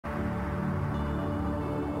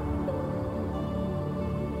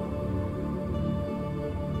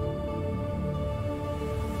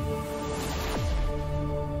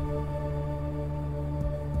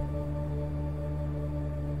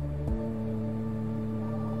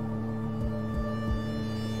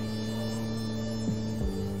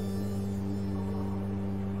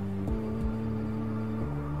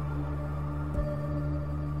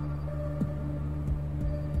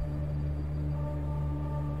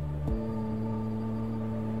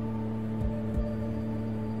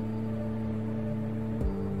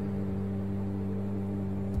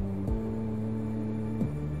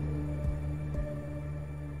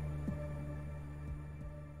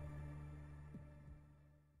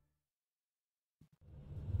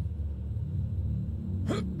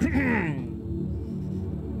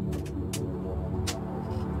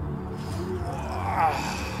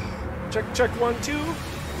Check, check, 1, 2.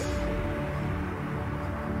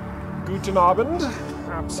 Guten Abend.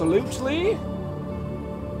 Absolutely.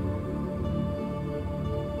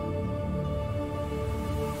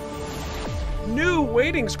 New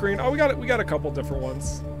waiting screen. Oh, we got a couple different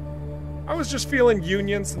ones. I was just feeling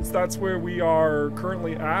Union since that's where we are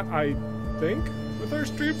currently at, I think, with our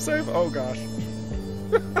stream save. Oh gosh.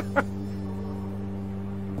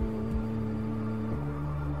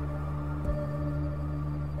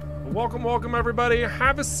 Welcome, welcome everybody.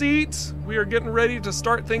 Have a seat. We are getting ready to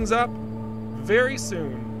start things up very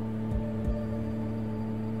soon.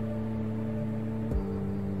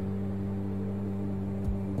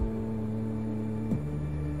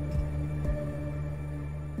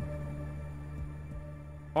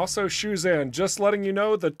 Also, Shuzan, just letting you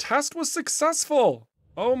know the test was successful.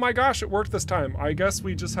 Oh my gosh, it worked this time. I guess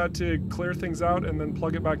we just had to clear things out and then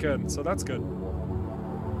plug it back in, so that's good.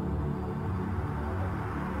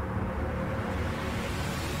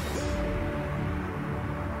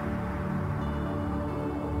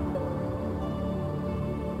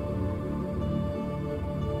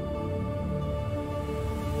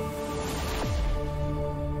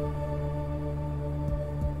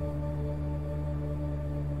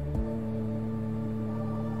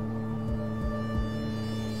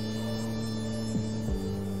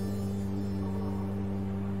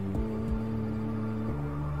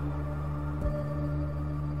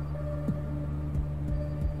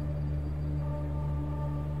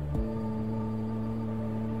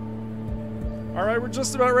 All right, we're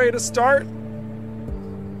just about ready to start.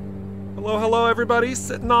 Hello, hello, everybody.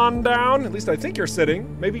 Sitting on down. At least I think you're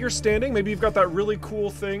sitting. Maybe you're standing. Maybe you've got that really cool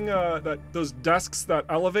thing, those desks that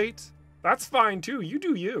elevate. That's fine too. You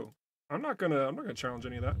do you. I'm not gonna challenge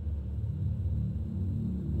any of that.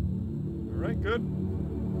 All right, good.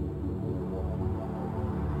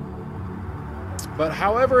 But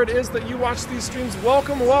however it is that you watch these streams,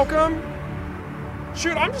 welcome, welcome.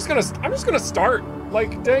 Shoot, I'm just gonna start.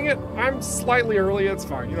 Like, dang it, I'm slightly early, it's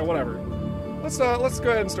fine, you know, whatever. Let's go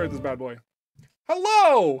ahead and start this bad boy.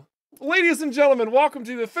 Hello! Ladies and gentlemen, welcome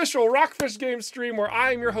to the official ROCKFISH game stream where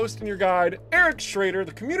I am your host and your guide, Eric Schrader,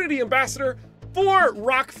 the community ambassador for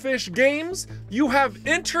ROCKFISH Games. You have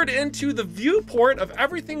entered into the viewport of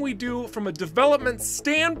everything we do from a development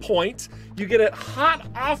standpoint. You get it hot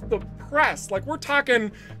off the press. Like, we're talking,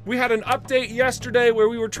 we had an update yesterday where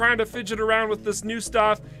we were trying to fidget around with this new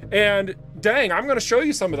stuff, and dang, I'm gonna show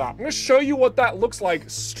you some of that. I'm gonna show you what that looks like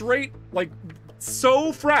straight, like,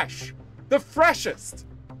 so fresh. The freshest.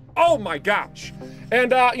 Oh my gosh.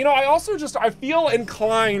 And, you know, I feel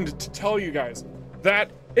inclined to tell you guys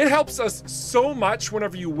that it helps us so much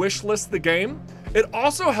whenever you wish list the game. It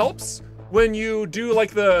also helps when you do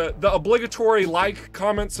like the obligatory like,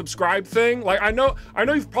 comment, subscribe thing. Like, I know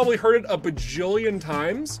you've probably heard it a bajillion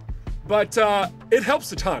times, but it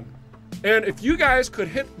helps a ton. And if you guys could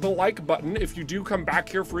hit the like button, if you do come back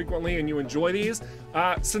here frequently and you enjoy these,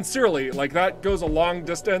 sincerely, like, that goes a long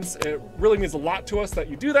distance. It really means a lot to us that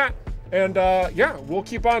you do that. And yeah, we'll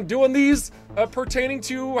keep on doing these pertaining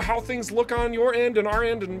to how things look on your end and our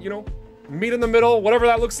end, and, you know, meet in the middle, whatever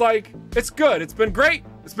that looks like. It's good. It's been great.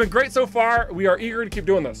 It's been great so far. We are eager to keep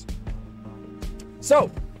doing this.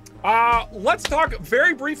 So let's talk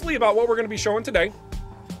very briefly about what we're going to be showing today.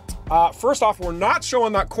 First off, we're not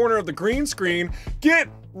showing that corner of the green screen. Get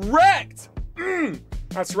wrecked.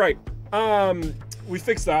 That's right. We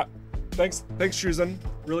fixed that. Thanks, Shuzan.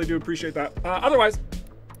 Really do appreciate that. Otherwise,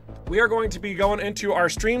 we are going to be going into our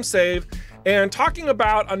stream save and talking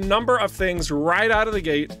about a number of things right out of the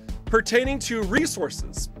gate pertaining to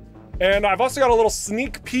resources. And I've also got a little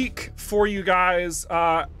sneak peek for you guys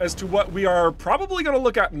as to what we are probably going to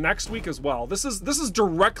look at next week as well. This is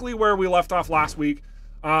directly where we left off last week.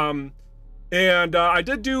 And I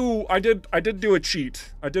did do a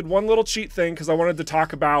cheat. I did one little cheat thing because I wanted to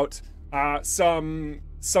talk about some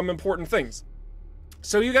important things.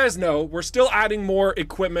 So you guys know we're still adding more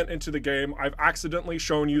equipment into the game. I've accidentally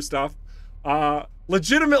shown you stuff.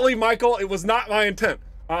 Legitimately, Michael, it was not my intent.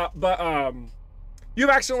 But you've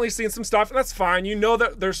accidentally seen some stuff, and that's fine. You know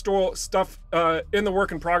that there's still stuff in the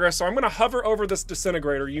work in progress. So I'm going to hover over this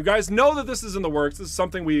disintegrator. You guys know that this is in the works. This is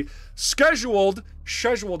something we scheduled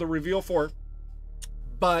a reveal for.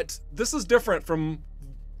 But this is different from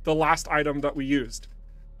the last item that we used.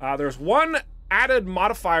 There's one added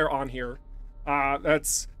modifier on here.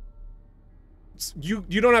 That's you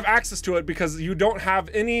don't have access to it because you don't have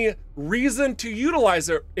any reason to utilize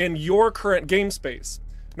it in your current game space.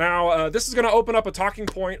 Now, this is going to open up a talking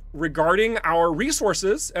point regarding our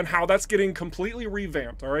resources and how that's getting completely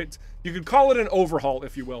revamped, all right? You could call it an overhaul,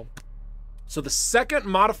 if you will. So the second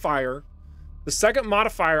modifier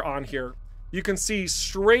on here, you can see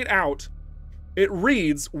straight out, it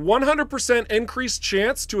reads 100% increased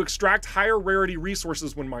chance to extract higher rarity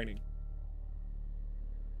resources when mining.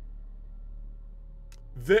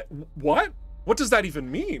 What? What does that even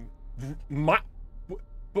mean?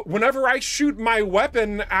 But whenever I shoot my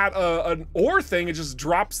weapon at an ore thing, it just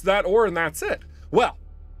drops that ore and that's it. Well,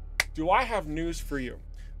 do I have news for you?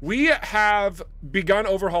 We have begun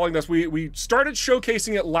overhauling this. We started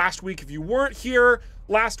showcasing it last week. If you weren't here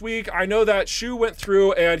last week, I know that Shu went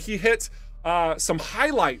through and he hit some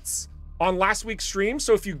highlights on last week's stream.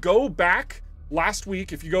 So if you go back last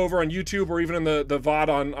week, if you go over on YouTube or even in the VOD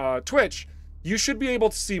on Twitch, you should be able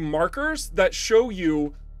to see markers that show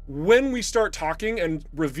you when we start talking and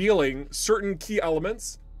revealing certain key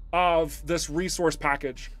elements of this resource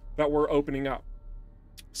package that we're opening up.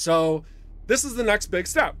 So this is the next big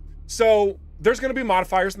step. So there's going to be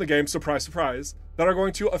modifiers in the game, surprise, surprise, that are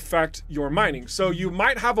going to affect your mining. So you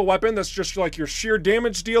might have a weapon that's just like your sheer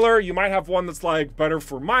damage dealer. You might have one that's like better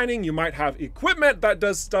for mining. You might have equipment that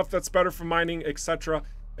does stuff that's better for mining, etc.,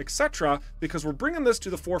 etc., because we're bringing this to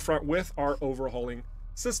the forefront with our overhauling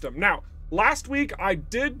system. Now, last week, I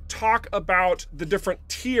did talk about the different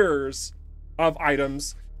tiers of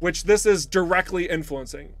items, which this is directly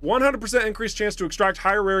influencing. 100% increased chance to extract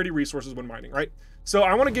higher rarity resources when mining, right? So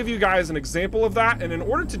I want to give you guys an example of that. And in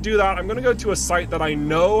order to do that, I'm going to go to a site that I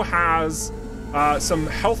know has some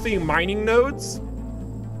healthy mining nodes.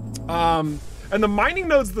 And the mining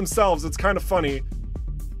nodes themselves, it's kind of funny.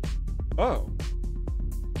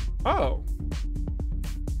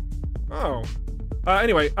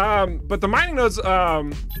 Anyway, but the mining nodes,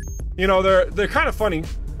 you know, they're kind of funny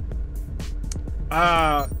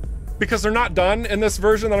because they're not done in this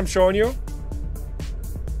version that I'm showing you.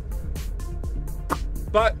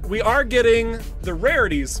 But we are getting the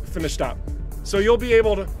rarities finished up. So you'll be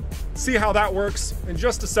able to see how that works in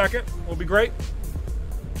just a second. It'll be great.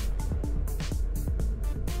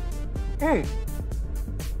 This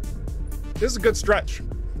is a good stretch.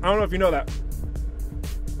 I don't know if you know that.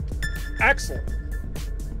 Excellent.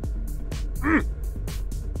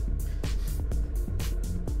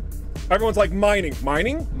 Everyone's like, mining.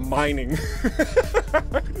 Mining? Mining.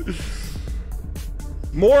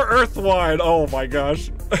 More Earthwide. Oh my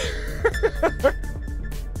gosh.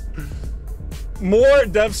 More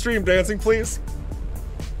dev stream dancing, please.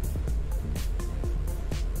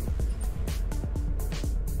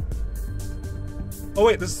 Oh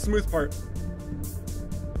wait, this is the smooth part.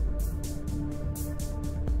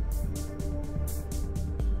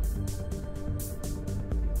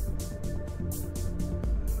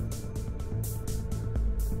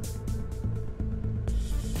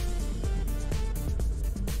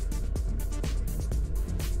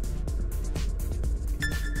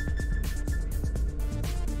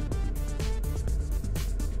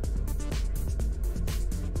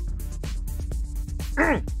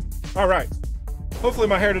 All right. Hopefully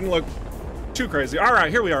my hair didn't look too crazy. All right,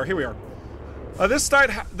 here we are. Here we are. This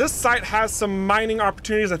site has some mining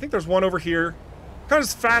opportunities. I think there's one over here. Kind of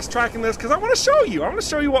just fast tracking this because I want to show you. I want to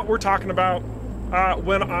show you what we're talking about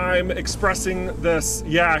when I'm expressing this.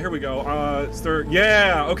 Yeah, here we go.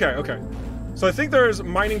 Yeah. Okay. Okay. So I think there's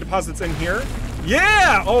mining deposits in here.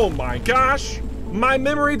 Yeah. Oh my gosh. My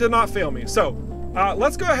memory did not fail me. So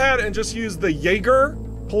let's go ahead and just use the Jaeger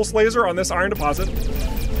pulse laser on this iron deposit.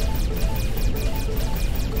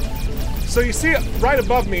 So you see right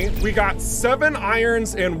above me, we got 7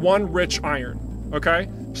 irons and 1 rich iron, okay?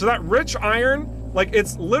 So that rich iron, like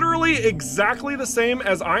it's literally exactly the same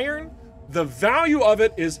as iron. The value of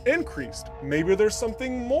it is increased. Maybe there's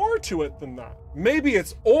something more to it than that. Maybe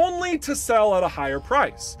it's only to sell at a higher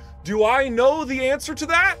price. Do I know the answer to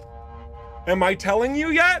that? Am I telling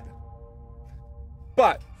you yet?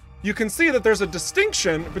 But you can see that there's a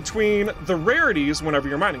distinction between the rarities whenever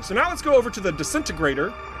you're mining. So now let's go over to the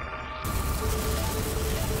disintegrator.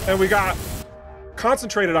 And we got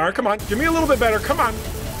concentrated iron. Come on, give me a little bit better. Come on,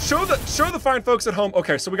 show the fine folks at home.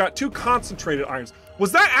 Okay, so we got 2 concentrated irons.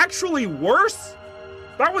 Was that actually worse?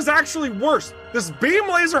 That was actually worse. This beam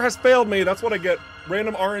laser has failed me. That's what I get.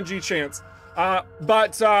 Random RNG chance.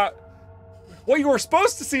 But what you were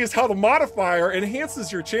supposed to see is how the modifier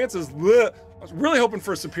enhances your chances. Blech. I was really hoping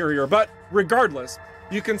for a superior, but regardless,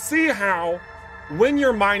 you can see how when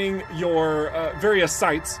you're mining your various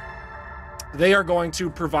sites, they are going to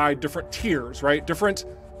provide different tiers, right? Different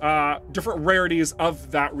rarities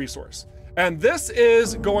of that resource. And this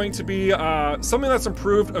is going to be something that's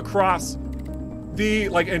improved across the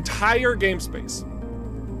like entire game space.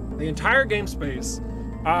 The entire game space.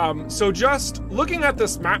 So just looking at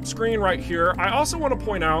this map screen right here, I also want to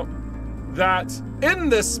point out that in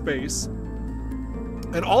this space,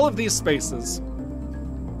 in all of these spaces,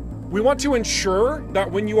 we want to ensure that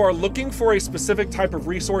when you are looking for a specific type of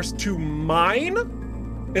resource to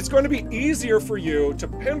mine, it's going to be easier for you to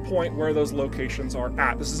pinpoint where those locations are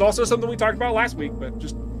at. This is also something we talked about last week, but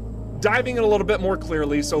just diving in a little bit more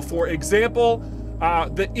clearly. So for example,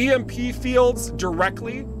 the EMP fields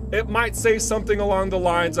directly, it might say something along the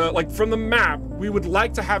lines of, like from the map, we would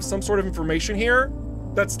like to have some sort of information here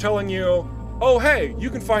that's telling you, oh, hey, you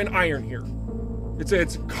can find iron here.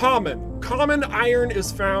 It's common. Common iron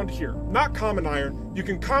is found here. Not common iron. You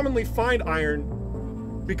can commonly find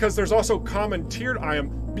iron because there's also common tiered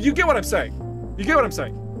iron. But you get what I'm saying. You get what I'm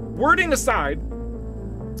saying. Wording aside,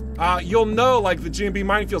 you'll know like the GMB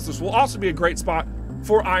mining fields, this will also be a great spot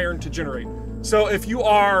for iron to generate. So if you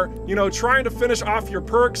are, you know, trying to finish off your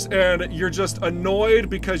perks and you're just annoyed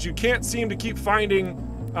because you can't seem to keep finding,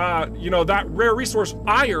 you know, that rare resource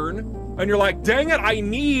iron, and you're like, dang it, I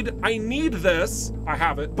need this. I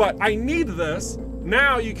have it, but I need this.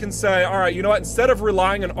 Now you can say, all right, you know what? Instead of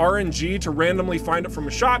relying on RNG to randomly find it from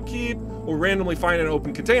a shopkeep or randomly find an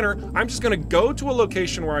open container, I'm just gonna go to a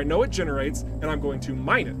location where I know it generates and I'm going to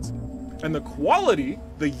mine it. And the quality,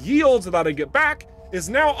 the yields that I get back is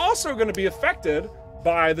now also gonna be affected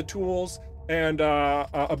by the tools and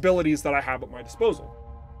abilities that I have at my disposal.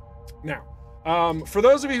 Now, for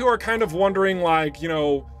those of you who are kind of wondering, like, you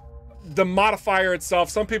know, the modifier itself,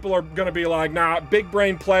 some people are gonna be like, nah, big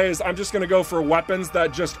brain plays, I'm just gonna go for weapons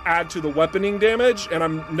that just add to the weaponing damage and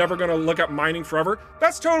I'm never gonna look at mining forever.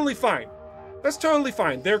 That's totally fine. That's totally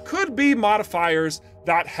fine. There could be modifiers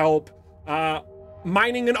that help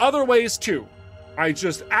mining in other ways too. I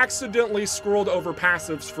just accidentally scrolled over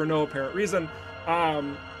passives for no apparent reason.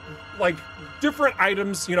 Like different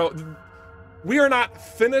items, you know, we are not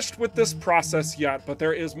finished with this process yet, but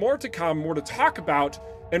there is more to come, more to talk about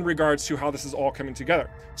in regards to how this is all coming together.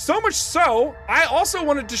 So much so, I also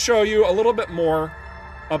wanted to show you a little bit more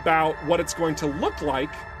about what it's going to look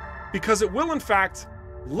like, because it will in fact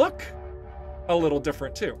look a little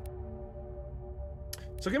different too.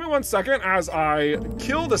 So give me 1 second as I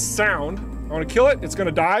kill the sound. I want to kill it. It's going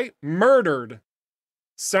to die. Murdered.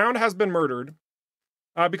 Sound has been murdered.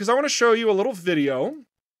 Because I want to show you a little video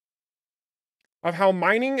of how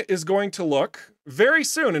mining is going to look very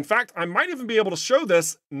soon. In fact, I might even be able to show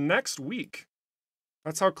this next week.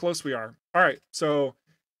 That's how close we are. All right, so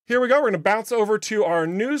here we go. We're going to bounce over to our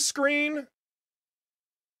news screen.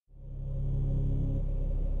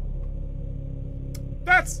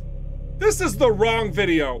 This is the wrong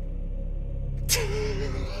video.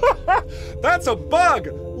 That's a bug,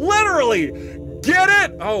 literally. Get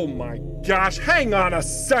it? Oh my gosh, hang on a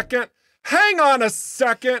second. Hang on a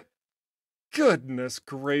second. Goodness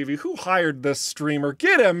gravy, who hired this streamer?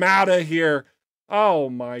 Get him out of here. Oh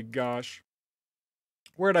my gosh.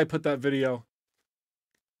 Where did I put that video?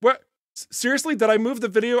 What? Seriously, did I move the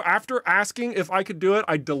video after asking if I could do it?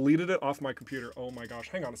 I deleted it off my computer. Oh my gosh,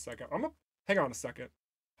 hang on a second. Hang on a second.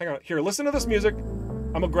 Hang on, here, listen to this music.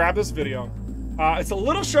 I'm gonna grab this video. It's a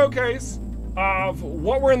little showcase of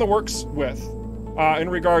what we're in the works with in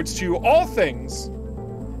regards to all things.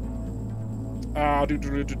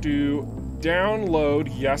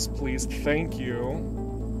 Download, yes please, thank you.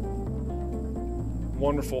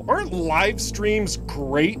 Wonderful. Aren't live streams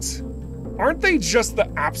great? Aren't they just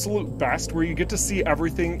the absolute best, where you get to see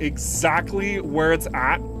everything exactly where it's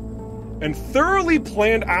at and thoroughly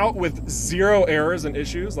planned out with zero errors and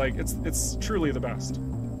issues? Like, it's truly the best.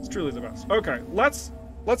 It's truly the best. Okay, let's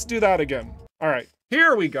do that again. All right,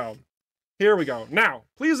 here we go. Here we go. Now,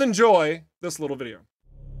 please enjoy this little video.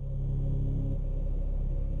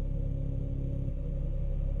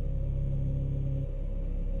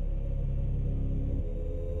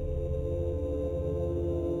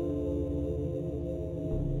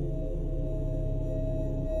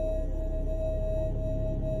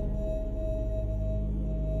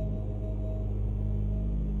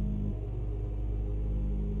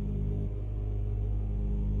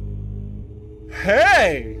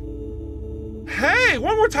 Hey! Hey,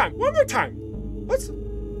 one more time, one more time. Let's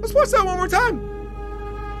watch that one more time.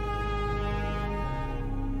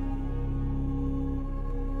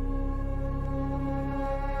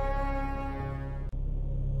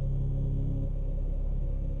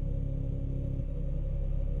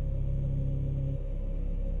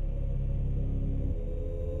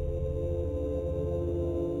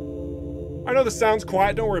 I know the sound's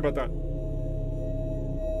quiet, don't worry about that.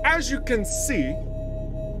 As you can see,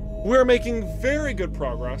 we're making very good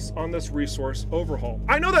progress on this resource overhaul.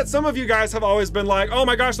 I know that some of you guys have always been like, oh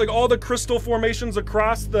my gosh, like all the crystal formations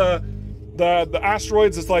across the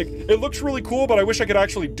asteroids is like, it looks really cool, but I wish I could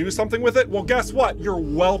actually do something with it. Well, guess what? You're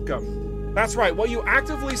welcome. That's right. What you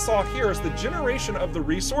actively saw here is the generation of the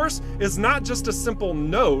resource is not just a simple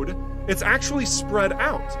node, it's actually spread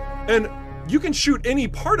out. And you can shoot any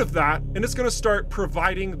part of that and it's gonna start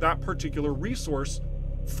providing that particular resource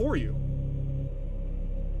for you.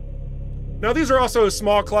 Now these are also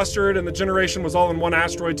small clustered and the generation was all in one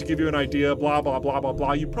asteroid to give you an idea, blah, blah, blah, blah,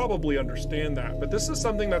 blah. You probably understand that, but this is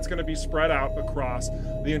something that's gonna be spread out across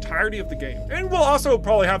the entirety of the game. And we'll also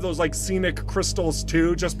probably have those like scenic crystals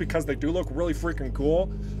too, just because they do look really freaking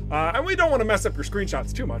cool. And we don't wanna mess up your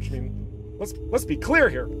screenshots too much. I mean, let's be clear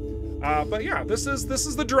here. But yeah, this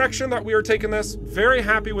is the direction that we are taking this. Very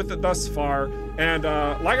happy with it thus far. And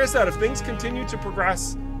like I said, if things continue to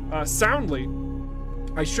progress soundly,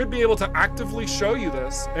 I should be able to actively show you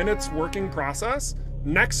this in its working process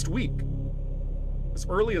next week, as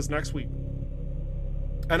early as next week.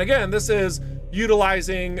 And again, this is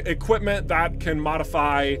utilizing equipment that can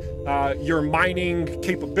modify your mining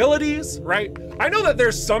capabilities, right? I know that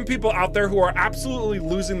there's some people out there who are absolutely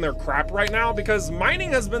losing their crap right now because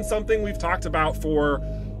mining has been something we've talked about for,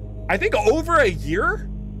 I think, over a year?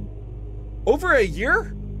 Over a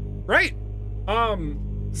year, right?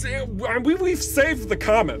 We've saved the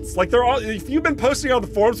comments. Like they're all, if you've been posting on the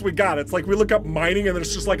forums, we got it. It's like we look up mining and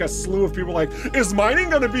there's just like a slew of people like, is mining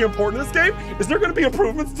gonna be important in this game? Is there gonna be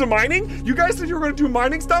improvements to mining? You guys said you were gonna do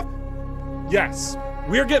mining stuff? Yes,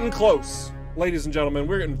 we're getting close, ladies and gentlemen.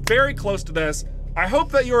 We're getting very close to this. I hope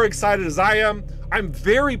that you're excited as I am. I'm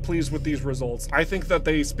very pleased with these results. I think that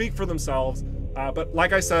they speak for themselves. But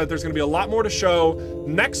like I said, there's gonna be a lot more to show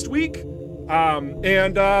next week.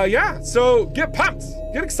 Yeah, so get pumped,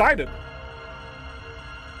 get excited.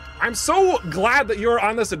 I'm so glad that you're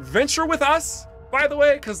on this adventure with us, by the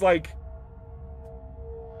way, because like,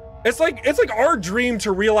 it's like our dream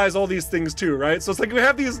to realize all these things too, right? So it's like we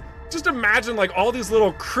have these, just imagine like all these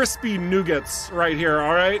little crispy nougats right here,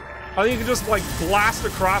 all right? I think you can just like blast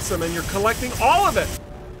across them and you're collecting all of it.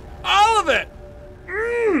 All of it.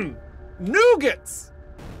 Nougats.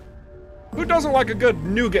 Who doesn't like a good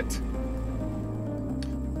nougat?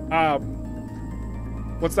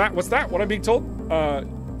 What's that? What I'm being told?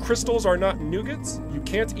 Crystals are not nougats. You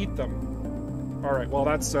can't eat them. All right, well,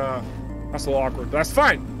 that's a little awkward, but that's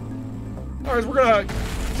fine. All right, we're gonna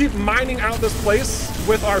keep mining out this place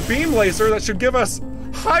with our beam laser that should give us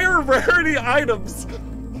higher rarity items.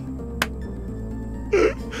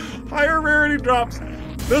 Higher rarity drops.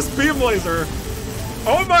 This beam laser.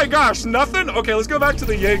 Oh my gosh, nothing? Okay, let's go back to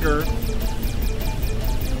the Jaeger.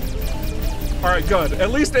 All right, good.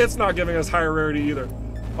 At least it's not giving us higher rarity either.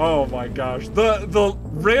 Oh my gosh. The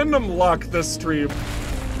random luck this stream.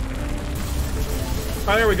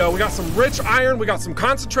 Oh, there we go. We got some rich iron. We got some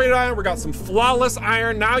concentrated iron. We got some flawless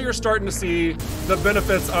iron. Now you're starting to see the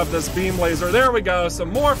benefits of this beam laser. There we go.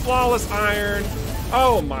 Some more flawless iron.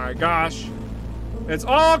 Oh my gosh. It's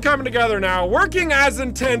all coming together now, working as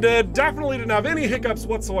intended. Definitely didn't have any hiccups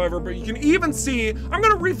whatsoever, but you can even see, I'm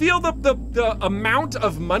gonna reveal the amount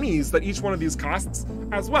of monies that each one of these costs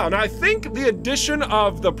as well. Now I think the addition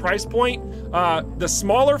of the price point, the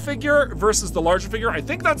smaller figure versus the larger figure, I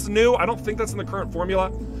think that's new. I don't think that's in the current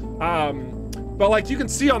formula. But like you can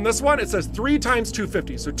see on this one, it says 3 times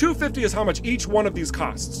 250. So 250 is how much each one of these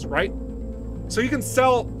costs, right? So you can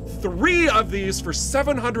sell 3 of these for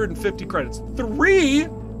 750 credits. 3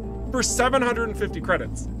 for 750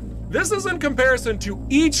 credits. This is in comparison to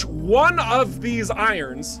each one of these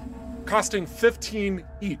irons costing 15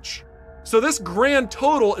 each. So this grand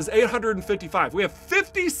total is 855. We have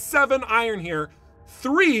 57 iron here,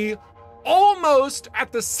 3 almost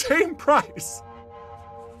at the same price.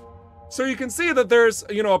 So you can see that there's,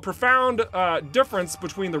 you know, a profound difference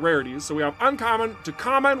between the rarities. So we have uncommon to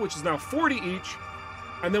common, which is now 40 each.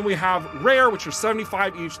 And then we have rare, which are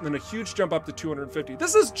 75 each, and then a huge jump up to 250.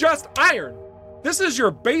 This is just iron. This is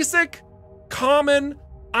your basic common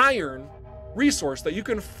iron resource that you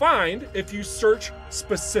can find if you search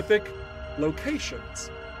specific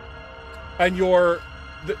locations. And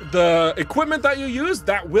the equipment that you use,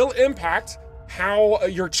 that will impact how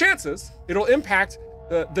your chances, it'll impact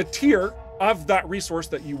the tier of that resource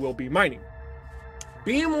that you will be mining.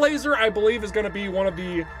 Beam laser, I believe, is going to be one of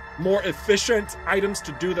the more efficient items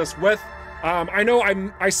to do this with. I know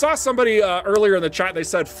I saw somebody earlier in the chat, they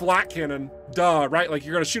said flat cannon, duh, right? Like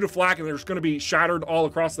you're going to shoot a flak and there's going to be shattered all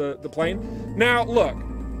across the plane. Now, look,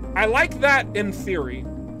 I like that in theory,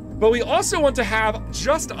 but we also want to have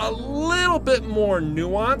just a little bit more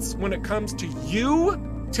nuance when it comes to you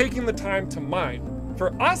taking the time to mine.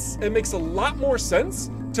 For us, it makes a lot more sense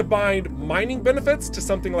to bind mining benefits to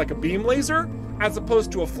something like a beam laser as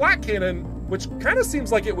opposed to a flat cannon, which kind of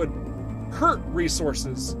seems like it would hurt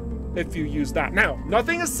resources if you use that. Now,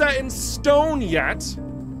 nothing is set in stone yet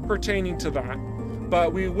pertaining to that,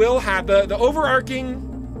 but we will have the overarching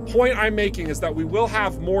point I'm making is that we will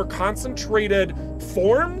have more concentrated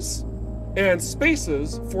forms and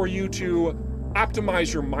spaces for you to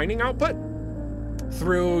optimize your mining output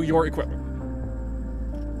through your equipment.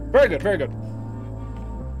 Very good, very good.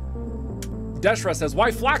 Deshra says,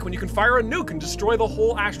 why flak when you can fire a nuke and destroy the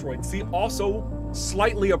whole asteroid? See, also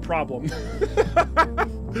slightly a problem.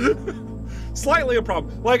 Slightly a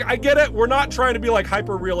problem. Like, I get it, we're not trying to be like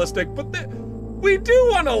hyper realistic, but we do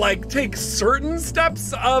want to like take certain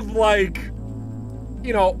steps of like,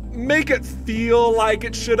 you know, make it feel like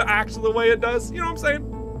it should act the way it does. You know what I'm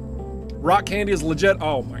saying? Rock candy is legit.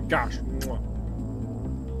 Oh my gosh.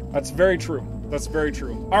 That's very true. That's very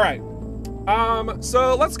true. All right.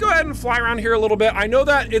 So let's go ahead and fly around here a little bit. I know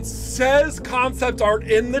that it says concept art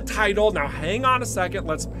in the title. Now hang on a second.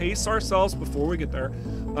 Let's pace ourselves before we get there.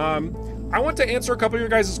 I want to answer a couple of your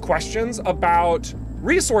guys' questions about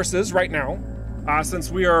resources right now.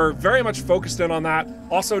 Since we are very much focused in on that,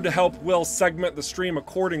 also to help Will segment the stream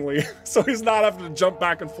accordingly, so he's not having to jump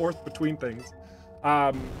back and forth between things.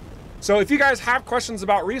 So if you guys have questions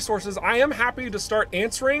about resources, I am happy to start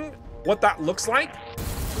answering what that looks like.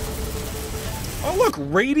 Oh look,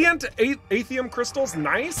 radiant aethium crystals,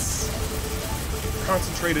 nice.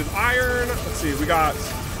 Concentrated iron, let's see, we got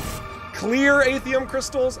clear aethium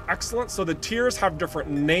crystals, excellent. So the tiers have different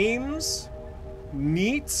names,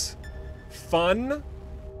 neat. Fun,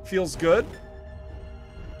 feels good.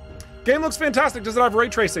 Game looks fantastic. Does it have ray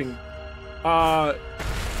tracing?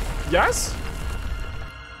 Yes.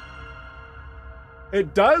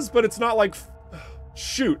 It does, but it's not like,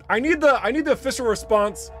 shoot. I need the official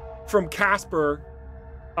response from Casper,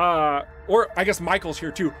 or I guess Michael's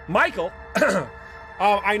here too. Michael,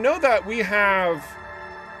 I know that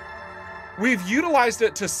we've utilized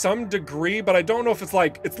it to some degree, but I don't know if it's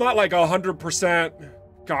not like 100%.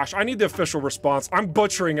 Gosh, I need the official response. I'm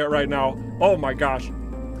butchering it right now. Oh my gosh.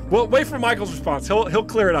 Well, wait for Michael's response. He'll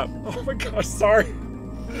clear it up. Oh my gosh, sorry.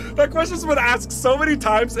 That question's been asked so many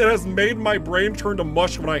times, it has made my brain turn to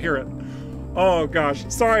mush when I hear it. Oh gosh,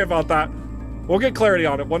 sorry about that. We'll get clarity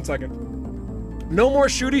on it, 1 second. No more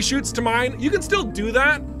shooty shoots to mine. You can still do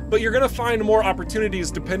that, but you're gonna find more opportunities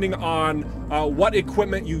depending on what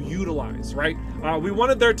equipment you utilize, right? We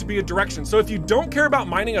wanted there to be a direction. So if you don't care about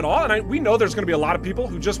mining at all, and we know there's gonna be a lot of people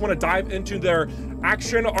who just wanna dive into their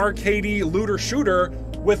action arcadey looter shooter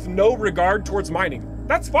with no regard towards mining.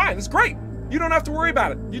 That's fine, it's great. You don't have to worry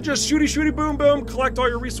about it. You just shooty boom boom, collect all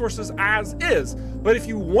your resources as is. But if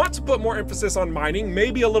you want to put more emphasis on mining,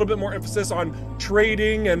 maybe a little bit more emphasis on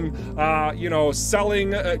trading and you know,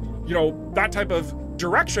 selling, you know, that type of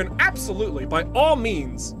direction, absolutely, by all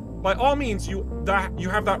means you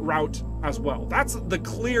have that route as well. That's the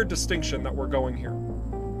clear distinction that we're going here.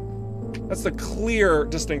 That's the clear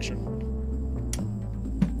distinction.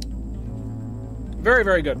 Very,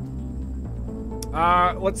 very good.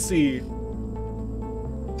 Let's see.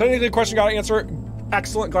 Technically, the question got to answer.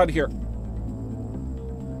 Excellent, glad to hear.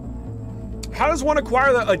 How does one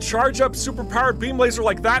acquire a charge up superpowered beam laser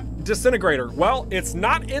like that disintegrator? Well, it's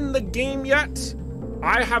not in the game yet.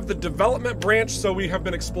 I have the development branch, so we have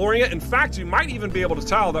been exploring it. In fact, you might even be able to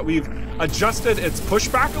tell that we've adjusted its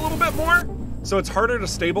pushback a little bit more, so it's harder to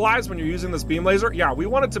stabilize when you're using this beam laser. Yeah, we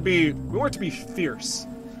want it to be fierce.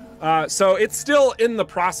 So it's still in the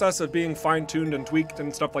process of being fine-tuned and tweaked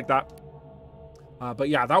and stuff like that. But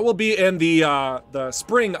yeah, that will be in the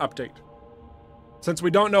spring update, since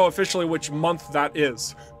we don't know officially which month that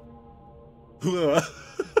is.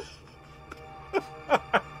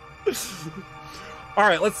 All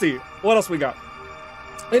right, let's see. What else we got?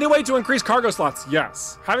 Any way to increase cargo slots?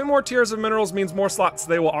 Yes. Having more tiers of minerals means more slots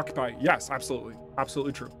they will occupy. Yes, absolutely.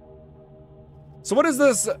 Absolutely true. So what is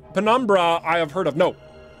this penumbra I have heard of? No,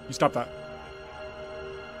 you stop that.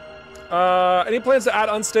 Any plans to add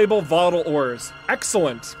unstable volatile ores?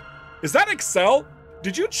 Excellent. Is that Excel?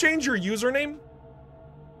 Did you change your username?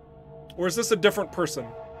 Or is this a different person?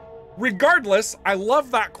 Regardless, I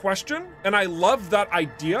love that question and I love that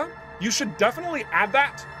idea. You should definitely add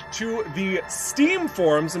that to the Steam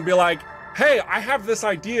forums and be like, hey, I have this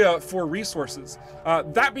idea for resources.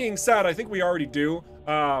 That being said, I think we already do.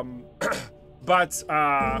 But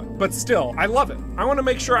still, I love it. I want to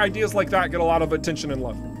make sure ideas like that get a lot of attention and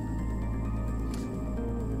love.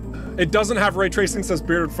 It doesn't have ray tracing, says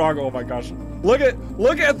Bearded Frog. Oh my gosh. Look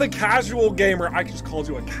at the casual gamer. I just called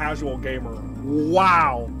you a casual gamer.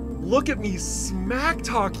 Wow. Look at me smack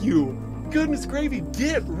talk you. Goodness gravy,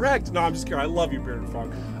 get wrecked. No, I'm just kidding. I love you, Bearded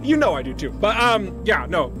Frog. You know I do too. But yeah,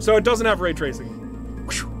 no. So it doesn't have ray tracing.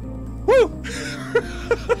 Woo!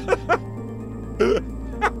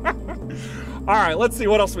 All right, let's see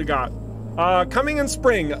what else we got. Coming in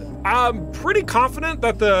spring. I'm pretty confident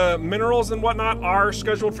that the minerals and whatnot are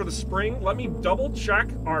scheduled for the spring. Let me double check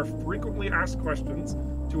our frequently asked questions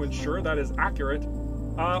to ensure that is accurate.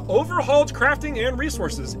 Overhauled crafting and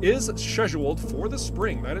resources is scheduled for the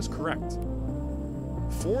spring. That is correct.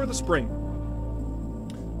 For the spring.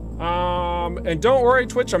 And don't worry,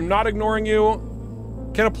 Twitch, I'm not ignoring you.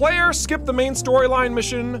 Can a player skip the main storyline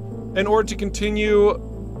mission in order to continue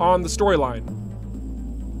on the storyline?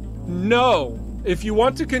 No. If you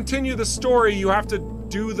want to continue the story, you have to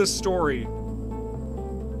do the story.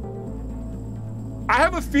 I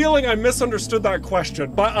have a feeling I misunderstood that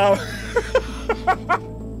question, but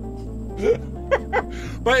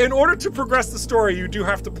but in order to progress the story, you do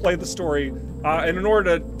have to play the story. And in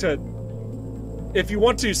order to if you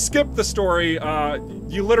want to skip the story,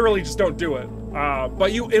 you literally just don't do it.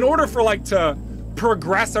 But in order for like to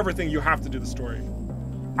progress everything, you have to do the story.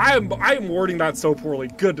 I am wording that so poorly.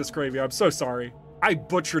 Goodness gravy, I'm so sorry. I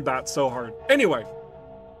butchered that so hard. Anyway.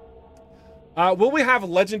 Will we have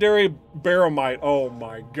legendary Baromite? Oh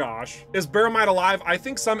my gosh. Is Baromite alive? I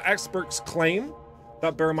think some experts claim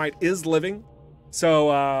that Baromite is living.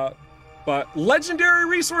 So, but legendary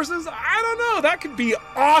resources, I don't know. That could be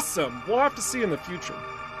awesome. We'll have to see in the future.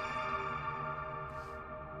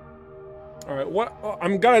 All right,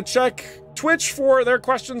 I'm gonna check Twitch for their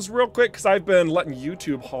questions real quick because I've been letting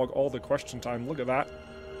YouTube hog all the question time. Look at that.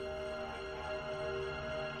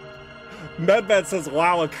 Medved says,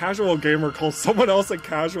 wow, a casual gamer calls someone else a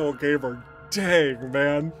casual gamer. Dang,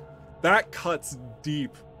 man. That cuts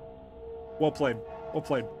deep. Well played. Well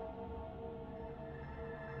played.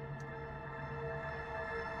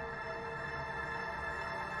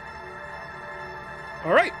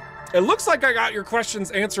 All right. It looks like I got your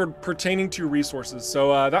questions answered pertaining to resources,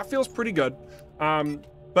 so that feels pretty good.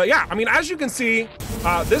 But yeah, I mean, as you can see,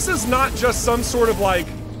 this is not just some sort of like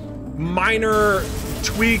minor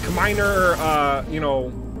tweak, minor, you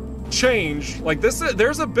know, change. Like this,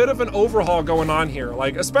 there's a bit of an overhaul going on here.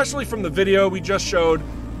 Like, especially from the video we just showed,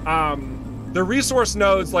 the resource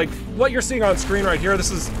nodes, like what you're seeing on screen right here. This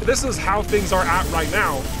is how things are at right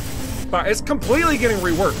now, but it's completely getting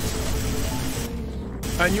reworked.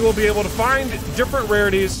 And you will be able to find different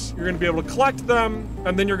rarities. You're going to be able to collect them,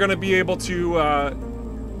 and then you're going to be able to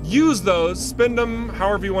use those, spend them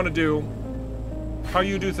however you want to do, how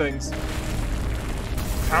you do things,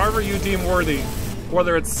 however you deem worthy,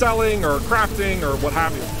 whether it's selling or crafting or what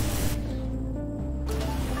have you.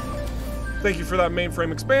 Thank you for that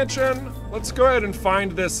mainframe expansion. Let's go ahead and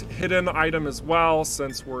find this hidden item as well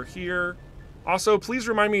since we're here. Also, please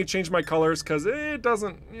remind me to change my colors because it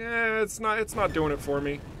doesn't, yeah, it's not doing it for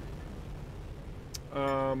me.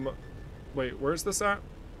 Wait, where's this at?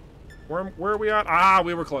 Where are we at? Ah,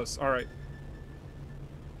 we were close. All right.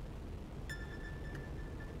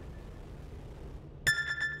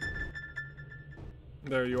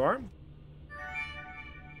 There you are.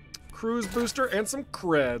 Cruise booster and some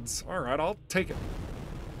creds. All right, I'll take it.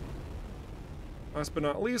 Last but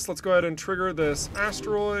not least, let's go ahead and trigger this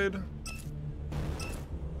asteroid.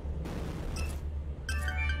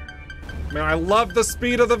 Man, I love the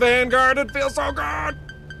speed of the Vanguard. It feels so good.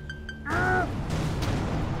 Oh,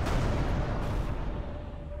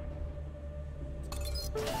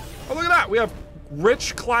 look at that. We have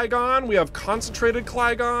rich Clygon. We have concentrated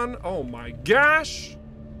Clygon. Oh my gosh.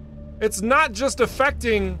 It's not just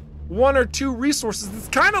affecting one or two resources. It's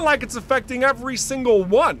kind of like it's affecting every single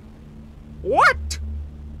one. What?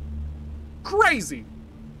 Crazy.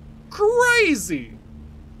 Crazy.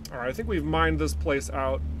 All right, I think we've mined this place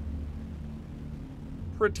out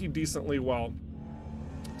pretty decently well.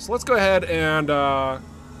 So let's go ahead and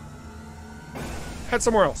head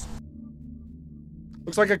somewhere else.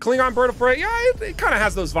 Looks like a Klingon bird of prey. Yeah, it kind of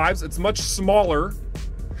has those vibes. It's much smaller,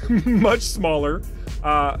 much smaller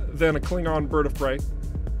than a Klingon bird of prey.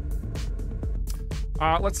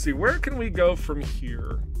 Let's see, where can we go from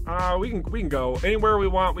here? We can go anywhere we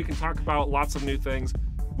want. We can talk about lots of new things.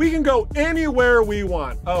 We can go anywhere we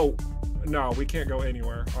want. Oh, no, we can't go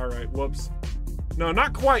anywhere. All right, whoops. No,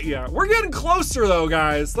 not quite yet. We're getting closer though,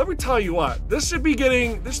 guys. Let me tell you what, this should be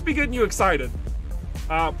getting you excited.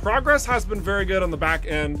 Progress has been very good on the back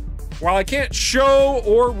end. While I can't show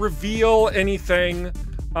or reveal anything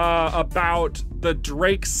about the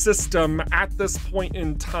Drake system at this point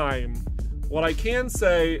in time, What I can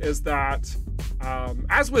say is that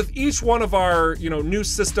as with each one of our, new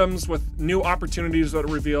systems with new opportunities that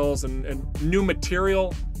it reveals and new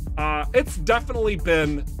material, it's definitely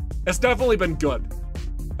been good. It's definitely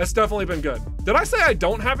been good. Did I say I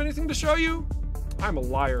don't have anything to show you? I'm a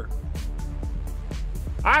liar.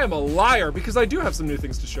 I am a liar because I do have some new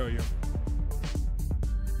things to show you.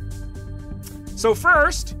 So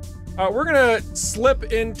first, we're gonna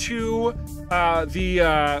slip into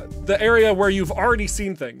the area where you've already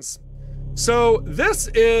seen things. So this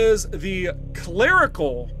is the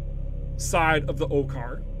clerical side of the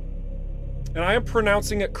Okkar, and I am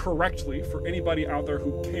pronouncing it correctly for anybody out there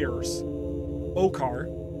who cares. Okkar.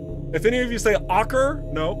 If any of you say Okkar,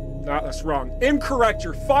 no, that's wrong. Incorrect,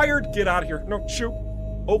 you're fired, get out of here. No, shoot.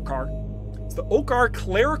 Okkar. It's the Okkar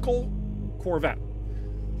clerical corvette.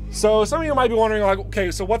 So some of you might be wondering, like,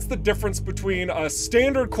 okay, so what's the difference between a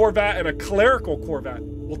standard corvette and a clerical corvette?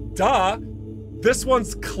 Well, duh, this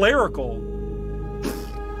one's clerical.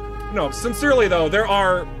 No, sincerely though, there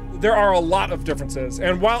are a lot of differences.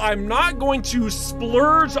 And while I'm not going to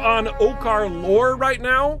splurge on Okkar lore right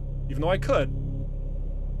now, even though I could,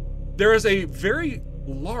 there is a very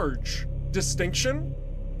large distinction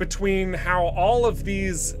between how all of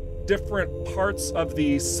these different parts of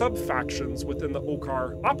the sub-factions within the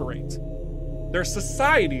Okkar operate. Their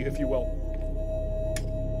society, if you will.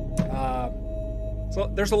 So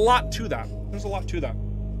there's a lot to that.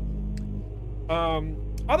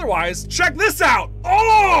 Otherwise, check this out!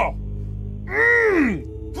 Oh!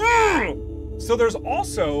 So there's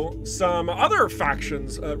also some other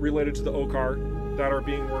factions related to the Okkar that are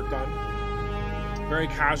being worked on. Very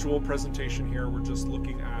casual presentation here. We're just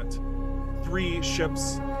looking at 3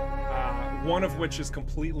 ships, one of which is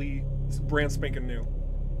completely brand spanking new.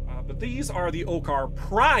 But these are the Okkar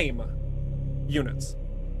Prime units.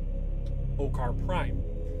 Okkar Prime.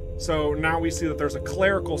 So now we see that there's a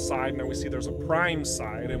clerical side, now we see there's a prime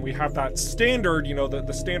side, and we have that standard,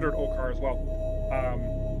 the standard Okkar as well.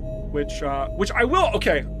 Which I will,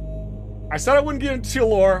 okay. I said I wouldn't get into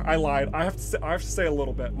lore, I lied. I have to say a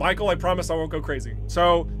little bit. Michael, I promise I won't go crazy.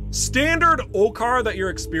 So, standard Okkar that you're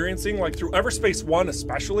experiencing, like through EVERSPACE 1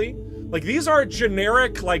 especially, like these are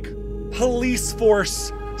generic, like, police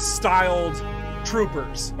force styled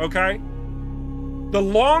troopers, okay? The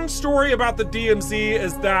long story about the DMZ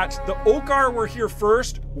is that the Okkar were here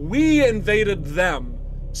first, we invaded them.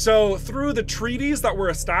 So through the treaties that were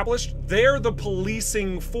established, they're the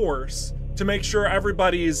policing force to make sure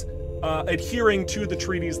everybody's adhering to the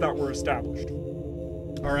treaties that were established.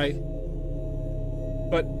 All right?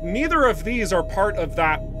 But neither of these are part of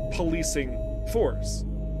that policing force.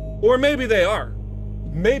 Or maybe they are.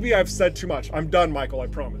 Maybe I've said too much. I'm done, Michael, I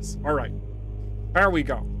promise. All right. There we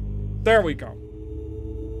go. There we go.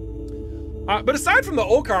 But aside from the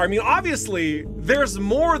Okkar, I mean, obviously, there's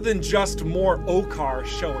more than just more Okkar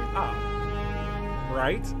showing up,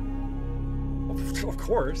 right? Of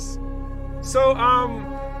course. So,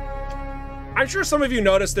 I'm sure some of you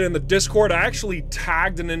noticed that in the Discord, I actually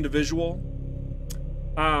tagged an individual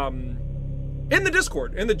in the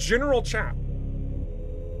Discord, in the general chat.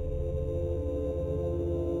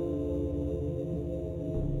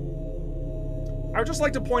 I would just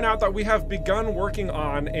like to point out that we have begun working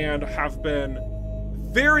on and have been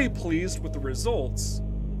very pleased with the results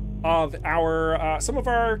of our some of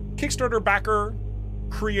our Kickstarter backer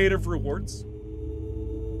creative rewards.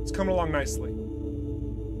 It's coming along nicely.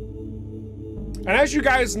 And as you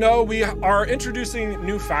guys know, we are introducing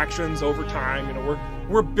new factions over time. You know,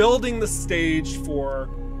 we're building the stage for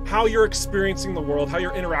how you're experiencing the world, how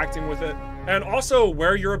you're interacting with it, and also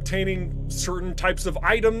where you're obtaining certain types of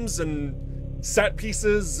items and set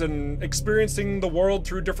pieces and experiencing the world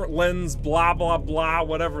through different lens, blah, blah, blah,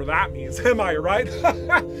 whatever that means. Am I right?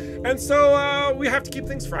 And so we have to keep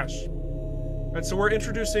things fresh. And so we're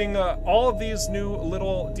introducing all of these new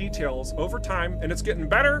little details over time, and it's getting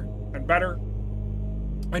better and better.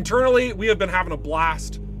 Internally, we have been having a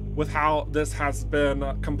blast with how this has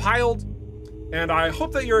been compiled, and I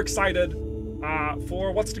hope that you're excited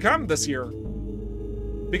for what's to come this year.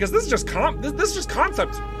 Because this is just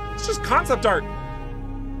concept. It's just concept art.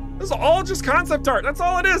 This is all just concept art. That's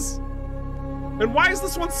all it is. And why is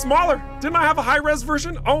this one smaller? Didn't I have a high-res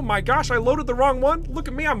version? Oh my gosh, I loaded the wrong one. Look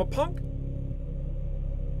at me, I'm a punk.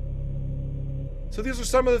 So these are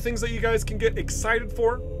some of the things that you guys can get excited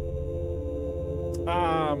for.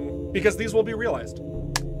 Because these will be realized.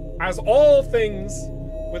 As all things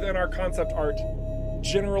within our concept art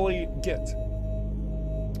generally get.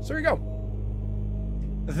 So there you go.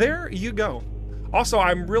 There you go. Also,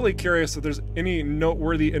 I'm really curious if there's any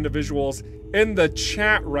noteworthy individuals in the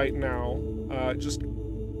chat right now. Just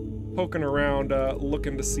poking around,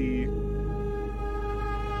 looking to see.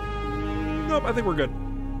 Nope, I think we're good.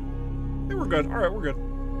 I think we're good. All right, we're good.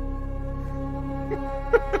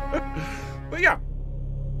 But yeah.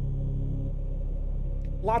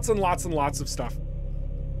 Lots and lots and lots of stuff.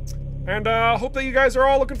 And hope that you guys are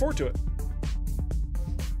all looking forward to it.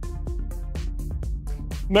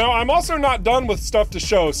 Now, I'm also not done with stuff to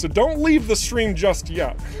show, so don't leave the stream just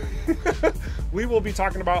yet. We will be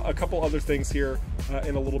talking about a couple other things here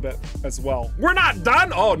in a little bit as well. We're not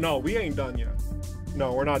done? Oh, no, we ain't done yet.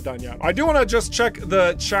 No, we're not done yet. I do want to just check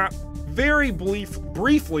the chat very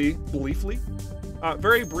briefly,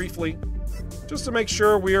 just to make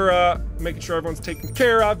sure we're making sure everyone's taken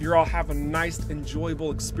care of. You're all having a nice,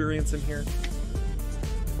 enjoyable experience in here.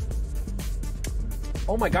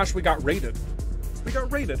 Oh my gosh, we got raided. We got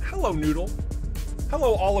raided. Hello, Noodle.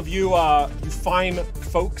 Hello, all of you, you fine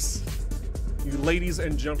folks, you ladies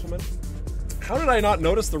and gentlemen. How did I not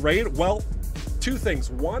notice the raid? Well, two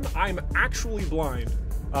things. One, I'm actually blind.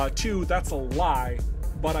 Two, that's a lie,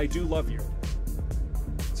 but I do love you.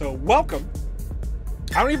 So welcome.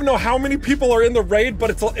 I don't even know how many people are in the raid,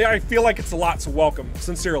 but I feel like it's a lot, so welcome,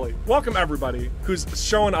 sincerely. Welcome everybody who's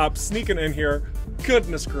showing up, sneaking in here.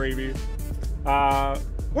 Goodness gravy.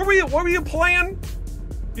 What were you playing?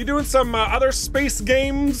 You doing some other space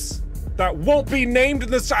games that won't be named in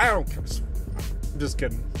this? I don't care. I'm just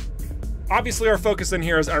kidding. Obviously, our focus in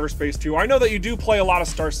here is EVERSPACE 2. I know that you do play a lot of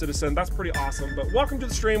Star Citizen. That's pretty awesome. But welcome to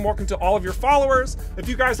the stream. Welcome to all of your followers. If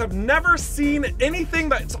you guys have never seen anything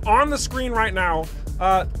that's on the screen right now,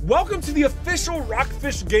 welcome to the official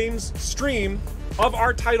ROCKFISH Games stream of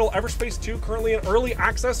our title, EVERSPACE 2, currently in early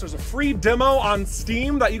access. There's a free demo on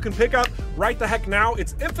Steam that you can pick up right the heck now.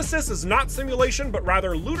 Its emphasis is not simulation, but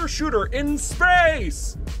rather looter shooter in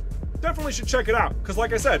space. Definitely should check it out, because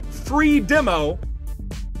like I said, free demo,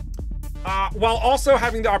 while also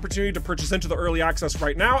having the opportunity to purchase into the early access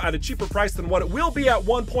right now at a cheaper price than what it will be at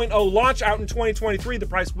 1.0 launch out in 2023. The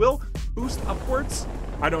price will boost upwards.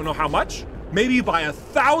 I don't know how much, maybe by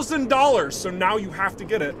 $1,000. So now you have to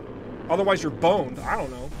get it. Otherwise you're boned. I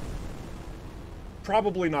don't know.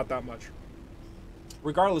 Probably not that much.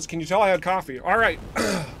 Regardless, can you tell I had coffee? All right,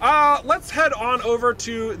 let's head on over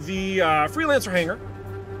to the freelancer hangar.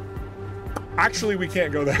 Actually, we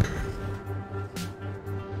can't go there.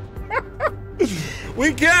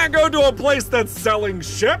 We can't go to a place that's selling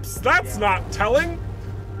ships. That's not telling.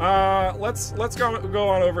 Let's go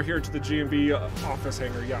on over here to the GMB office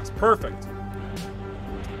hangar. Yes, perfect.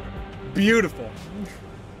 Beautiful.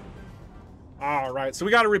 All right, so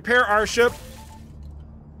we got to repair our ship.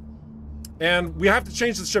 And we have to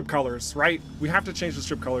change the ship colors, right? We have to change the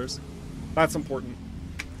ship colors. That's important.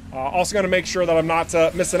 Also gonna make sure that I'm not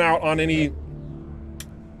missing out on any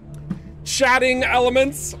chatting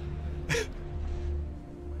elements.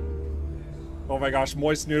 Oh my gosh,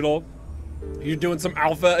 Moist Noodle. You doing some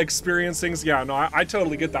alpha experiencings? Yeah, no, I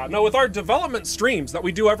totally get that. No, with our development streams that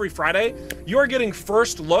we do every Friday, you are getting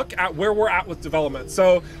first look at where we're at with development.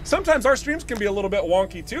 So sometimes our streams can be a little bit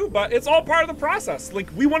wonky too, but it's all part of the process. Like,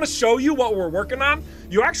 we want to show you what we're working on.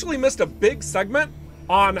 You actually missed a big segment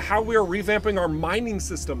on how we are revamping our mining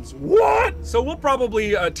systems. What? So we'll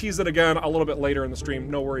probably tease it again a little bit later in the stream.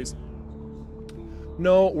 No worries.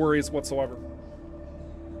 No worries whatsoever.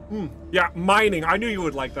 Yeah, mining. I knew you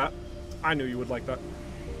would like that. I knew you would like that.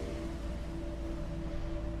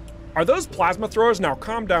 Are those plasma throwers? Now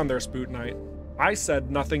calm down there, Spoot Knight. I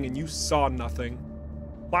said nothing and you saw nothing.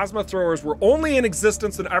 Plasma throwers were only in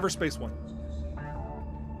existence in EVERSPACE 1.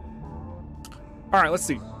 All right, let's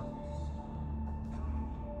see.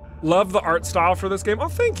 Love the art style for this game. Oh,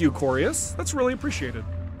 thank you, Corius. That's really appreciated.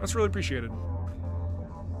 That's really appreciated.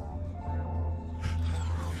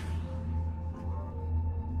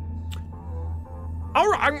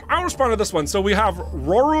 I'll respond to this one. So we have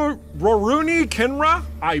Roruni Kinra.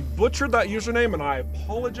 I butchered that username and I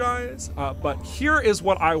apologize. But here is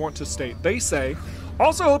what I want to state. They say,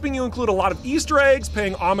 also hoping you include a lot of Easter eggs,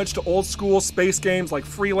 paying homage to old school space games like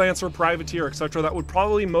Freelancer, Privateer, etc. That would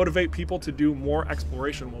probably motivate people to do more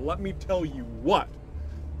exploration. Well, let me tell you what.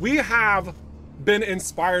 We have been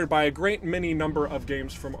inspired by a great many number of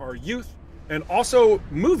games from our youth and also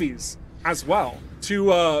movies as well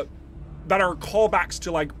to that are callbacks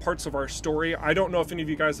to like parts of our story. I don't know if any of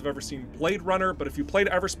you guys have ever seen Blade Runner, but if you played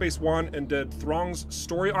EVERSPACE 1 and did Throng's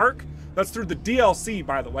story arc, that's through the DLC,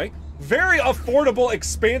 by the way. Very affordable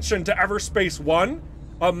expansion to EVERSPACE 1,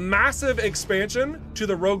 a massive expansion to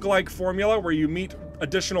the roguelike formula where you meet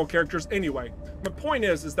additional characters. Anyway, my point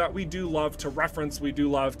is that we do love to reference, we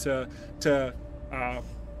do love to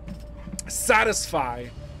satisfy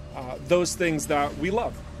those things that we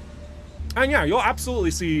love. And yeah, you'll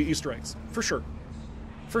absolutely see Easter eggs, for sure.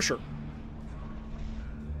 For sure.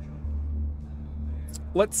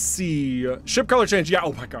 Let's see. Ship color change. Yeah,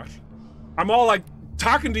 oh my gosh. I'm all like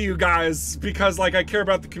talking to you guys because like I care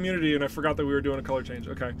about the community and I forgot that we were doing a color change.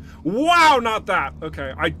 Okay. Wow, not that.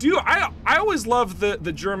 Okay. I always love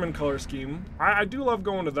the German color scheme. I do love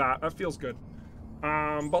going to that. That feels good.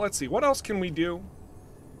 But let's see. What else can we do?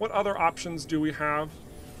 What other options do we have?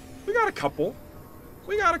 We got a couple.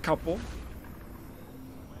 We got a couple.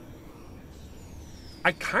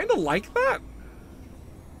 I kind of like that.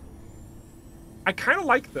 I kind of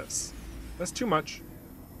like this. That's too much.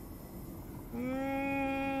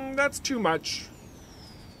 That's too much.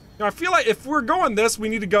 Now, I feel like if we're going this, we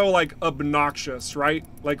need to go like obnoxious, right?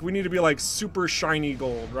 Like we need to be like super shiny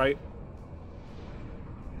gold, right?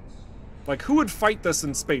 Like who would fight this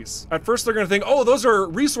in space? At first they're gonna think, oh, those are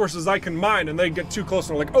resources I can mine, and they get too close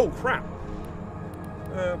and they're like, oh crap.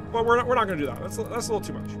 But we're not gonna do that. That's a little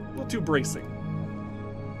too much. A little too bracing.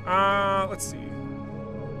 Let's see.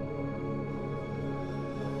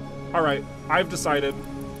 All right, I've decided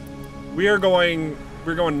we're going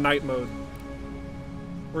night mode.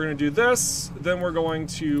 We're gonna do this, then we're going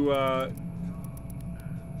to,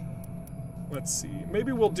 let's see,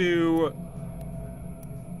 maybe we'll do,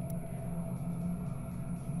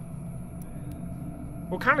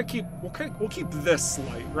 we'll keep this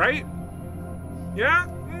light, right? Yeah?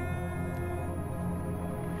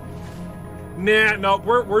 Nah, no,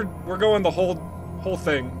 we're going the whole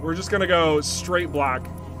thing. We're just gonna go straight black.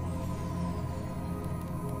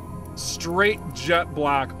 Straight jet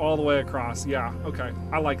black all the way across. Yeah, okay.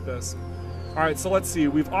 I like this. All right, so let's see.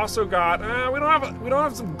 We've also got we don't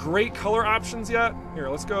have some great color options yet. Here,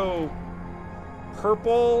 let's go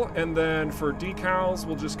purple, and then for decals,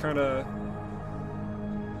 we'll just kind of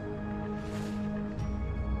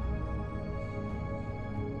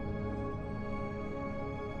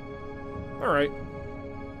all right.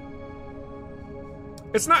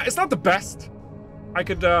 It's not the best. I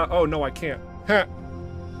could oh no, I can't.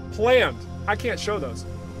 Planned. I can't show those.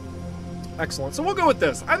 Excellent. So we'll go with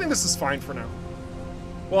this. I think this is fine for now.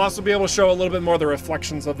 We'll also be able to show a little bit more of the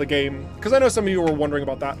reflections of the game, because I know some of you were wondering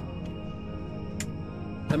about that.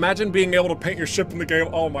 Imagine being able to paint your ship in the game.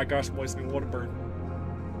 Oh my gosh, Moisty, what a burn.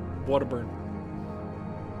 What a burn.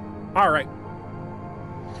 All right.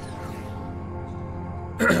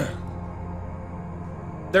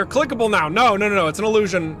 They're clickable now. No. It's an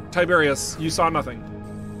illusion, Tiberius. You saw nothing.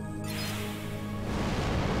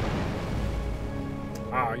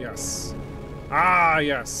 Ah, yes. Ah,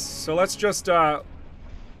 yes. So let's just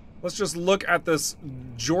look at this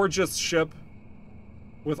gorgeous ship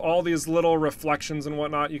with all these little reflections and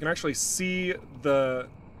whatnot. You can actually see the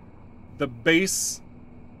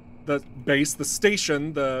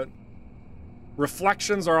station, the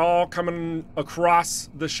reflections are all coming across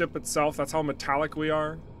the ship itself. That's how metallic we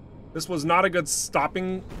are. This was not a good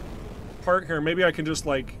stopping part here. Maybe I can just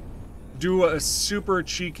like do a super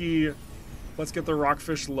cheeky, let's get the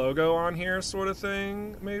ROCKFISH logo on here sort of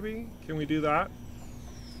thing, maybe? Can we do that?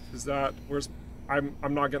 Is that, I'm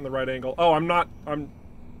not getting the right angle. Oh,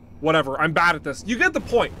 whatever, I'm bad at this. You get the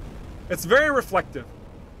point. It's very reflective.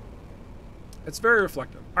 It's very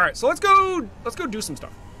reflective. All right, so let's go do some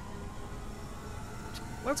stuff.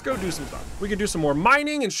 Let's go do some stuff. We could do some more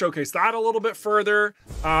mining and showcase that a little bit further.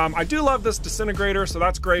 I do love this disintegrator, so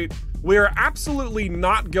that's great. We're absolutely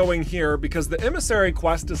not going here because the emissary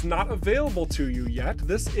quest is not available to you yet.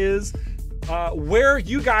 This is where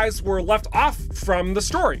you guys were left off from the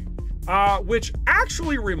story, which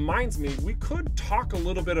actually reminds me, we could talk a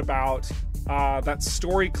little bit about that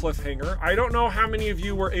story cliffhanger. I don't know how many of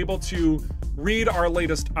you were able to read our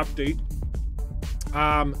latest update.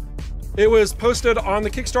 It was posted on the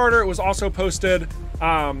Kickstarter. It was also posted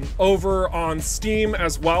over on Steam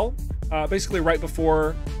as well, basically right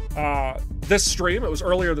before this stream. It was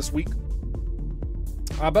earlier this week.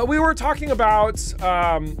 But we were talking about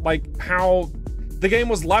like how the game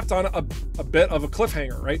was left on a bit of a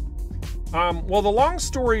cliffhanger, right? Well, the long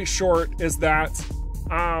story short is that,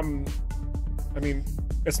 I mean,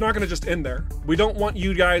 it's not gonna just end there. We don't want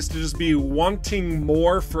you guys to just be wanting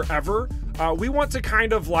more forever. We want to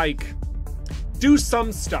kind of like do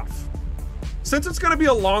some stuff. Since it's gonna be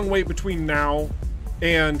a long wait between now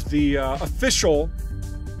and the official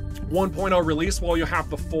 1.0 release, well, you'll have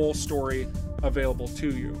the full story available to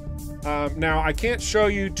you. Now, I can't show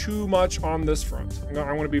you too much on this front.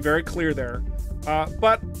 I want to be very clear there.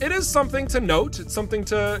 But it is something to note. It's something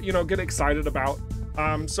to, you know, get excited about.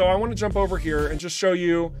 So I want to jump over here and just show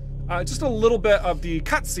you just a little bit of the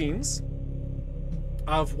cutscenes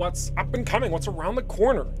of what's up and coming, what's around the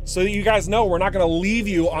corner, so that you guys know we're not gonna leave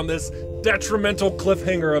you on this detrimental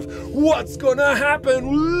cliffhanger of what's gonna happen.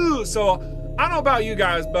 Woo! So I don't know about you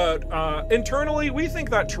guys, but internally we think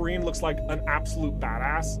that Tareen looks like an absolute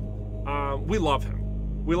badass. We love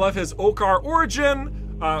him. We love his Okkar origin.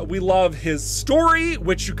 We love his story,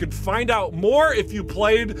 which you could find out more if you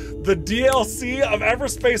played the DLC of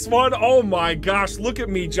EVERSPACE 1. Oh my gosh, look at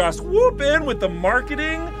me just whoop in with the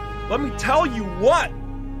marketing. Let me tell you what.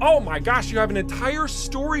 Oh my gosh, you have an entire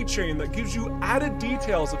story chain that gives you added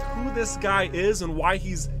details of who this guy is and why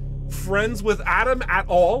he's friends with Adam at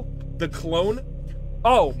all, the clone.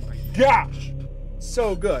 Oh my gosh,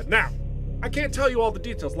 so good. Now, I can't tell you all the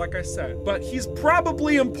details, like I said, but he's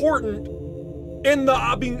probably important in the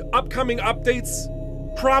upcoming updates.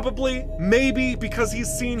 Probably, maybe, because he's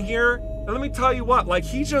seen here. And let me tell you what, like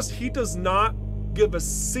he does not give a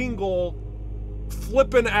single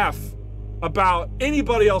flippin' F about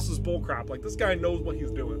anybody else's bullcrap. Like this guy knows what he's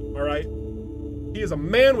doing, all right? He is a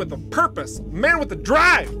man with a purpose, a man with a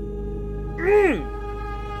drive.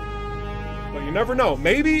 But you never know.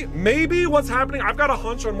 Maybe what's happening, I've got a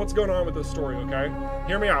hunch on what's going on with this story, okay?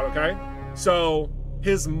 Hear me out, okay? So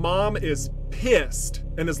his mom is pissed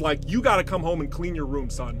and is like, you gotta come home and clean your room,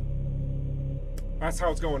 son. That's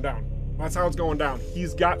how it's going down. That's how it's going down.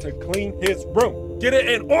 He's got to clean his room. Get it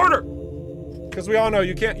in order. Because we all know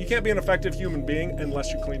you can't be an effective human being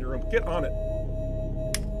unless you clean your room. Get on it.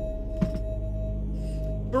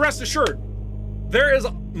 But rest assured, there is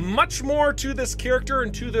much more to this character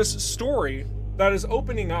and to this story that is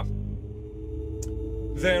opening up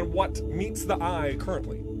than what meets the eye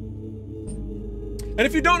currently. And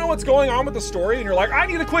if you don't know what's going on with the story and you're like, I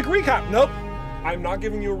need a quick recap. Nope, I'm not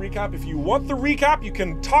giving you a recap. If you want the recap, you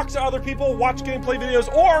can talk to other people, watch gameplay videos,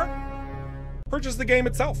 or purchase the game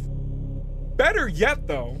itself. Better yet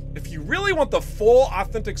though, if you really want the full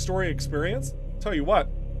authentic story experience, I'll tell you what,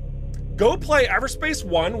 go play EVERSPACE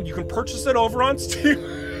 1. You can purchase it over on Steam.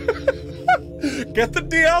 Get the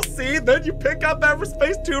DLC, then you pick up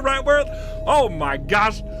EVERSPACE 2 right where, oh my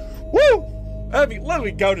gosh. Woo! Let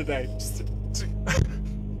me go today.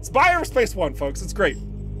 It's buy EVERSPACE 1, folks. It's great.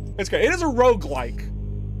 It's great. It is a roguelike.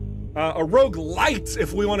 A roguelite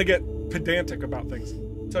if we want to get pedantic about things.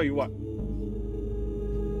 I'll tell you what.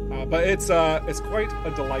 But it's quite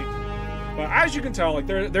a delight. But as you can tell, like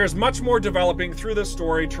there's much more developing through this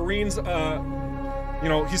story. Tareen's, you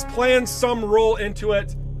know, he's playing some role into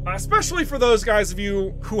it. Especially for those guys of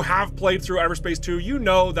you who have played through EVERSPACE 2, you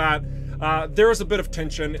know that there is a bit of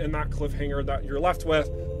tension in that cliffhanger that you're left with.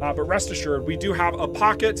 But rest assured, we do have a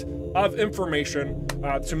pocket of information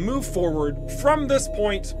to move forward from this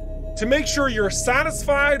point to make sure you're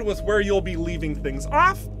satisfied with where you'll be leaving things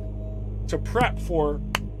off to prep for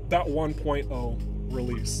that 1.0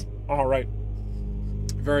 release. All right,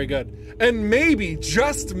 very good. And maybe,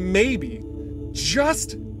 just maybe,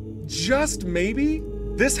 just maybe,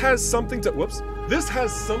 this has something to, whoops, this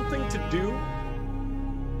has something to do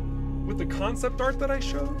with the concept art that I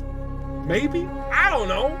showed. Maybe, I don't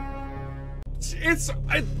know.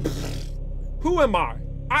 Who am I?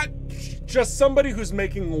 Just somebody who's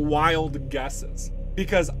making wild guesses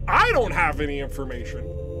because I don't have any information.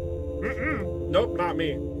 Nope, not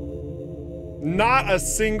me. Not a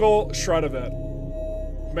single shred of it.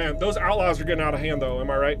 Man, those outlaws are getting out of hand though,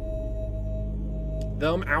 am I right?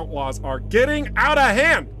 Them outlaws are getting out of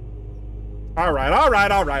hand. All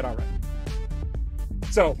right.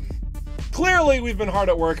 So clearly we've been hard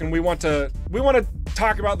at work and we want to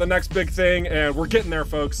talk about the next big thing, and we're getting there,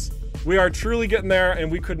 folks. We are truly getting there,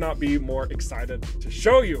 and we could not be more excited to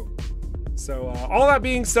show you. So all that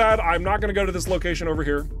being said, I'm not gonna go to this location over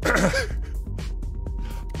here.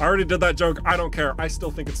 I already did that joke. I don't care. I still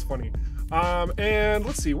think it's funny. And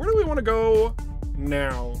let's see, where do we want to go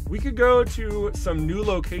now? We could go to some new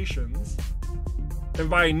locations. And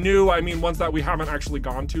by new, I mean ones that we haven't actually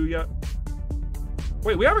gone to yet.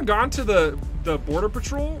 Wait, we haven't gone to the Border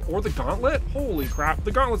Patrol or the Gauntlet? Holy crap,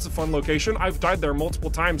 the Gauntlet's a fun location. I've died there multiple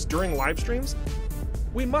times during live streams.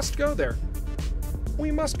 We must go there. We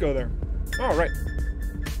must go there. All right.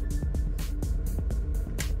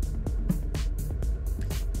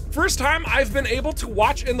 First time I've been able to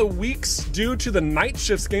watch in the weeks due to the night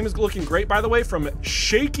shifts. Game is looking great, by the way, from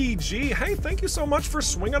Shaky G. Hey, thank you so much for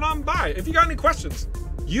swinging on by. If you got any questions,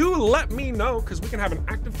 you let me know, because we can have an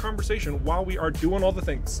active conversation while we are doing all the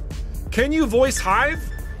things. Can you voice Hive?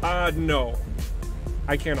 No,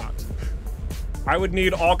 I cannot. I would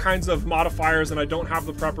need all kinds of modifiers, and I don't have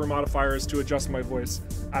the proper modifiers to adjust my voice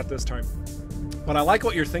at this time. But I like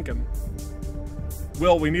what you're thinking.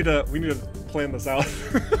 Will, we need to plan this out.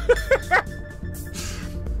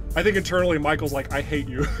 I think internally Michael's like, I hate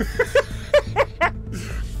you.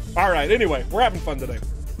 All right, anyway, we're having fun today.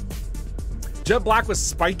 Jet black with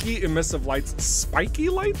spiky emissive lights. Spiky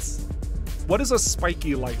lights? What is a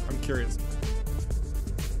spiky light? I'm curious.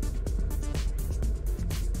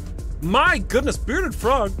 My goodness, Bearded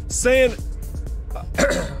Frog saying,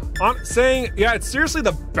 yeah, it's seriously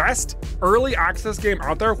the best early access game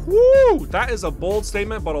out there. Woo! That is a bold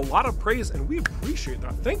statement, but a lot of praise, and we appreciate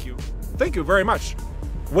that. Thank you. Thank you very much.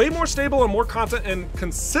 Way more stable and more content and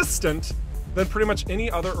consistent than pretty much any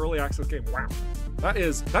other early access game. Wow. That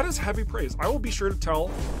is heavy praise. I will be sure to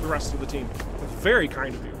tell the rest of the team. Very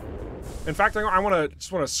kind of you. In fact, I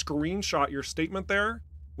just want to screenshot your statement there,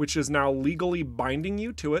 which is now legally binding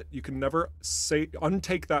you to it. You can never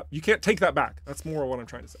untake that. You can't take that back. That's more what I'm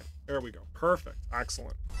trying to say. There we go. Perfect.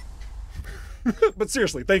 Excellent. But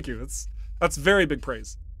seriously, thank you. That's very big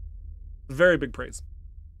praise. Very big praise.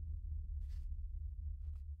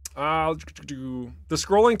 The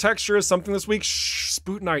scrolling texture is something this week. Shh,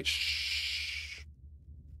 Spoot Night. Shh.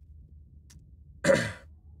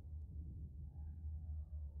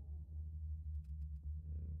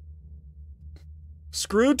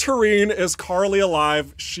 Screw Tareen, is Carly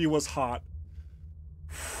alive? She was hot.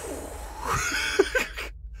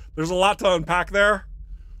 There's a lot to unpack there.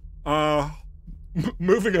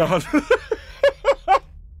 Moving on.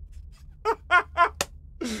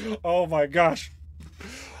 Oh my gosh.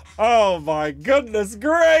 Oh my goodness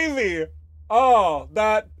gravy. Oh,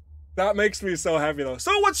 that makes me so happy though.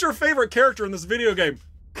 So what's your favorite character in this video game?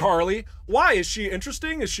 Carly. Why? Is she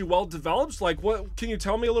interesting? Is she well developed? Like, what, can you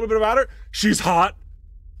tell me a little bit about her? She's hot.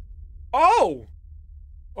 Oh,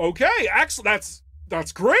 okay. Excellent.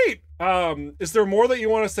 That's great. Is there more that you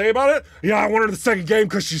want to say about it? Yeah, I want her the second game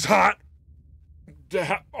because she's hot.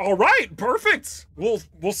 All right, perfect. We'll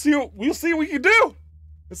see what we can do.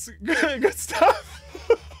 It's good stuff.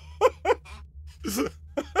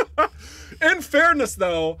 In fairness,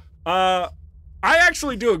 though, I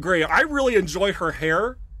actually do agree. I really enjoy her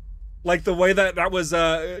hair, like the way that was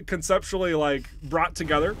conceptually like brought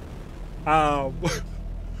together.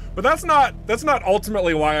 But that's not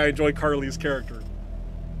ultimately why I enjoy Carly's character.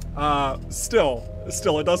 Still,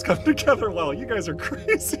 it does come together well. You guys are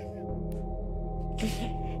crazy.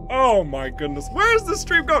 Oh my goodness. Where is this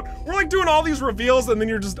stream going? We're like doing all these reveals and then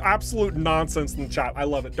you're just absolute nonsense in the chat. I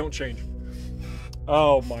love it. Don't change.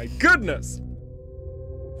 Oh my goodness.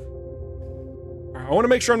 I want to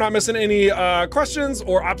make sure I'm not missing any questions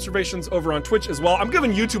or observations over on Twitch as well. I'm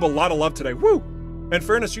giving YouTube a lot of love today. Woo! In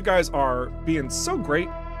fairness, you guys are being so great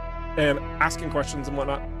and asking questions and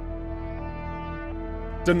whatnot.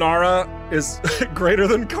 Dinara is greater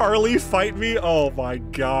than Carly. Fight me. Oh my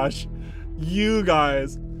gosh. You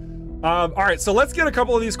guys. All right, so let's get a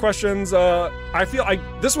couple of these questions. I feel like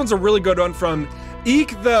this one's a really good one from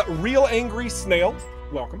Eek the Real Angry Snail.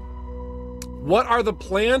 Welcome. What are the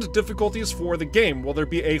planned difficulties for the game? Will there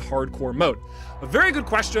be a hardcore mode? A very good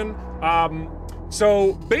question.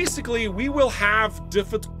 So basically, we will have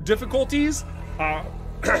difficulties,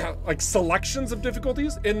 like selections of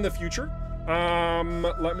difficulties in the future.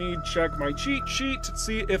 Let me check my cheat sheet to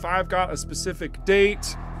see if I've got a specific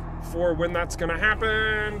date for when that's gonna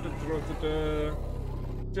happen.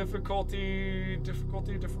 Difficulty.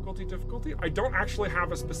 I don't actually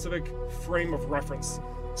have a specific frame of reference.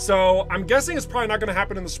 So I'm guessing it's probably not gonna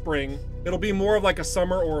happen in the spring. It'll be more of like a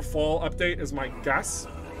summer or a fall update is my guess.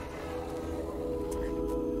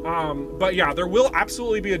 But yeah, there will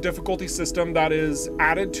absolutely be a difficulty system that is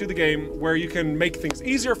added to the game where you can make things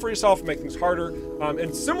easier for yourself, make things harder.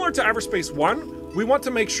 And similar to EVERSPACE 1, we want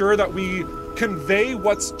to make sure that we convey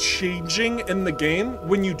what's changing in the game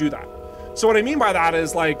when you do that. So what I mean by that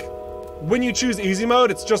is like, when you choose easy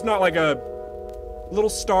mode, it's just not like a little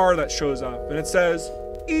star that shows up and it says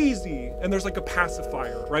easy and there's like a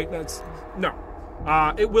pacifier, right? No.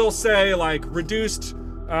 It will say like reduced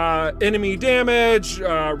enemy damage,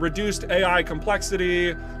 reduced AI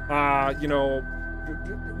complexity, you know,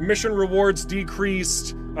 mission rewards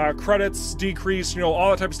decreased, credits decreased, you know,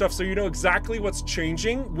 all that type of stuff. So you know exactly what's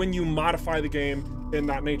changing when you modify the game in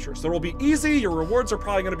that nature. So it'll be easy, your rewards are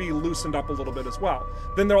probably gonna be loosened up a little bit as well.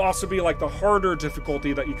 Then there'll also be like the harder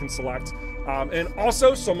difficulty that you can select. And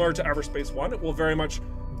also similar to EVERSPACE 1, it will very much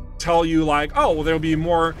tell you like, oh, well, there'll be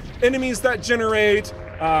more enemies that generate,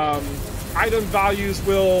 item values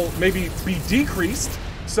will maybe be decreased,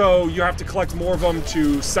 so you have to collect more of them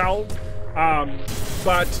to sell,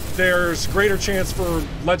 but there's greater chance for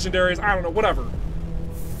legendaries, I don't know, whatever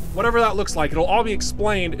that looks like. It'll all be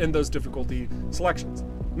explained in those difficulty selections.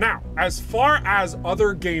 Now, as far as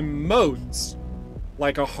other game modes,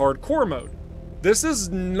 like a hardcore mode, this is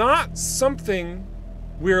not something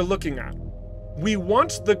we're looking at. We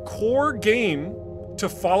want the core game to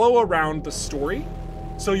follow around the story.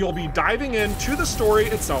 So you'll be diving into the story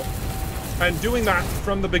itself and doing that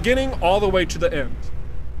from the beginning all the way to the end.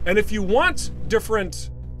 And if you want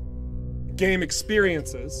different game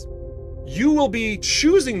experiences, you will be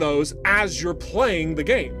choosing those as you're playing the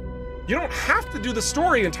game. You don't have to do the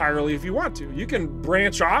story entirely if you want to. You can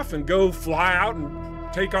branch off and go fly out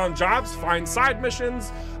and take on jobs, find side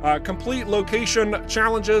missions, complete location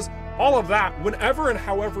challenges, all of that whenever and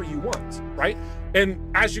however you want, right? And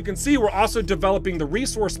as you can see, we're also developing the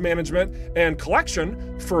resource management and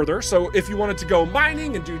collection further. So if you wanted to go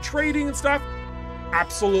mining and do trading and stuff,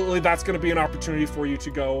 absolutely, that's going to be an opportunity for you to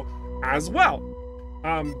go as well.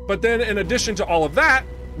 But then in addition to all of that,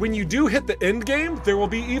 when you do hit the end game, there will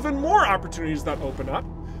be even more opportunities that open up,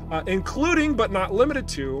 including but not limited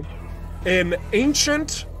to an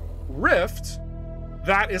ancient rift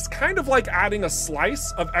that is kind of like adding a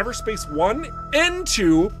slice of EVERSPACE 1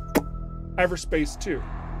 into EVERSPACE 2.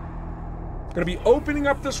 It's gonna be opening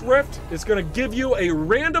up this rift. It's gonna give you a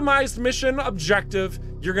randomized mission objective.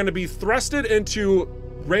 You're gonna be thrusted into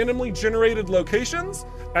randomly generated locations,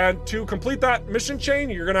 and to complete that mission chain,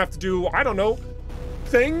 you're gonna have to do, I don't know,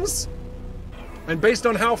 things. And based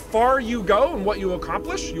on how far you go and what you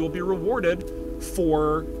accomplish, you will be rewarded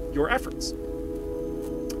for your efforts.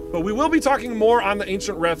 But we will be talking more on the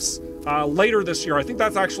ancient rifts later this year. I think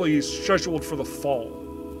that's actually scheduled for the fall.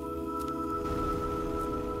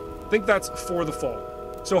 I think that's for the fall.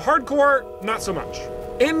 So hardcore, not so much.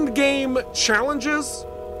 End game challenges,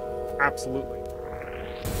 absolutely.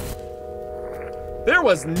 There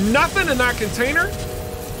was nothing in that container.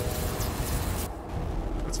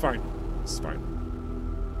 That's fine. It's fine.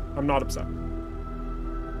 I'm not upset.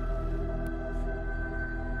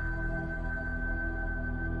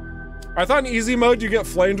 I thought in easy mode you get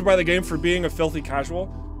flamed by the game for being a filthy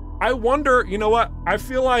casual. I wonder, you know what? I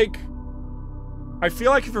feel like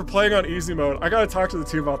if you're playing on easy mode, I gotta talk to the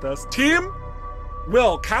team about this. Team,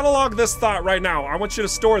 Will, catalog this thought right now. I want you to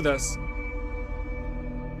store this.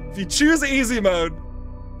 If you choose easy mode,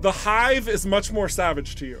 the Hive is much more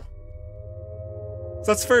savage to you. So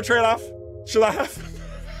that's a fair trade-off. Should I have?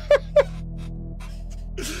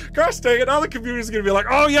 Gosh dang it, now the community's gonna be like,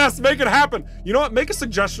 oh yes, make it happen. You know what, make a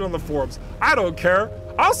suggestion on the forums. I don't care,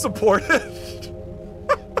 I'll support it.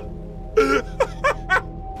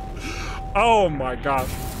 Oh my gosh.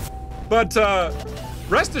 But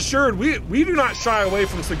rest assured, we do not shy away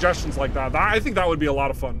from suggestions like that. I think that would be a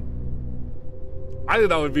lot of fun. I think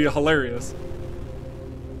that would be hilarious.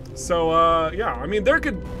 So yeah, I mean, there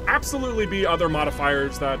could absolutely be other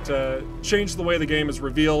modifiers that change the way the game is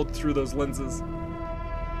revealed through those lenses.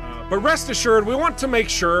 But rest assured, we want to make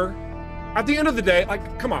sure, at the end of the day,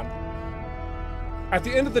 like, come on. At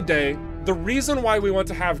the end of the day, the reason why we want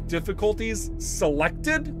to have difficulties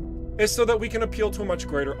selected is so that we can appeal to a much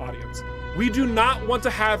greater audience. We do not want to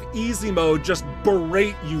have easy mode just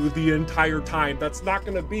berate you the entire time. That's not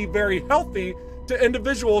gonna be very healthy to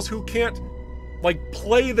individuals who can't, like,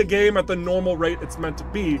 play the game at the normal rate it's meant to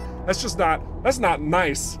be. That's just not, that's not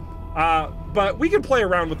nice. But we can play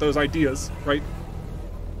around with those ideas, right?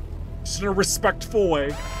 Just in a respectful way.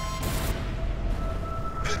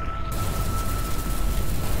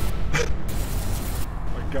 Oh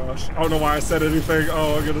my gosh. I don't know why I said anything.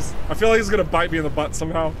 Oh, I'm gonna, I feel like he's gonna bite me in the butt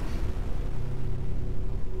somehow.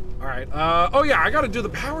 All right, oh yeah, I gotta do the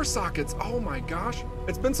power sockets. Oh my gosh.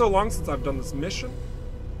 It's been so long since I've done this mission.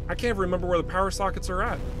 I can't remember where the power sockets are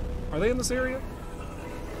at. Are they in this area?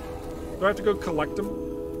 Do I have to go collect them?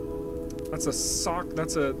 That's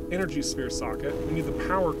that's a energy sphere socket. We need the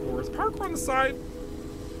power core. Is power core on the side?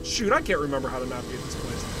 Shoot, I can't remember how to navigate this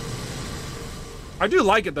place. I do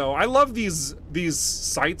like it though. I love these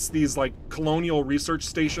sites, these like colonial research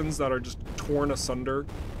stations that are just torn asunder.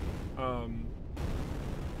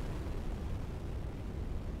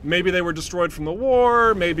 Maybe they were destroyed from the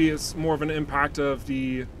war. Maybe it's more of an impact of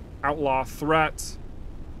the outlaw threat.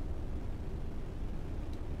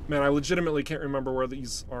 Man, I legitimately can't remember where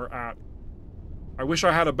these are at. I wish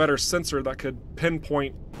I had a better sensor that could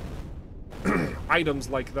pinpoint items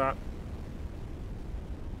like that.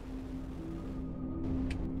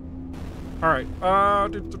 All right,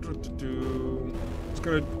 just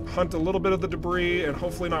gonna hunt a little bit of the debris and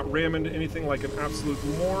hopefully not ram into anything like an absolute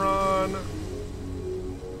moron.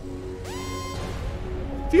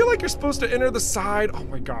 Feel like you're supposed to enter the side. Oh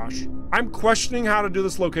my gosh. I'm questioning how to do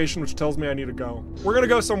this location, which tells me I need to go. We're gonna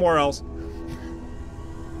go somewhere else.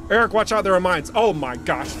 Eric, watch out, there are mines. Oh my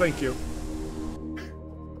gosh, thank you.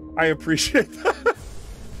 I appreciate that.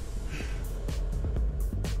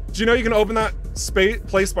 Do you know you can open that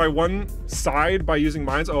placed by one side by using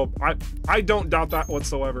mines. Oh, I don't doubt that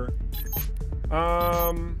whatsoever.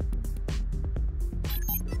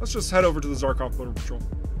 Let's just head over to the Zarkov Border Patrol.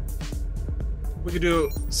 We could do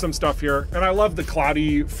some stuff here. And I love the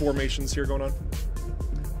cloudy formations here going on.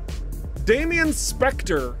 Damien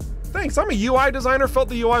Spector. Thanks, I'm a UI designer. Felt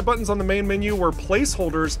the UI buttons on the main menu were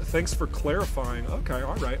placeholders. Thanks for clarifying. Okay,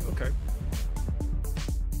 all right, okay.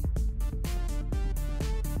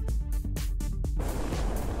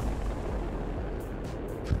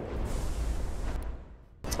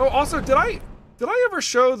 Oh, also, did I ever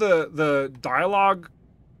show the dialogue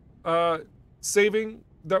saving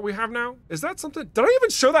that we have now? Is that something? Did I even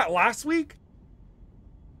show that last week?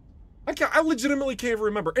 I legitimately can't even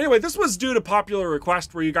remember. Anyway, this was due to popular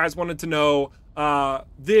request where you guys wanted to know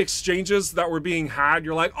the exchanges that were being had.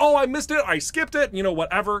 You're like, oh, I missed it, I skipped it, you know,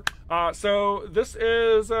 whatever. So this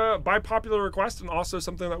is by popular request and also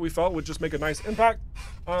something that we felt would just make a nice impact.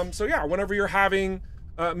 So yeah, whenever you're having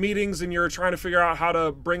meetings and you're trying to figure out how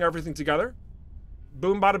to bring everything together,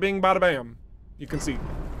 boom, bada bing, bada bam, you can see.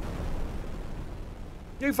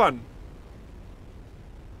 Yay fun.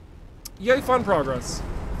 Yay fun progress.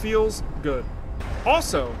 Feels good.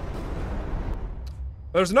 Also,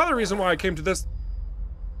 there's another reason why I came to this.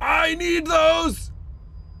 I need those!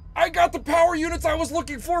 I got the power units I was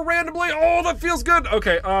looking for randomly. Oh, that feels good.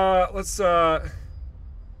 Okay, let's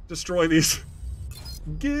destroy these.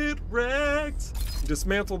 Get wrecked.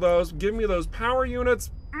 Dismantle those. Give me those power units.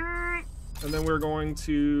 And then we're going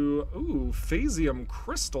to, ooh, phasium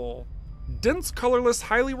crystal. Dense, colorless,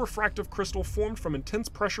 highly refractive crystal formed from intense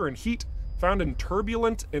pressure and heat, found in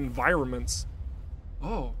turbulent environments.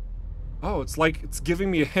 Oh, it's like it's giving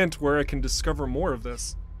me a hint where I can discover more of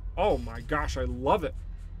this. Oh my gosh, I love it.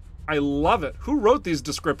 I love it. Who wrote these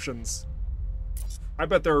descriptions? I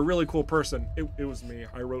bet they're a really cool person. It was me.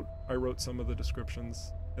 I wrote some of the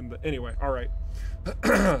descriptions. And anyway, all right.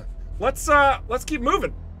 Let's keep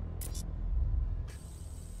moving.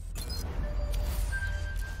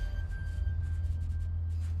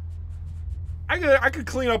 I could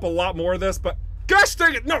clean up a lot more of this, but gosh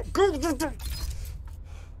dang it, no!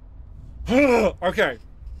 Okay.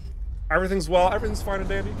 Everything's fine and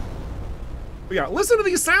dandy. But yeah, listen to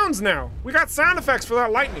these sounds now. We got sound effects for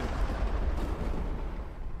that lightning.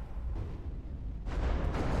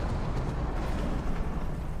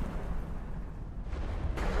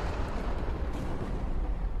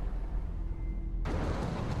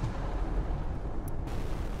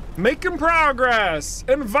 Making progress!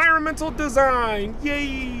 Environmental design!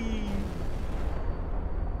 Yay!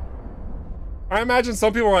 I imagine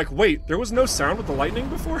some people are like, wait, there was no sound with the lightning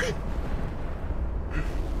before?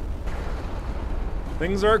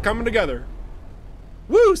 Things are coming together.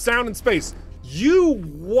 Woo! Sound in space. You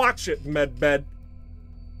watch it, Medbed.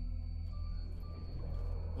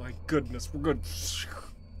 My goodness, we're good.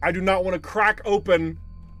 I do not want to crack open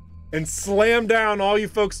and slam down all you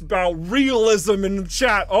folks about realism in the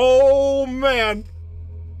chat. Oh man,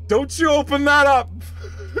 don't you open that up.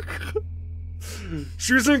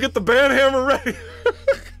 She's gonna get the band hammer ready.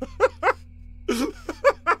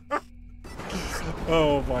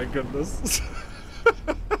 Oh my goodness.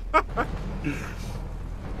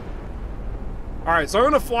 All right, so I'm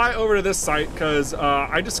gonna fly over to this site because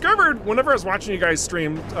I discovered whenever I was watching you guys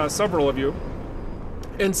stream, several of you,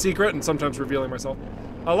 in secret and sometimes revealing myself,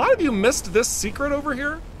 a lot of you missed this secret over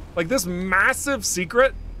here, like this massive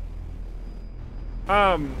secret.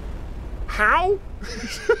 How?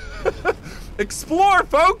 Explore,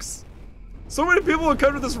 folks! So many people have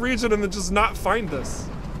come to this region and then just not find this.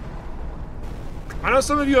 I know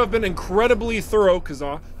some of you have been incredibly thorough,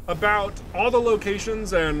 Kazaa, about all the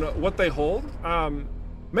locations and what they hold.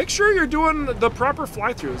 Make sure you're doing the proper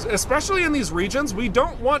fly-throughs, especially in these regions. We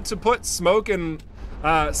don't want to put smoke in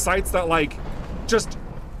sites that like just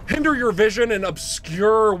hinder your vision and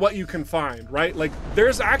obscure what you can find, right? Like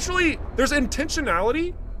there's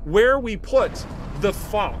intentionality where we put the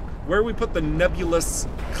fog, where we put the nebulous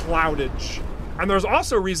cloudage. And there's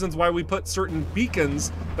also reasons why we put certain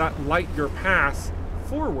beacons that light your path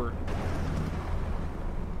forward.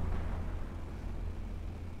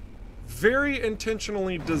 Very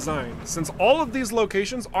intentionally designed, since all of these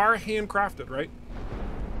locations are handcrafted, right?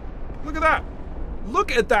 Look at that.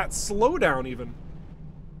 Look at that slowdown even.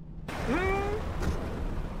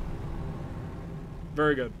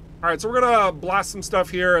 Very good. All right, so we're gonna blast some stuff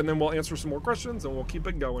here and then we'll answer some more questions and we'll keep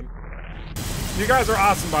it going. You guys are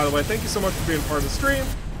awesome, by the way. Thank you so much for being part of the stream.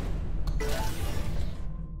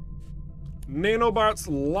 Nanobots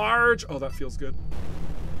large. Oh, that feels good.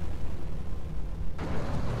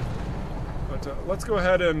 But let's go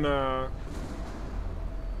ahead and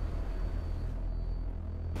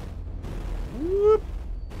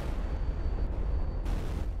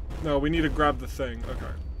No, we need to grab the thing. Okay.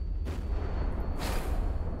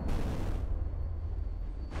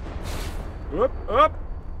 Whoop, up.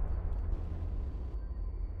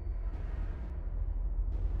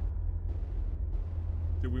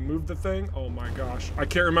 Did we move the thing? Oh my gosh. I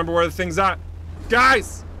can't remember where the thing's at.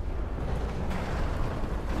 Guys!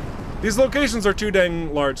 These locations are too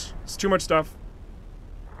dang large. It's too much stuff.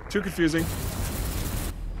 Too confusing.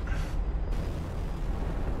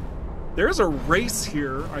 There's a race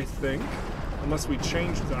here, I think. Unless we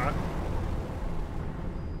changed that.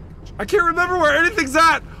 I can't remember where anything's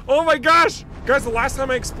at! Oh my gosh! Guys, the last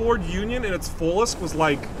time I explored Union in its fullest was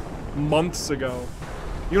like months ago.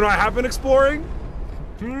 You know what I have been exploring?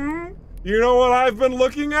 You know what I've been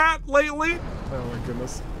looking at lately? Oh my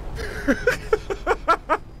goodness.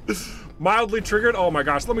 Mildly triggered? Oh my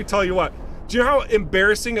gosh, let me tell you what. Do you know how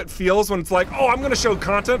embarrassing it feels when it's like, oh, I'm gonna show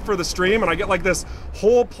content for the stream, and I get like this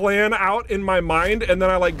whole plan out in my mind, and then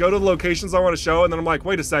I like go to the locations I wanna show, and then I'm like,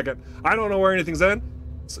 wait a second, I don't know where anything's in.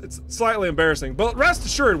 It's slightly embarrassing, but rest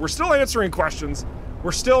assured, we're still answering questions.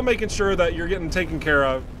 We're still making sure that you're getting taken care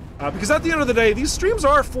of, because at the end of the day, these streams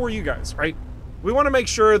are for you guys, right? We wanna make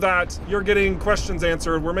sure that you're getting questions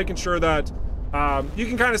answered. We're making sure that you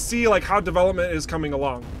can kind of see like how development is coming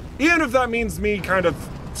along. Even if that means me kind of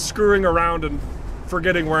screwing around and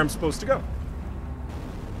forgetting where I'm supposed to go.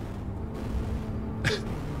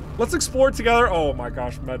 Let's explore together. Oh my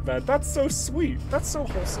gosh, Medved, that's so sweet. That's so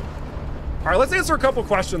wholesome. All right, let's answer a couple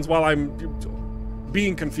questions while I'm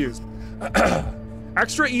being confused.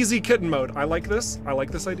 Extra easy kitten mode. I like this. I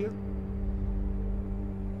like this idea.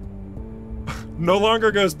 No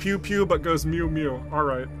longer goes pew pew, but goes mew mew. All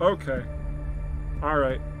right, okay. All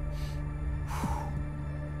right.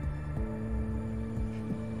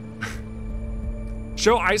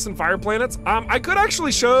 Show ice and fire planets. I could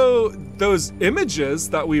actually show those images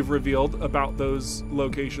that we've revealed about those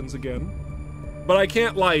locations again, but I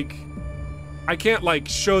can't like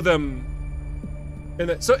show them in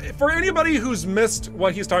it. So for anybody who's missed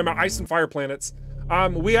what he's talking about, ice and fire planets,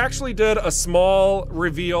 we actually did a small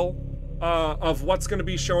reveal of what's going to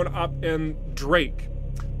be showing up in Drake.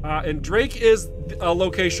 And Drake is a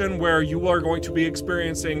location where you are going to be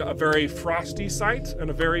experiencing a very frosty site and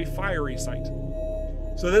a very fiery site.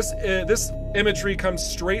 So this imagery comes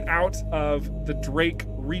straight out of the Drake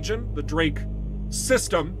region, the Drake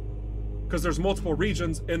system, because there's multiple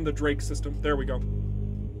regions in the Drake system. There we go.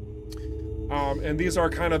 And these are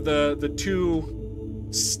kind of the two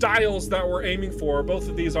styles that we're aiming for. Both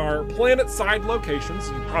of these are planet-side locations.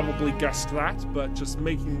 You probably guessed that, but just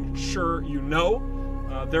making sure you know.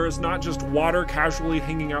 There is not just water casually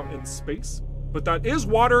hanging out in space, but that is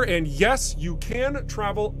water, and yes, you can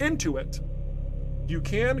travel into it. You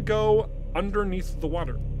can go underneath the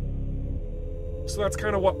water. So that's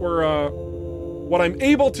kind of what what I'm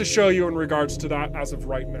able to show you in regards to that as of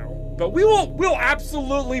right now. But we'll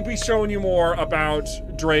absolutely be showing you more about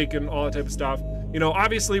Drake and all that type of stuff. You know,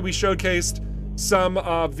 obviously we showcased some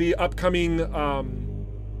of the upcoming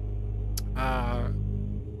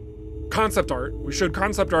concept art. We showed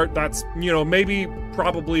concept art that's, you know, maybe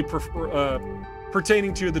probably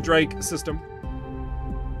pertaining to the Drake system,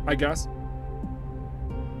 I guess.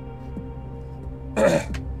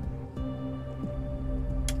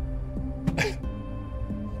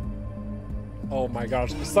 Oh my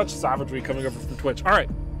gosh, there's such savagery coming over from Twitch. All right.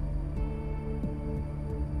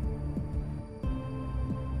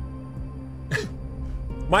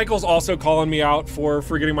 Michael's also calling me out for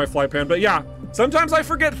forgetting my fly pan, but yeah, sometimes I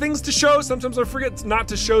forget things to show, sometimes I forget not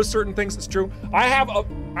to show certain things. It's true. I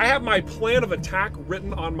have my plan of attack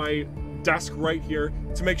written on my desk right here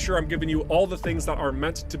to make sure I'm giving you all the things that are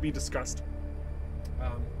meant to be discussed.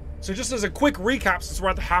 So just as a quick recap, since we're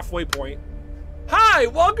at the halfway point. Hi,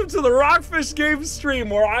 welcome to the ROCKFISH Games stream,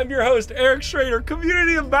 where I'm your host, Eric Schrader,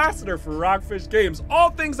 community ambassador for ROCKFISH Games. All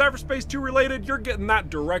things EVERSPACE 2 related, you're getting that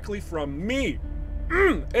directly from me.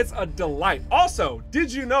 It's a delight. Also,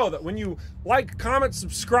 did you know that when you like, comment,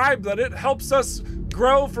 subscribe, that it helps us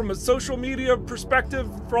grow from a social media perspective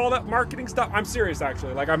for all that marketing stuff? I'm serious,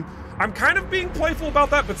 actually. Like, I'm kind of being playful about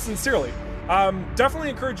that, but sincerely. Definitely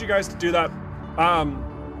encourage you guys to do that.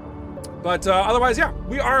 But otherwise, yeah,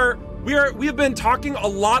 we have been talking a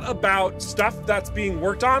lot about stuff that's being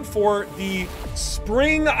worked on for the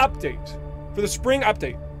spring update.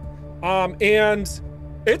 And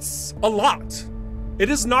it's a lot. It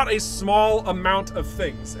is not a small amount of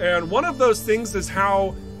things. And one of those things is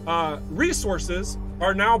how resources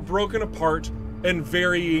are now broken apart in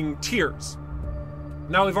varying tiers.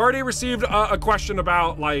 Now, we've already received a question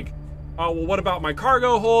about, like, well, what about my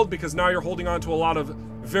cargo hold? Because now you're holding on to a lot of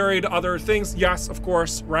varied other things. Yes, of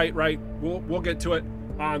course, right. We'll get to it.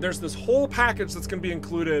 There's this whole package that's going to be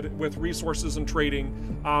included with resources and trading,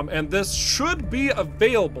 and this should be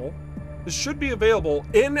available. This should be available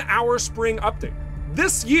in our spring update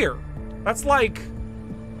this year. That's like,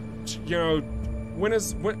 you know, when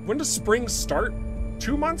does spring start?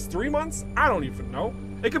 2 months, 3 months? I don't even know.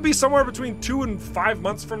 It could be somewhere between 2 and 5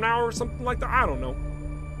 months from now or something like that. I don't know.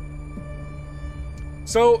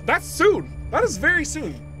 So that's soon. That is very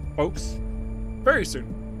soon, folks. Very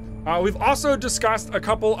soon. We've also discussed a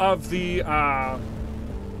couple of the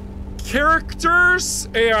characters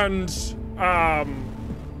and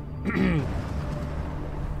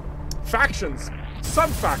factions,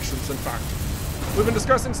 sub-factions, in fact. We've been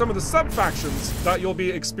discussing some of the sub-factions that you'll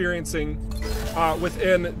be experiencing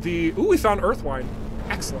within the... Ooh, we found Earthwine.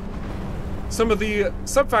 Excellent. Some of the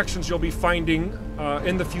sub-factions you'll be finding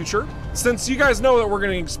in the future. Since you guys know that we're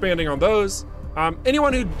going to be expanding on those,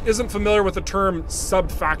 anyone who isn't familiar with the term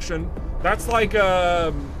sub-faction, that's like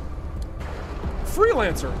a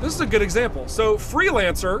freelancer. This is a good example. So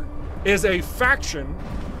freelancer is a faction,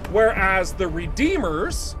 whereas the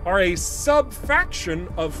Redeemers are a sub-faction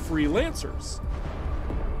of freelancers.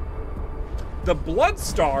 The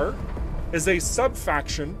Bloodstar is a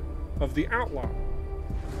sub-faction of the Outlaw.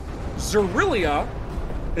 Zerilia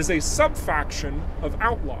is a sub-faction of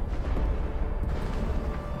Outlaw.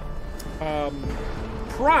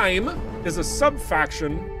 Prime is a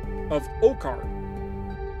sub-faction of Okkar,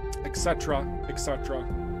 etc., etc.,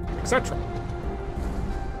 etc.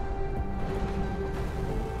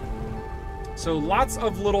 So lots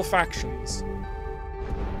of little factions.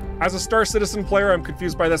 As a Star Citizen player, I'm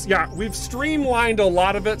confused by this. Yeah, we've streamlined a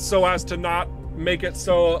lot of it so as to not make it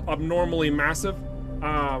so abnormally massive.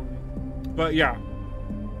 But yeah,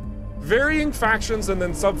 varying factions and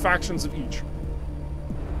then sub-factions of each.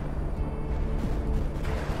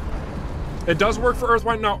 It does work for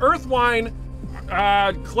Earthwine. Now, Earthwine,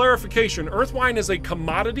 clarification, Earthwine is a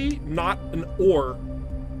commodity, not an ore.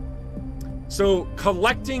 So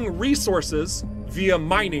collecting resources via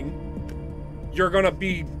mining, you're gonna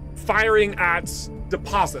be firing at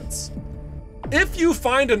deposits. If you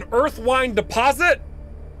find an Earthwine deposit,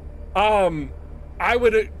 I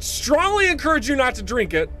would strongly encourage you not to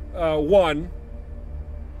drink it, one,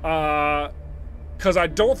 because I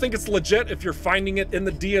don't think it's legit if you're finding it in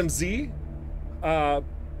the DMZ.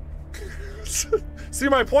 See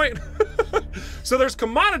my point? So there's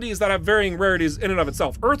commodities that have varying rarities in and of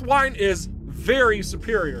itself. Earthwine is very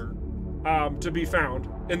superior to be found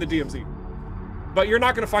in the DMZ, but you're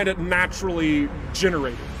not going to find it naturally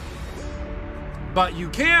generated. But you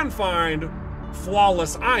can find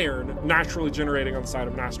flawless iron naturally generating on the side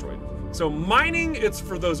of an asteroid. So mining, it's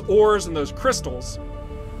for those ores and those crystals,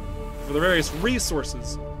 for the various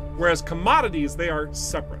resources, whereas commodities, they are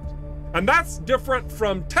separate. And that's different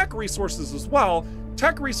from tech resources as well.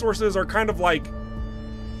 Tech resources are kind of like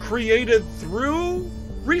created through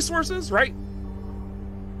resources, right?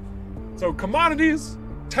 So commodities,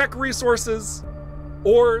 tech resources,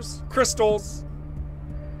 ores, crystals.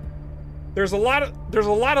 There's a lot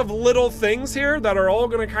of little things here that are all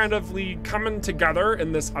going to kind of be coming together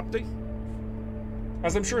in this update,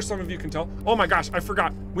 as I'm sure some of you can tell. Oh my gosh, I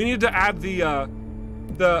forgot. We need to add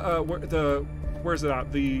where's it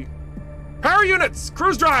at? The power units,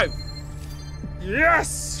 cruise drive.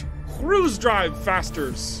 Yes, cruise drive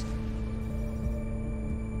fasters.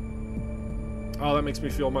 Oh, that makes me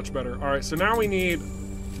feel much better. All right, so now we need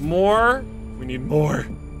more. We need more.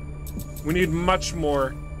 We need much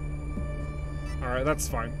more. All right, that's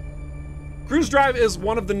fine. Cruise drive is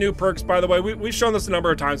one of the new perks, by the way. We've shown this a number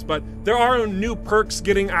of times, but there are new perks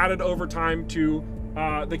getting added over time to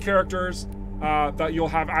the characters that you'll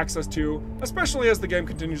have access to, especially as the game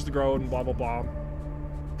continues to grow and blah, blah, blah.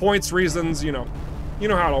 Points, reasons, you know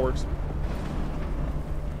how it all works.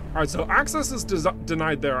 All right, so access is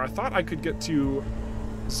denied there. I thought I could get to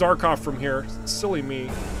Zarkov from here. Silly me.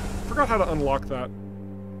 Forgot how to unlock that.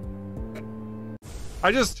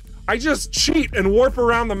 I just cheat and warp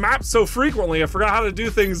around the map so frequently, I forgot how to do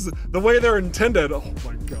things the way they're intended. Oh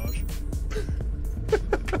my gosh.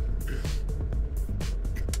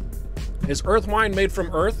 Is Earthwine made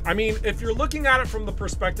from Earth? I mean, if you're looking at it from the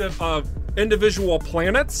perspective of individual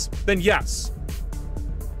planets, then yes.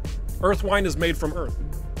 Earthwine is made from Earth.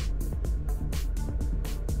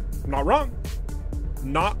 I'm not wrong.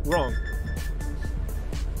 Not wrong.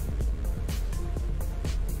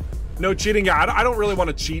 No cheating. Yeah, I don't really want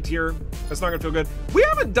to cheat here. That's not gonna feel good. We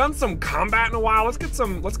haven't done some combat in a while. Let's get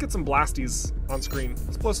some blasties on screen.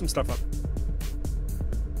 Let's blow some stuff up.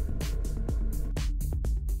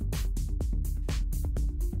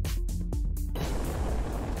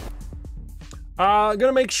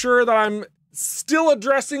 Gonna make sure that I'm Still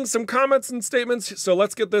addressing some comments and statements, so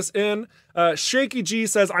let's get this in. Shaky G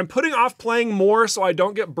says, I'm putting off playing more so I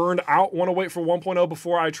don't get burned out. Want to wait for 1.0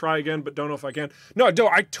 before I try again, but don't know if I can. No,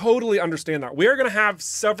 I totally understand that. We are going to have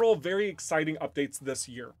several very exciting updates this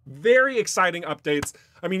year. Very exciting updates.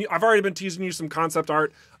 I mean, I've already been teasing you some concept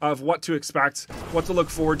art of what to expect, what to look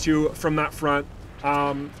forward to from that front.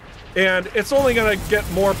 And it's only going to get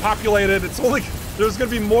more populated. There's going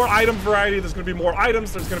to be more item variety. There's going to be more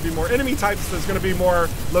items. There's going to be more enemy types. There's going to be more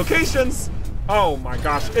locations. Oh my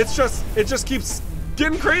gosh. It just keeps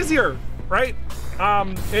getting crazier, right?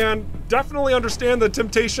 And definitely understand the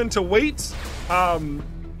temptation to wait.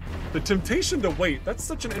 The temptation to wait. That's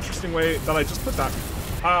such an interesting way that I just put that.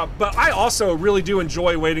 But I also really do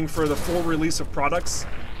enjoy waiting for the full release of products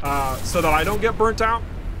so that I don't get burnt out.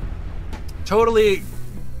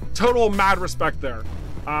 Total mad respect there.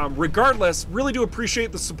 Regardless, really do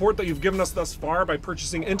appreciate the support that you've given us thus far by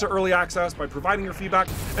purchasing into early access, by providing your feedback,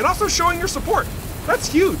 and also showing your support.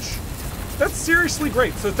 That's huge. That's seriously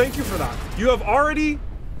great. So thank you for that. You have already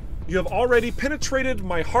penetrated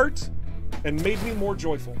my heart and made me more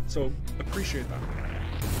joyful. So appreciate that.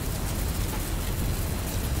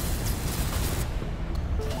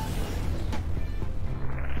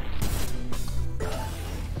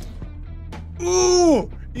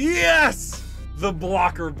 Ooh, yes! The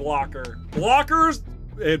blocker. Blockers,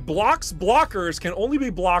 it blocks blockers can only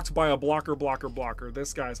be blocked by a blocker.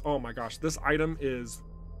 This guy's, oh my gosh, this item is,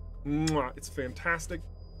 it's fantastic.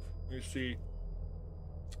 Let me see.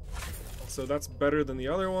 So that's better than the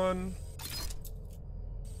other one.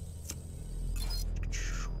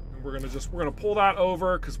 And we're gonna pull that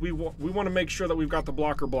over because we want to make sure that we've got the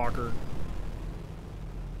blocker.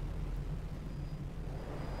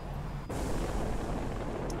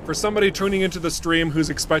 For somebody tuning into the stream who's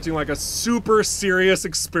expecting like a super serious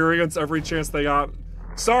experience every chance they got,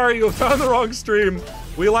 sorry, you found the wrong stream.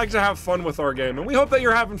 We like to have fun with our game, and we hope that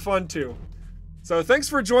you're having fun too. So thanks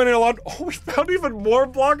for joining along. Oh, we found even more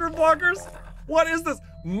blockers? What is this?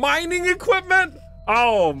 Mining equipment?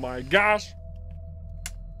 Oh my gosh.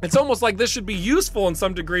 It's almost like this should be useful in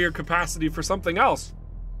some degree or capacity for something else.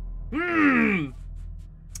 Let's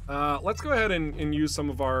go ahead and use some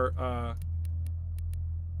of our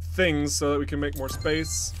things so that we can make more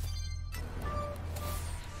space.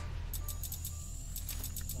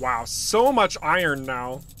 Wow, so much iron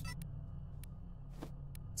now.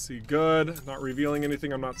 Let's see, good. Not revealing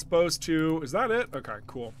anything I'm not supposed to. Is that it? Okay,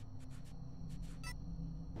 cool.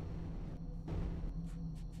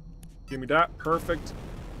 Give me that, perfect.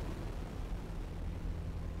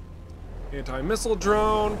 Anti-missile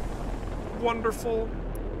drone, wonderful.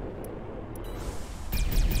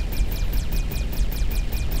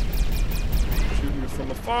 From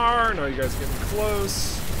afar, now you guys are getting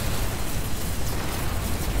close.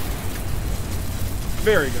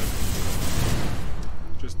 Very good.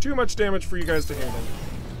 Just too much damage for you guys to handle.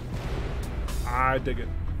 I dig it.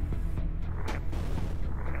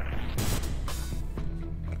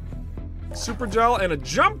 Super gel and a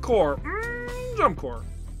jump core. Jump core.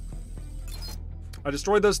 I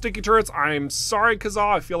destroyed those sticky turrets. I'm sorry,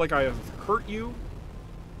 Kazaa. I feel like I have hurt you.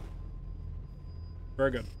 Very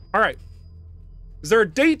good. All right. Is there a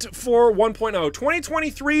date for 1.0?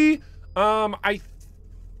 2023, I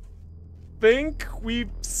think we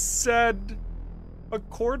said a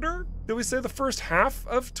quarter? Did we say the first half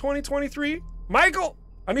of 2023? Michael,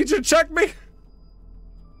 I need you to check me.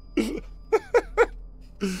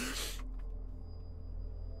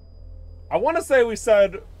 I want to say we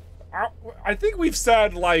said, I think we've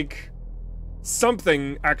said like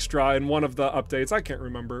something extra in one of the updates. I can't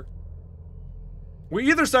remember. We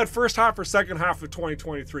either said first half or second half of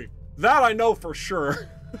 2023. That I know for sure.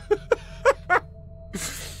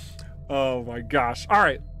 Oh my gosh. All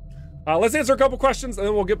right. Let's answer a couple questions and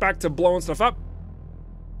then we'll get back to blowing stuff up.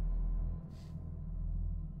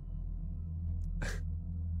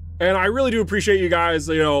 And I really do appreciate you guys,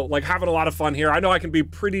 you know, like having a lot of fun here. I know I can be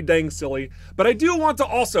pretty dang silly, but I do want to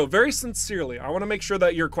also, very sincerely, I want to make sure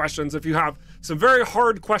that your questions, if you have some very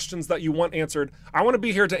hard questions that you want answered, I want to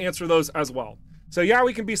be here to answer those as well. So yeah,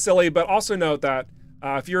 we can be silly, but also note that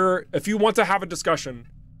if you want to have a discussion,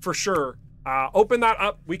 for sure, open that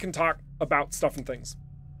up. We can talk about stuff and things.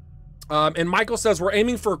 And Michael says we're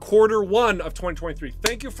aiming for Q1 of 2023.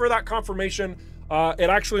 Thank you for that confirmation. It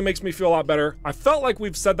actually makes me feel a lot better. I felt like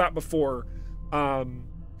we've said that before.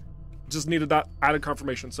 Just needed that added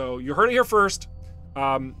confirmation. So you heard it here first.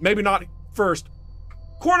 Maybe not first.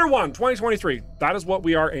 Q1 2023. That is what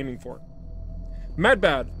we are aiming for.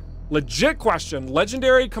 Medbad. Legit question,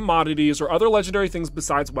 legendary commodities or other legendary things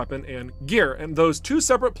besides weapon and gear, and those two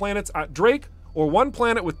separate planets at Drake or one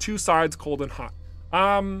planet with two sides, cold and hot?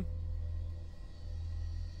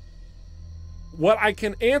 What I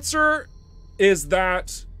can answer is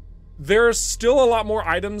that there's still a lot more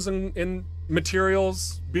items and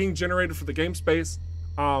materials being generated for the game space.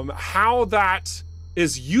 How that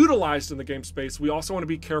is utilized in the game space, we also want to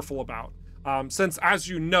be careful about. Since, as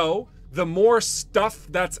you know, the more stuff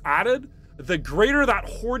that's added, the greater that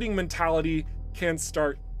hoarding mentality can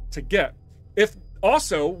start to get.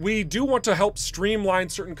 Also, we do want to help streamline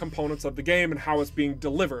certain components of the game and how it's being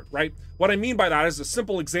delivered, right? What I mean by that is a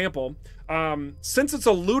simple example. Since it's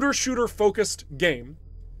a looter shooter focused game,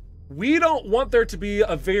 we don't want there to be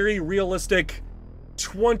a very realistic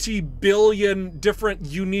 20 billion different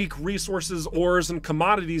unique resources, ores, and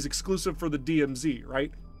commodities exclusive for the DMZ,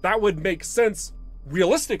 right? That would make sense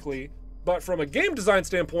realistically, but from a game design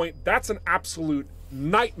standpoint, that's an absolute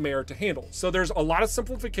nightmare to handle. So there's a lot of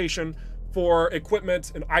simplification for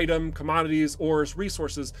equipment and item, commodities, ores,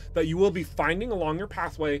 resources that you will be finding along your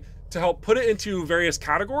pathway to help put it into various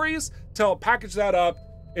categories, to help package that up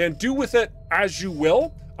and do with it as you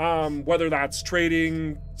will, whether that's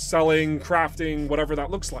trading, selling, crafting, whatever that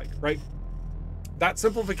looks like, right? That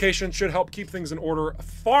simplification should help keep things in order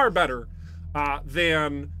far better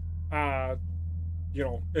than, you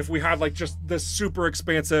know, if we had like just this super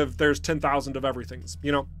expansive, there's 10,000 of everything's,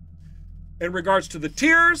 you know? In regards to the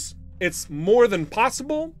tiers, it's more than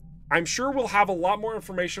possible. I'm sure we'll have a lot more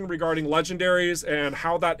information regarding legendaries and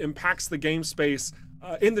how that impacts the game space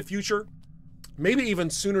in the future. Maybe even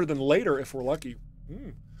sooner than later if we're lucky. Yeah.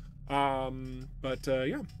 So there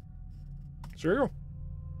you go.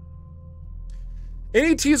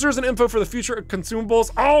 Any teasers and info for the future of consumables?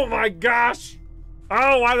 Oh my gosh.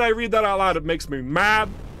 Oh, why did I read that out loud? It makes me mad.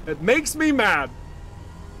 It makes me mad.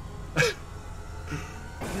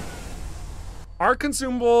 Our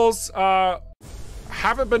consumables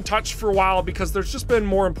haven't been touched for a while because there's just been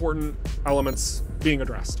more important elements being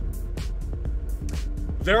addressed.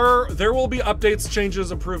 There will be updates,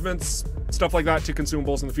 changes, improvements, stuff like that to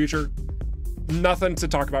consumables in the future. Nothing to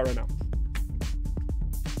talk about right now.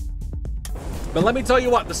 But let me tell you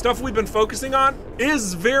what, the stuff we've been focusing on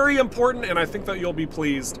is very important, and I think that you'll be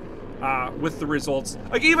pleased with the results.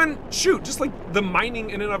 Like even, shoot, just like the mining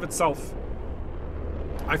in and of itself.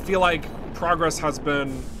 I feel like progress has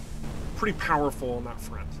been pretty powerful on that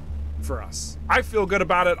front for us. I feel good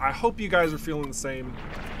about it. I hope you guys are feeling the same.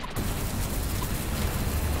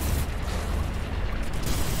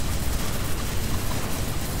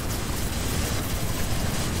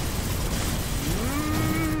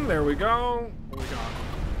 There we go. What we got?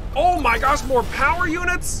 Oh my gosh, more power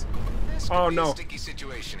units? Oh no.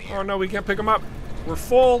 Oh no, we can't pick them up. We're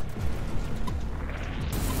full.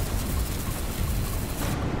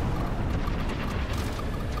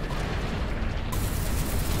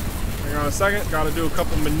 Hang on a second, gotta do a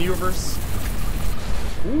couple maneuvers.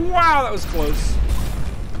 Wow, that was close.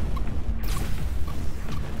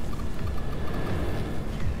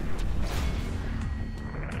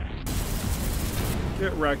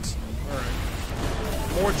 Get wrecked. Alright.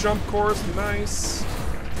 More jump cores, nice.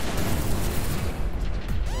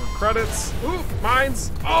 More credits. Ooh,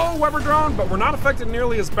 mines. Oh, Weber drone, but we're not affected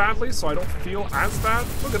nearly as badly, so I don't feel as bad.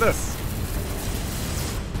 Look at this.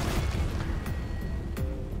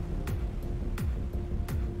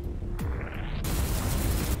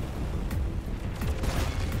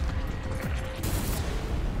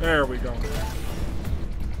 There we go.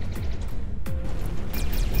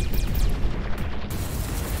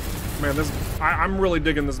 Man, I'm really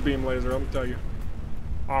digging this beam laser, let me tell you.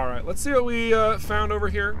 All right, let's see what we found over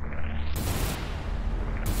here.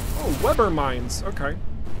 Oh, Weber mines, okay.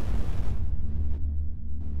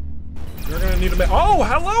 You're gonna need a oh,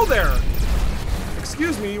 hello there!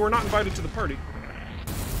 Excuse me, you were not invited to the party.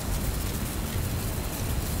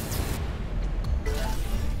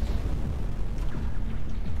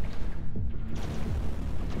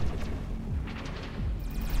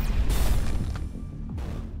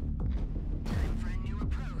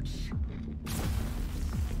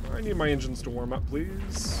 I need my engines to warm up,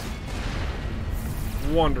 please.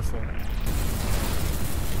 Wonderful.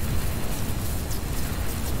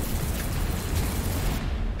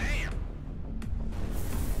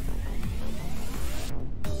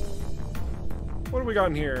 What do we got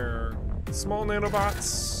in here? Small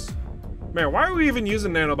nanobots. Man, why are we even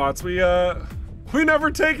using nanobots? We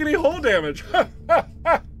never take any hull damage.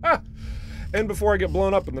 And before I get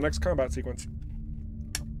blown up in the next combat sequence.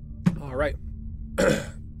 All right.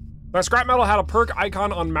 That scrap metal had a perk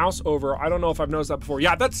icon on mouse over. I don't know if I've noticed that before.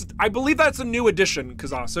 Yeah, I believe that's a new addition,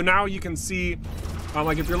 Kazaa. So now you can see,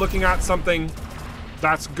 like if you're looking at something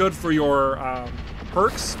that's good for your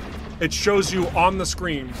perks, it shows you on the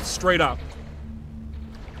screen, straight up.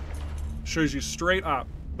 Shows you straight up.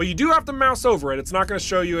 But you do have to mouse over it. It's not going to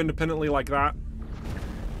show you independently like that.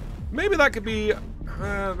 Maybe that could be...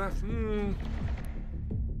 I'll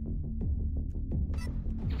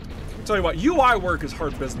tell you what, UI work is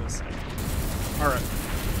hard business. All right.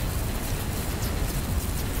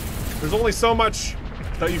 There's only so much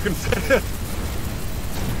that you can fit.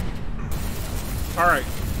 All right.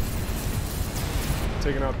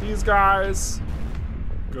 Taking out these guys.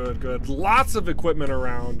 Good, good. Lots of equipment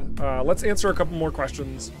around. Let's answer a couple more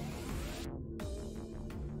questions.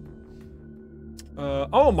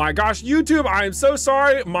 Oh my gosh, YouTube, I am so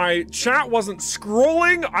sorry. My chat wasn't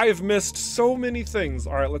scrolling. I've missed so many things.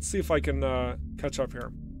 All right, let's see if I can catch up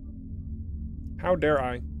here. How dare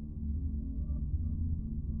I?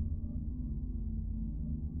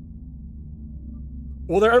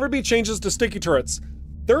 Will there ever be changes to sticky turrets?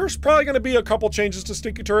 There's probably going to be a couple changes to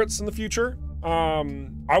sticky turrets in the future.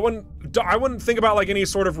 I wouldn't think about like any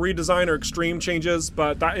sort of redesign or extreme changes,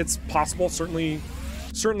 but that it's possible, certainly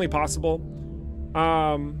possible.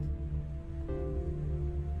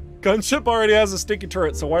 Gunship already has a sticky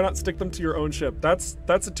turret, so why not stick them to your own ship? That's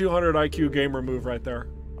a 200 IQ gamer move right there.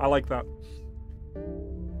 I like that.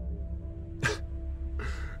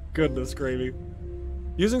 Goodness gravy.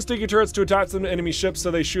 Using sticky turrets to attach them to enemy ships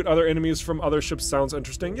so they shoot other enemies from other ships sounds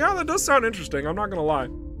interesting. Yeah, that does sound interesting. I'm not gonna lie.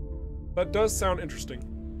 That does sound interesting.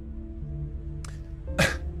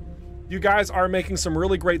 You guys are making some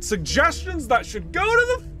really great suggestions that should go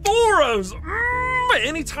to the forums.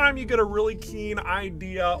 Anytime you get a really keen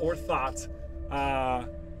idea or thought,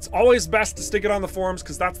 it's always best to stick it on the forums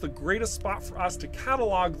because that's the greatest spot for us to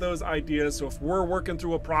catalog those ideas. So if we're working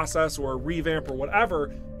through a process or a revamp or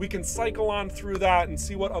whatever, we can cycle on through that and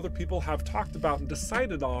see what other people have talked about and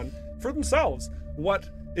decided on for themselves. What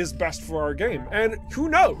is best for our game. And who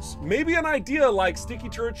knows, maybe an idea like sticky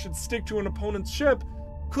turrets should stick to an opponent's ship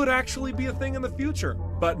could actually be a thing in the future,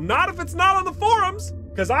 but not if it's not on the forums,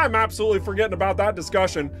 because I'm absolutely forgetting about that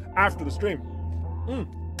discussion after the stream.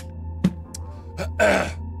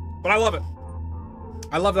 But I love it.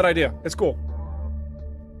 I love that idea. It's cool.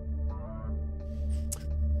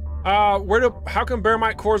 How come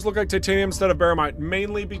Baramite cores look like titanium instead of Baramite?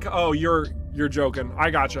 Mainly because, oh, you're joking. I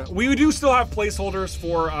gotcha. We do still have placeholders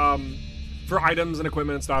for items and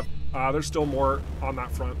equipment and stuff. There's still more on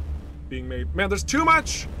that front being made. Man, there's too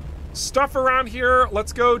much stuff around here.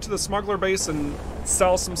 Let's go to the smuggler base and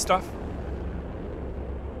sell some stuff.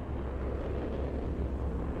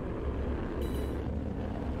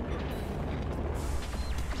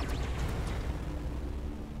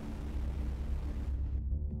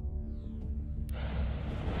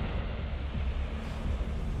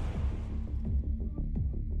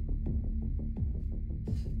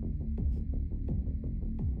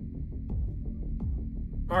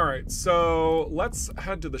 All right, so let's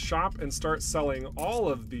head to the shop and start selling all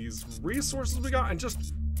of these resources we got and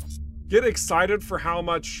just get excited for how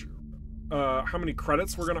many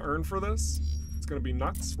credits we're gonna earn for this. It's gonna be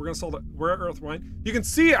nuts. We're gonna sell the rare earth wine. You can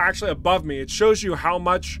see actually above me, it shows you how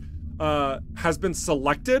much has been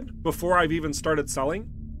selected before I've even started selling.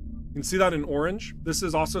 You can see that in orange. This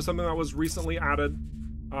is also something that was recently added.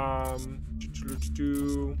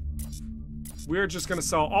 We're just gonna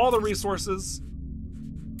sell all the resources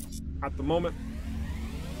at the moment.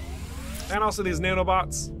 And also these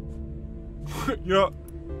nanobots. You know,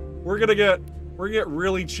 we're gonna get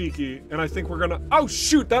really cheeky, and I think we're gonna, oh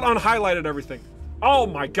shoot, that unhighlighted everything. Oh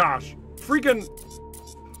my gosh. Freaking.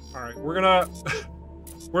 All right, we're gonna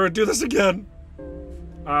do this again.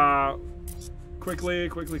 Quickly.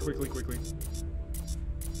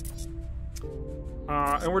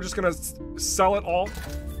 And we're just gonna sell it all,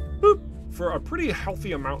 boop, for a pretty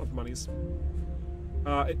healthy amount of monies.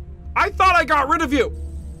 I thought I got rid of you.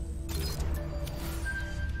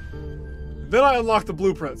 Then I unlocked the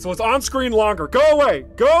blueprint, so it's on screen longer. Go away,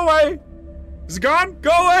 go away. Is it gone?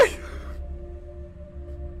 Go away.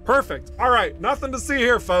 Perfect. All right, nothing to see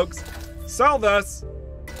here, folks. Sell this.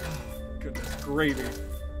 Goodness gravy.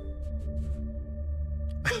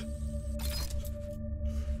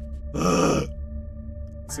 Let's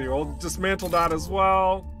see, we'll dismantle that as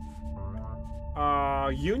well.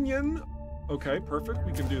 Union. Okay, perfect.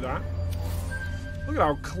 We can do that. Look at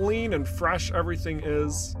how clean and fresh everything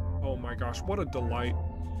is. Oh my gosh, what a delight.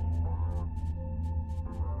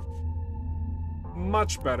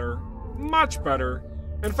 Much better. Much better.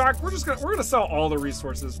 In fact, we're gonna sell all the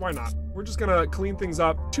resources. Why not? We're just gonna clean things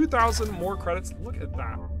up. 2,000 more credits. Look at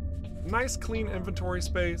that. Nice clean inventory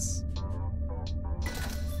space.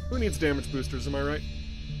 Who needs damage boosters, am I right?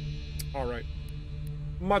 All right.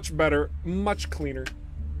 Much better, much cleaner.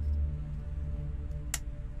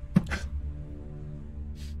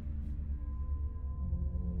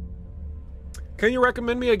 Can you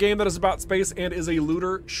recommend me a game that is about space and is a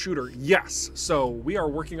looter shooter? Yes. So we are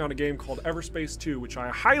working on a game called EVERSPACE 2, which I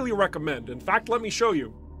highly recommend. In fact, let me show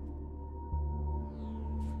you.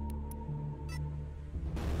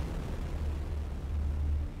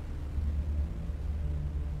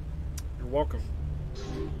 You're welcome.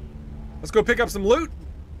 Let's go pick up some loot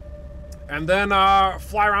and then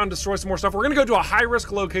fly around and destroy some more stuff. We're gonna go to a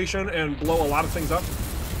high-risk location and blow a lot of things up.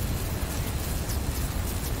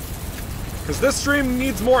 Because this stream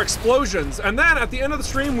needs more explosions. And then at the end of the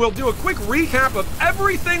stream, we'll do a quick recap of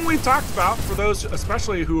everything we've talked about for those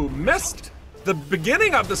especially who missed the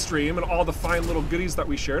beginning of the stream and all the fine little goodies that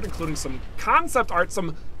we shared, including some concept art,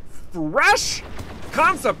 some fresh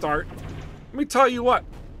concept art. Let me tell you what.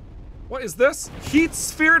 What is this? Heat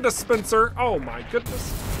sphere dispenser. Oh my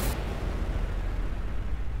goodness.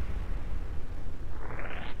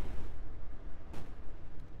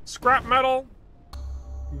 Scrap metal.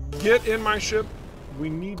 Get in my ship. We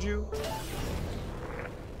need you.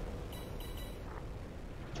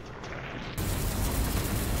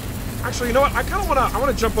 Actually, you know what? I kind of want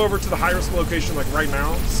to jump over to the high-risk location like right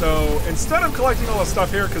now. So instead of collecting all the stuff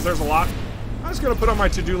here, because there's a lot, I'm just going to put on my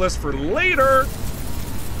to-do list for later.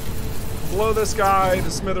 Blow this guy to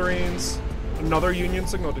smithereens. Another Union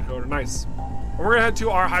signal decoder. Nice. And we're going to head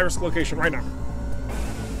to our high-risk location right now.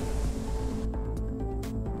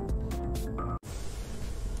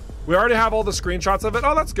 We already have all the screenshots of it.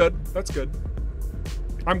 Oh, that's good. That's good.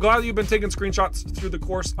 I'm glad you've been taking screenshots through the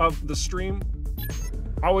course of the stream.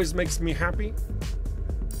 Always makes me happy.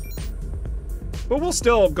 But we'll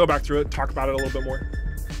still go back through it, talk about it a little bit more.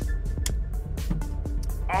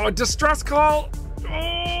 Oh, a distress call.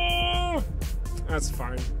 Oh, that's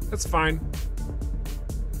fine. That's fine.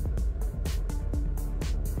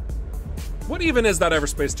 What even is that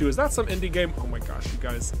EVERSPACE 2? Is that some indie game? Oh my gosh, you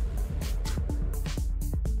guys.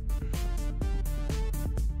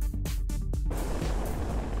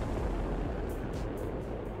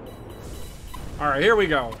 All right, here we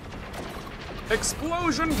go.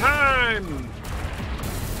 Explosion time!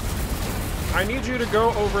 I need you to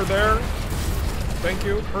go over there. Thank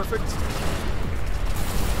you, perfect.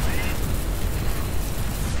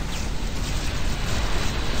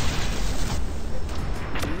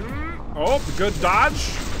 Oh, good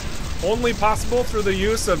dodge. Only possible through the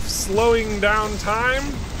use of slowing down time.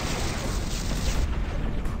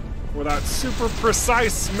 Without super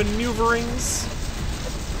precise maneuverings.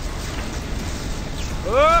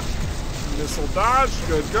 Up! Missile dodge,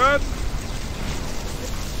 good, good.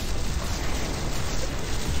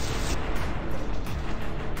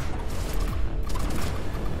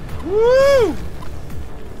 Woo!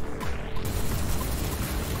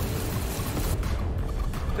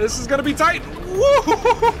 This is gonna be tight. Woo!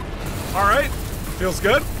 All right, feels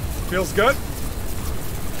good, feels good.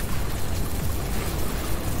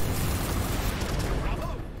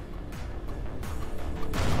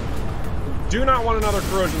 Do not want another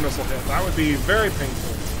corrosion missile hit. That would be very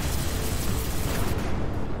painful.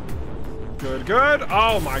 Good, good.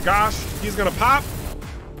 Oh my gosh. He's gonna pop.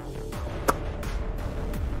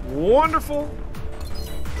 Wonderful.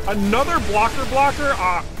 Another blocker.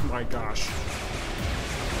 Ah, my gosh.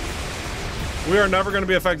 We are never gonna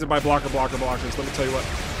be affected by blockers, let me tell you what.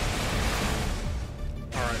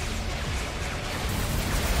 All right.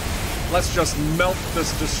 Let's just melt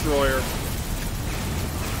this destroyer.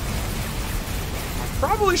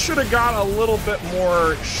 Probably should have got a little bit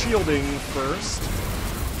more shielding first.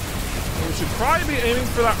 And we should probably be aiming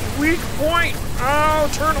for that weak point. Oh,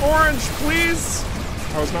 turn orange, please.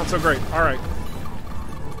 Oh, it's not so great. All right.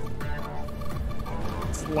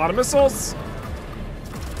 It's a lot of missiles.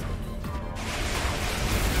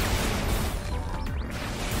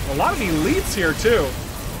 A lot of elites here, too.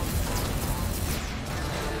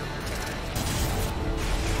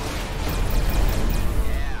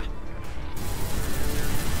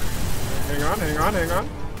 Hang on.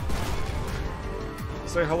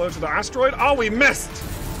 Say hello to the asteroid. Oh, we missed!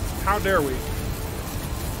 How dare we?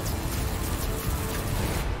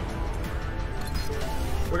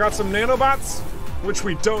 We got some nanobots, which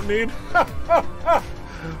we don't need.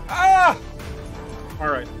 Ah! All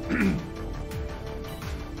right.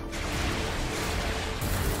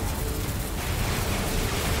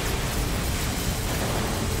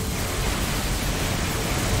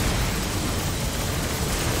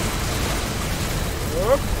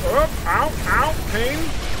 Ow, pain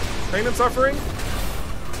and suffering.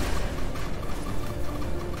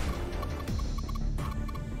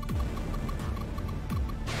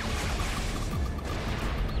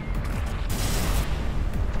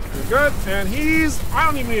 Good, and I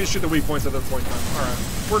don't even need to shoot the weak points at this point in time. All right,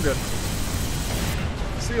 we're good.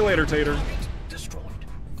 See you later, Tater.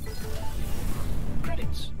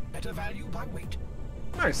 better value by weight.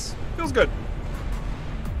 Nice. Feels good.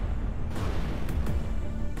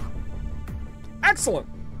 Excellent.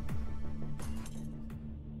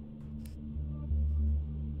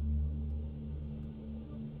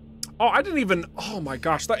 Oh, I didn't even, oh my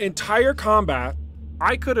gosh, that entire combat,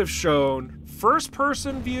 I could have shown first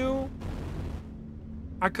person view.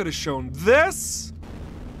 I could have shown this.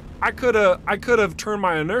 I could have turned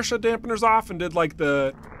my inertia dampeners off and did like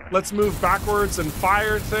the let's move backwards and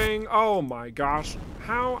fire thing. Oh my gosh.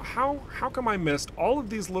 How come I missed all of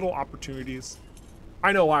these little opportunities?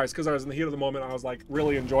 I know why, it's because I was in the heat of the moment. I was like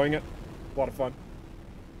really enjoying it. A lot of fun.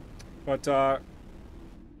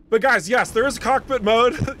 But guys, yes, there is cockpit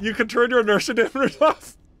mode. You can turn your inertia dampeners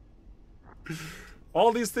off.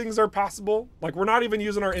 All these things are possible. Like, we're not even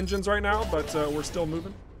using our engines right now, but we're still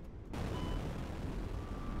moving.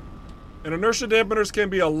 And inertia dampeners can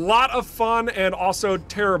be a lot of fun and also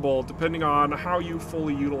terrible, depending on how you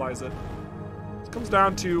fully utilize it. It comes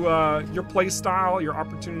down to your play style, your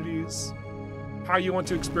opportunities, how you want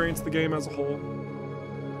to experience the game as a whole.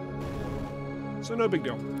 So no big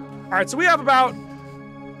deal. All right, so we have about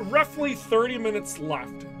roughly 30 minutes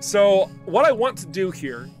left. So what I want to do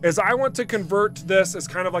here is I want to convert this as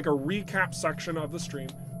kind of like a recap section of the stream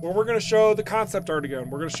where we're going to show the concept art again.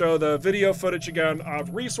 We're going to show the video footage again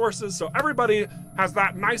of resources so everybody has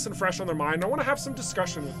that nice and fresh on their mind. I want to have some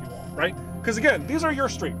discussion with you all, right? Because again, these are your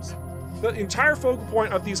streams. The entire focal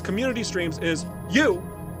point of these community streams is you,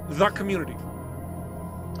 the community.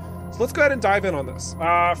 So let's go ahead and dive in on this.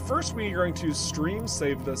 First, we are going to stream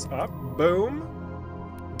save this up. Boom.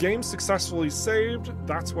 Game successfully saved.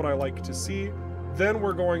 That's what I like to see. Then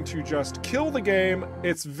we're going to just kill the game.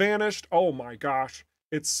 It's vanished. Oh my gosh.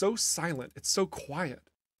 It's so silent. It's so quiet.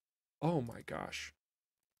 Oh my gosh.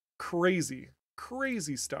 Crazy,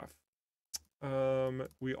 crazy stuff.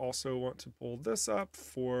 We also want to pull this up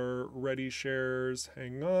for ready shares.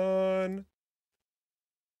 Hang on.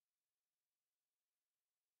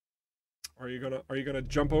 Are you gonna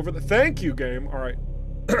jump over the, thank you, game. All right.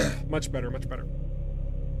 Much better, much better.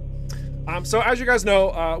 So as you guys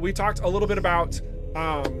know, we talked a little bit about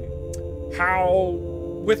how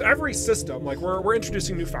with every system, like we're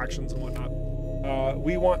introducing new factions and whatnot.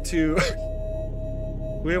 We want to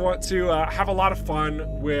have a lot of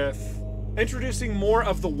fun with introducing more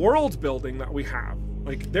of the world building that we have.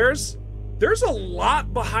 Like there's a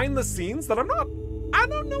lot behind the scenes that I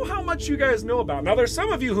don't know how much you guys know about. Now there's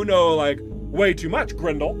some of you who know like way too much,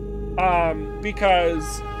 Grindel,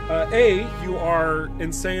 because A, you are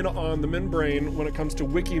insane on the membrane when it comes to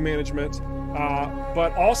wiki management,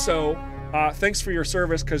 but also thanks for your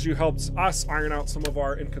service because you helped us iron out some of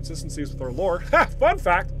our inconsistencies with our lore. Fun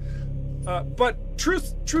fact. But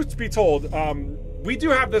truth to be told, we do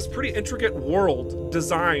have this pretty intricate world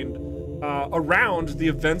designed around the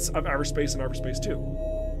events of EVERSPACE and EVERSPACE 2.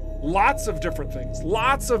 Lots of different things,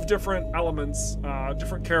 lots of different elements,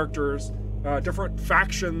 different characters, different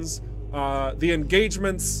factions, the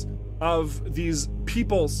engagements of these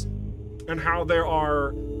peoples and how they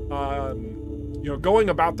are, going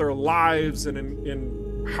about their lives and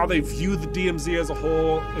in how they view the DMZ as a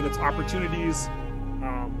whole and its opportunities.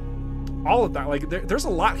 All of that, like there's a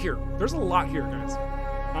lot here. There's a lot here, guys.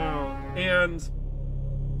 And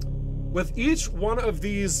with each one of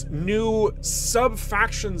these new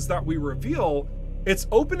sub-factions that we reveal, it's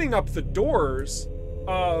opening up the doors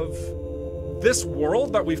of this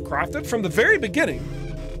world that we've crafted from the very beginning.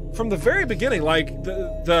 From the very beginning, like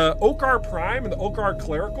the Okkar Prime and the Okkar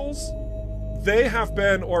Clericals, they have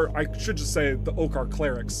been, or I should just say the Okkar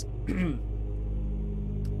Clerics. I'm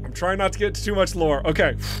trying not to get too much lore.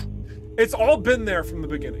 Okay. It's all been there from the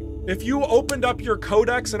beginning. If you opened up your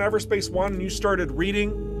codex in EVERSPACE 1 and you started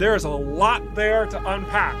reading, there's a lot there to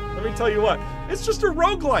unpack. Let me tell you what, it's just a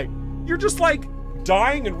roguelike. You're just like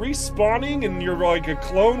dying and respawning and you're like a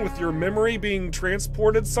clone with your memory being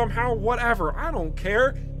transported somehow, whatever, I don't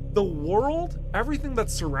care. The world, everything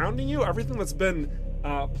that's surrounding you, everything that's been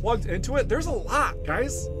plugged into it, there's a lot,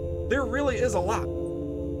 guys. There really is a lot.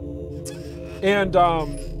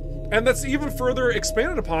 And that's even further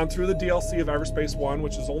expanded upon through the DLC of EVERSPACE 1,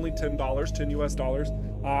 which is only $10, 10 US dollars,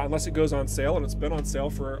 unless it goes on sale, and it's been on sale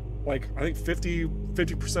for like, I think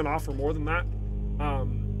 50% off or more than that.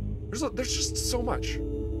 There's just so much.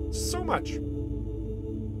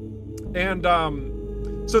 And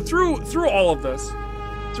so through all of this,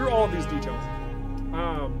 through all of these details,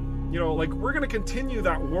 like we're gonna continue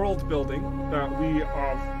that world building that we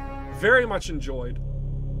have very much enjoyed,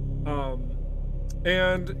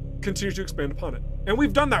 and continue to expand upon it. And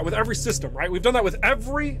we've done that with every system, right? We've done that with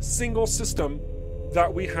every single system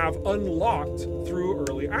that we have unlocked through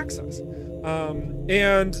early access.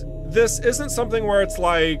 And this isn't something where it's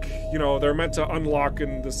like, you know, they're meant to unlock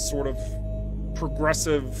in this sort of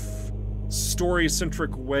progressive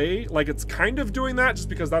story-centric way. Like, it's kind of doing that just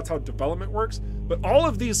because that's how development works. But all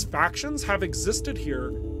of these factions have existed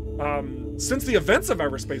here since the events of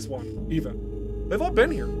EVERSPACE 1, even. They've all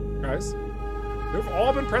been here, guys. They've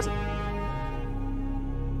all been present.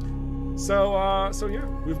 So yeah,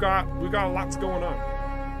 we've got lots going on.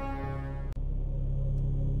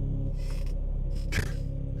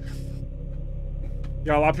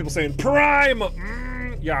 Yeah, a lot of people saying Prime.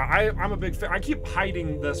 Yeah, I'm a big fan. I keep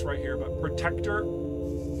hiding this right here, but Protector.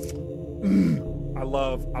 I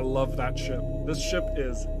love that ship. This ship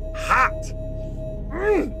is hot.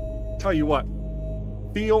 Tell you what,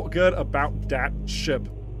 feel good about that ship.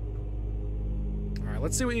 All right,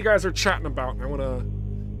 let's see what you guys are chatting about. I want to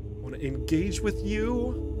engage with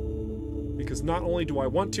you because not only do I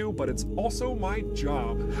want to, but it's also my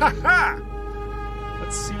job. Ha ha!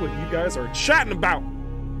 Let's see what you guys are chatting about.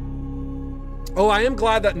 Oh, I am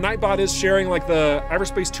glad that Nightbot is sharing like the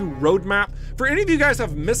EVERSPACE 2 roadmap. For any of you guys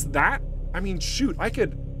have missed that, I mean, shoot, I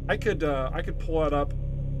could pull it up.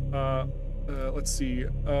 Let's see.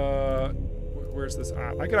 Where's this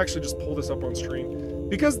at? I could actually just pull this up on screen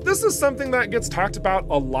because this is something that gets talked about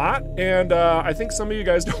a lot, and I think some of you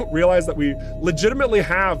guys don't realize that we legitimately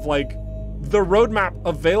have like the roadmap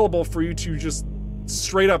available for you to just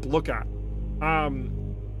straight up look at.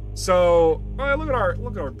 So look at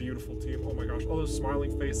our beautiful team. Oh my gosh, all those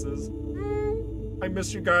smiling faces. I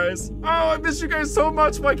miss you guys. Oh, I miss you guys so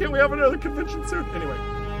much. Why can't we have another convention soon? Anyway,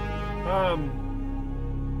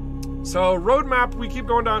 so roadmap, we keep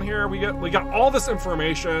going down here. We got all this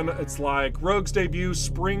information. It's like Rogue's debut,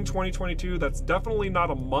 spring 2022. That's definitely not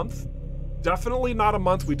a month. Definitely not a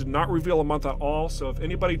month. We did not reveal a month at all. So if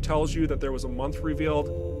anybody tells you that there was a month revealed,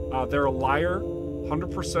 they're a liar.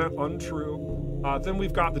 100% untrue. Then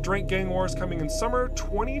we've got the Drink Gang Wars coming in summer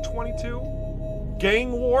 2022.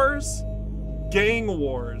 Gang Wars? Gang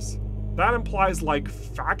Wars. That implies like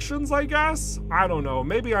factions, I guess? I don't know.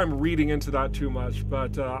 Maybe I'm reading into that too much,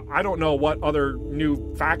 but I don't know what other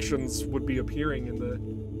new factions would be appearing in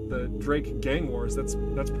the Drake Gang Wars. That's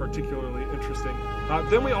particularly interesting.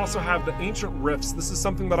 Then we also have the Ancient Rifts. This is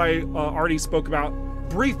something that I already spoke about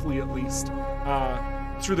briefly, at least,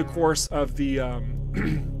 through the course of the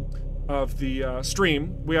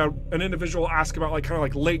stream. We had an individual ask about like kind of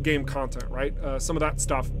like late game content, right? Some of that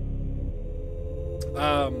stuff.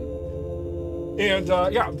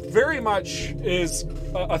 Yeah, very much is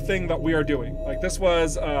a thing that we are doing. Like this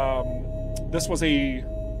was a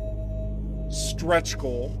stretch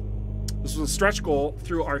goal. This was a stretch goal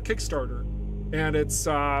through our Kickstarter, and it's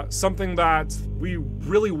something that we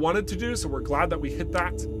really wanted to do. So we're glad that we hit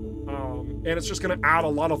that, and it's just going to add a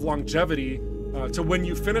lot of longevity to when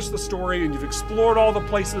you finish the story and you've explored all the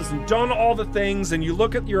places and done all the things, and you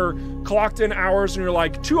look at your clocked in hours and you're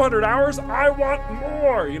like, 200 hours, I want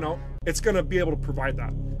more, you know. It's going to be able to provide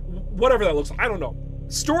that. Whatever that looks like, I don't know.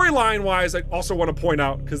 Storyline wise, I also want to point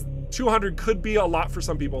out, because 200 could be a lot for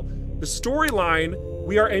some people. The storyline,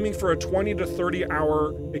 we are aiming for a 20 to 30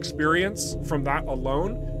 hour experience from that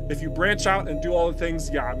alone. If you branch out and do all the things,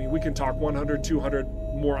 yeah, I mean, we can talk 100, 200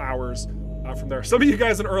 more hours from there. Some of you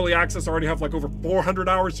guys in early access already have like over 400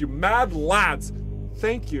 hours, you mad lads.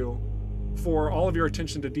 Thank you for all of your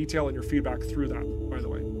attention to detail and your feedback through that, by the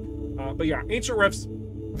way. But yeah, Ancient Rifts.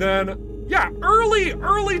 Then, yeah, early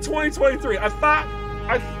 2023. I thought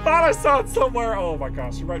I saw it somewhere. Oh my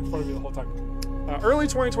gosh, you're right in front of me the whole time. Early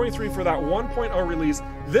 2023 for that 1.0 release.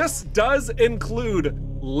 This does include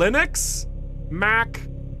Linux, Mac,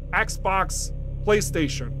 Xbox,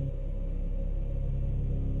 PlayStation.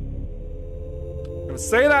 I'm gonna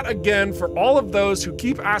say that again for all of those who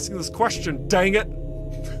keep asking this question, dang it.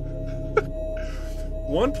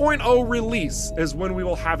 1.0 release is when we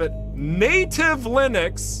will have it native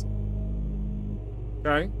Linux,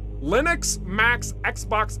 okay? Linux, Macs,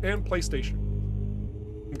 Xbox, and PlayStation,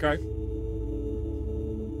 okay?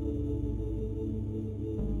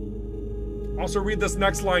 Also read this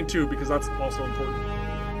next line too, because that's also important.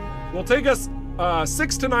 Will take us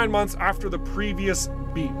 6 to 9 months after the previous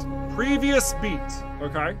beat. Previous beat,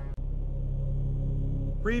 okay?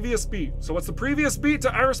 Previous beat. So what's the previous beat to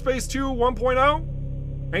EVERSPACE 2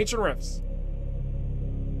 1.0? Ancient Rifts.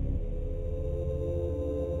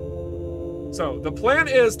 So the plan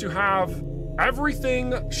is to have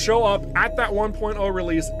everything show up at that 1.0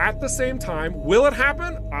 release at the same time. Will it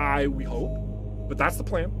happen? We hope, but that's the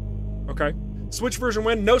plan. Okay. Switch version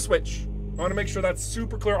when? No Switch. I want to make sure that's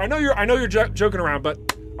super clear. I know you're joking around, but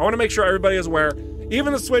I want to make sure everybody is aware.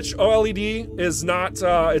 Even the Switch OLED is not,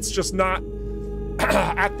 it's just not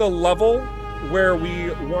at the level where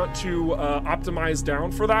we want to optimize down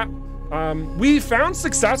for that. We found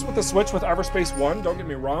success with the Switch with EVERSPACE 1, don't get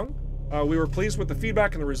me wrong. We were pleased with the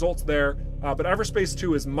feedback and the results there, but EVERSPACE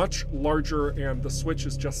 2 is much larger, and the Switch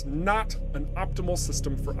is just not an optimal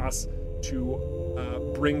system for us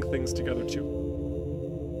to bring things together to.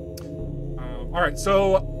 All right,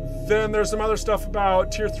 so then there's some other stuff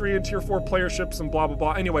about tier 3 and tier 4 playerships and blah, blah,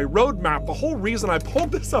 blah. Anyway, roadmap, the whole reason I pulled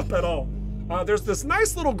this up at all, there's this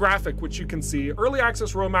nice little graphic which you can see. Early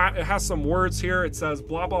access roadmap, it has some words here. It says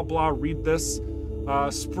blah, blah, blah, read this.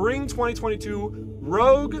 Spring 2022,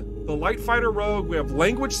 Rogue, the Light Fighter Rogue. We have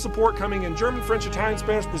language support coming in German, French, Italian,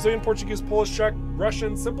 Spanish, Brazilian, Portuguese, Polish, Czech,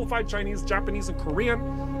 Russian, simplified Chinese, Japanese, and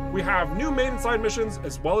Korean. We have new main and side missions,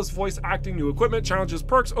 as well as voice acting, new equipment, challenges,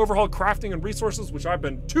 perks, overhaul, crafting, and resources, which I've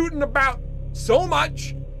been tooting about so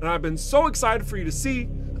much, and I've been so excited for you to see.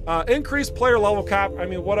 Increased player level cap. I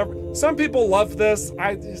mean, whatever. Some people love this.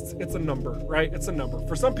 It's a number, right? It's a number.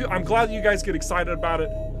 For some people, I'm glad that you guys get excited about it.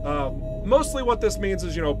 Mostly what this means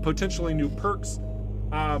is, you know, potentially new perks.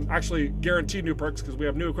 Actually, guaranteed new perks, because we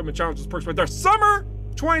have new equipment, challenges, perks right there. Summer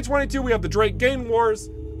 2022, we have the Drake Game Wars.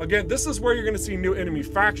 Again, this is where you're going to see new enemy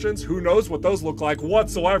factions. Who knows what those look like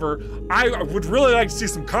whatsoever. I would really like to see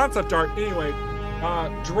some concept art. Anyway,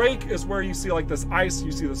 Drake is where you see like this ice,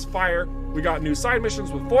 you see this fire. We got new side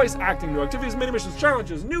missions with voice acting, new activities, mini missions,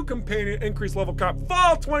 challenges, new companion, increased level cap.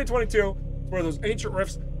 Fall 2022 is where those ancient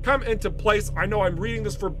rifts come into place. I know I'm reading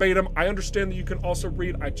this verbatim. I understand that you can also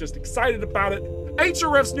read. I'm just excited about it.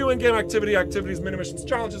 Ancient rifts, new in-game activities, mini missions,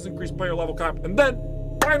 challenges, increased player level cap. And then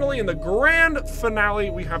finally, in the grand finale,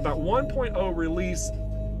 we have that 1.0 release.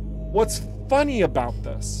 What's funny about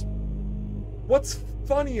this?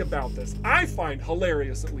 I find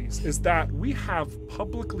hilarious, at least, is that we have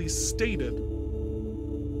publicly stated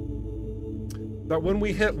that when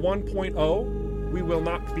we hit 1.0, we will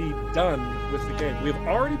not be done with the game. We have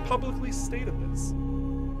already publicly stated this.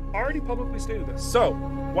 So,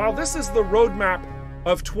 while this is the roadmap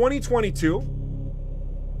of 2022,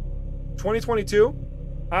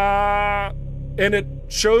 and it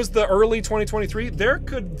shows the early 2023, there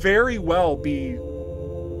could very well be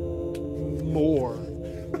more.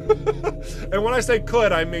 And when I say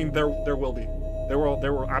could, I mean there will be. There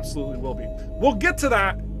will absolutely will be. We'll get to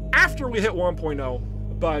that after we hit 1.0,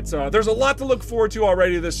 but there's a lot to look forward to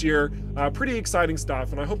already this year. Pretty exciting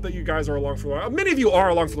stuff, and I hope that you guys are along for the ride. Many of you are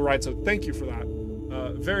along for the ride, so thank you for that.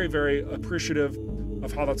 Very, very appreciative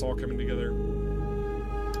of how that's all coming together.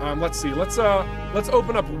 Let's see. Let's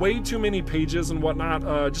open up way too many pages and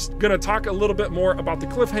whatnot. Just gonna talk a little bit more about the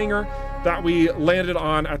cliffhanger that we landed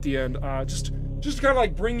on at the end. Just to kind of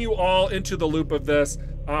like bring you all into the loop of this.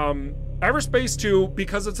 EVERSPACE 2,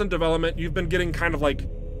 because it's in development, you've been getting kind of like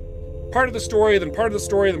part of the story, then part of the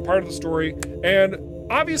story, then part of the story, and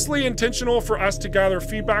obviously intentional for us to gather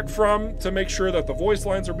feedback from to make sure that the voice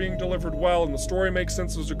lines are being delivered well and the story makes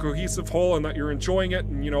sense as a cohesive whole and that you're enjoying it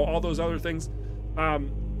and, you know, all those other things.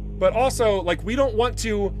 But also, like, we don't want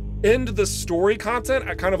to end the story content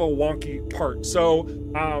at kind of a wonky part. So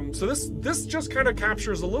this just kind of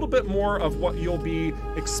captures a little bit more of what you'll be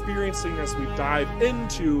experiencing as we dive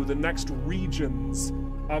into the next regions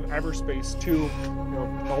of EVERSPACE 2. You know,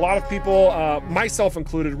 a lot of people, myself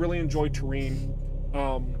included, really enjoy Terrain.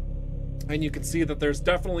 And you can see that there's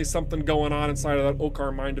definitely something going on inside of that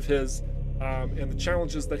Okkar mind of his, and the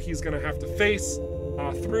challenges that he's gonna have to face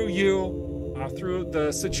through you. Through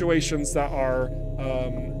the situations that are,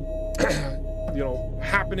 you know,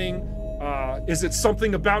 happening. Is it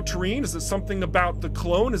something about Terrain? Is it something about the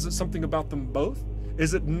clone? Is it something about them both?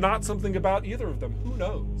 Is it not something about either of them? Who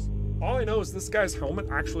knows? All I know is this guy's helmet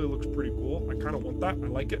actually looks pretty cool. I kind of want that. I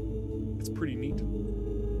like it. It's pretty neat.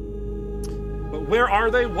 But where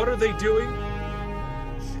are they? What are they doing?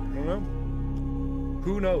 I don't know.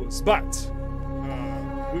 Who knows? But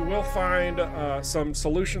we will find some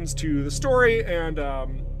solutions to the story, and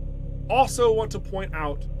also want to point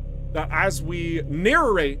out that as we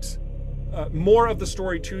narrate more of the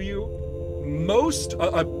story to you,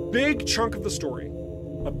 a big chunk of the story,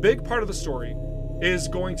 a big part of the story is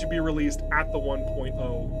going to be released at the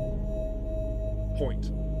 1.0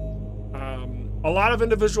 point. A lot of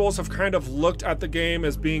individuals have kind of looked at the game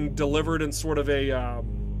as being delivered in sort of a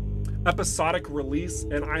episodic release,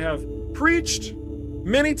 and I have preached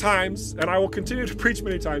many times, and I will continue to preach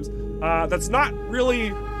many times, that's not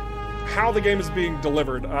really how the game is being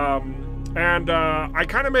delivered. I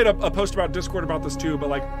kind of made a post about Discord about this too, but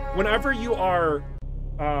like, whenever you are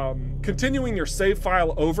continuing your save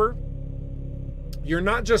file over, you're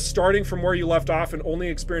not just starting from where you left off and only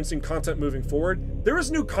experiencing content moving forward. There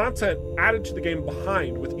is new content added to the game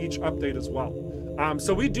behind with each update as well.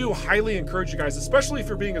 So we do highly encourage you guys, especially if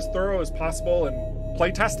you're being as thorough as possible in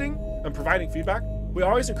playtesting and providing feedback. We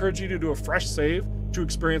always encourage you to do a fresh save to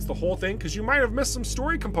experience the whole thing, because you might have missed some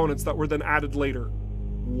story components that were then added later.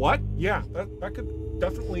 What? Yeah, that could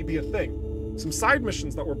definitely be a thing. Some side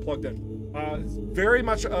missions that were plugged in. Very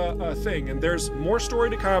much a thing, and there's more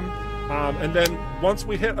story to come. And then once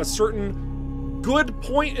we hit a certain good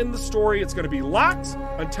point in the story, it's going to be locked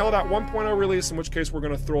until that 1.0 release, in which case we're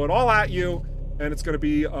going to throw it all at you, and it's going to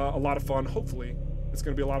be a lot of fun. Hopefully, it's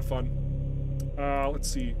going to be a lot of fun. Let's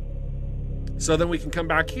see. So then we can come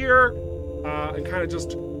back here and kind of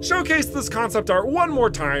just showcase this concept art one more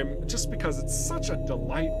time, just because it's such a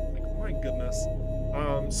delight. Like, my goodness.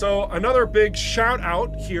 So another big shout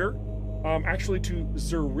out here, actually to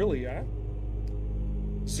Zerilia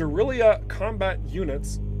combat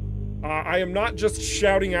units. I am not just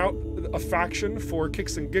shouting out a faction for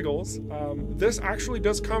kicks and giggles. This actually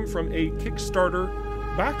does come from a Kickstarter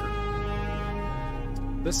backer.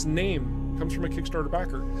 This name comes from a Kickstarter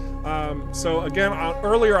backer. So again,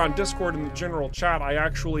 earlier on Discord in the general chat, I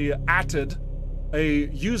actually atted a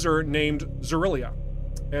user named Zerilia,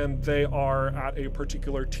 and they are at a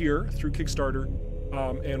particular tier through Kickstarter,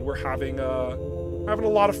 and we're having a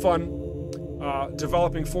lot of fun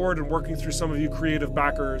developing forward and working through some of you creative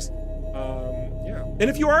backers. Yeah. And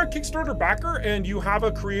if you are a Kickstarter backer and you have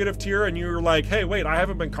a creative tier and you're like, hey, wait, I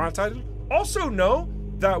haven't been contacted, also know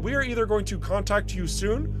that we are either going to contact you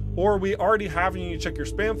soon, or we already have, and you need to check your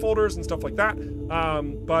spam folders and stuff like that.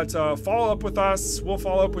 But follow up with us, we'll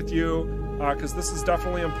follow up with you, because this is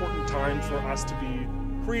definitely an important time for us to be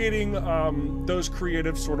creating those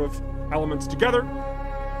creative sort of elements together.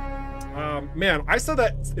 Man, I said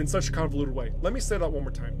that in such a convoluted way. Let me say that one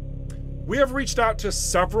more time. We have reached out to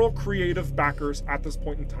several creative backers at this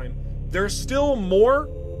point in time. There's still more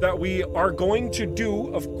that we are going to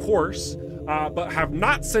do, of course, but have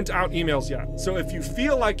not sent out emails yet. So if you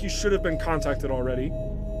feel like you should have been contacted already,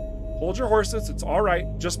 hold your horses, it's all right.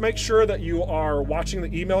 Just make sure that you are watching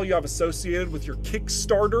the email you have associated with your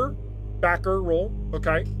Kickstarter backer role,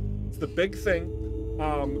 okay? It's the big thing.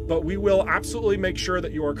 But we will absolutely make sure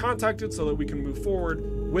that you are contacted so that we can move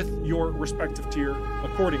forward with your respective tier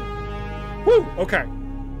accordingly. Woo! Okay.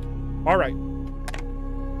 All right.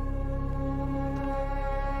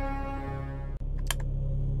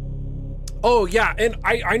 Oh, yeah, and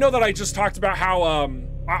I know that I just talked about how,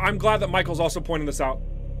 I'm glad that Michael's also pointing this out.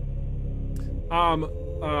 I'm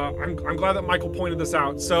glad that Michael pointed this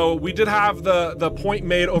out. So we did have the point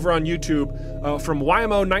made over on YouTube from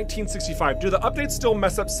YMO1965. Do the updates still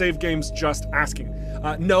mess up save games? Just asking.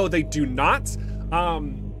 No, they do not.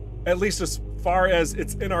 At least as far as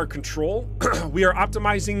it's in our control. We are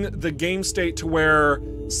optimizing the game state to where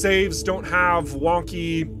saves don't have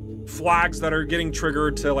wonky flags that are getting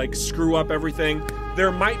triggered to like screw up everything.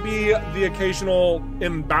 There might be the occasional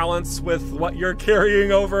imbalance with what you're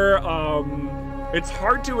carrying over. It's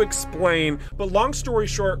hard to explain, but long story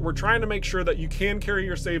short, we're trying to make sure that you can carry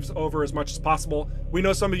your saves over as much as possible. We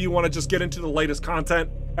know some of you want to just get into the latest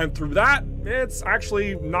content, and through that, it's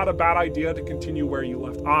actually not a bad idea to continue where you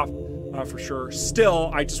left off, for sure.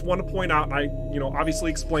 Still, I just want to point out, and I,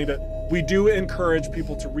 obviously explained it, we do encourage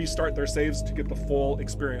people to restart their saves to get the full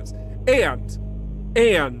experience. And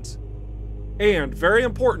very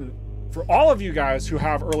important for all of you guys who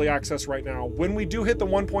have early access right now, when we do hit the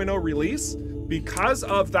 1.0 release, because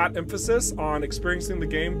of that emphasis on experiencing the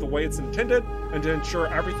game the way it's intended and to ensure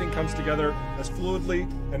everything comes together as fluidly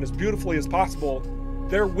and as beautifully as possible,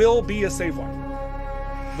 there will be a save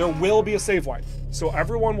wipe. There will be a save wipe. So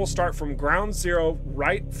everyone will start from ground zero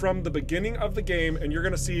right from the beginning of the game, and you're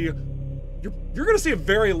gonna see a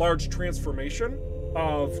very large transformation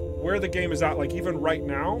of where the game is at, like even right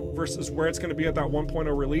now versus where it's going to be at that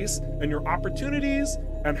 1.0 release, and your opportunities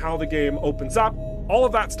and how the game opens up, all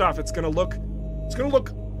of that stuff. It's going to look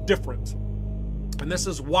different, and this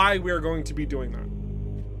is why we are going to be doing that.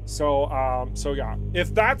 So yeah,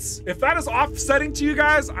 if that is offsetting to you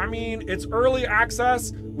guys, I mean, it's early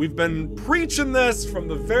access. We've been preaching this from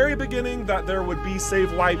the very beginning that there would be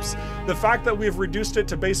save wipes. The fact that we've reduced it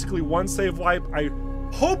to basically one save wipe, I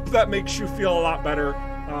hope that makes you feel a lot better,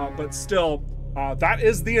 but still, that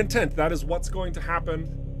is the intent. That is what's going to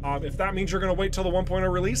happen. If that means you're going to wait till the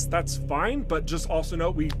 1.0 release, that's fine, but just also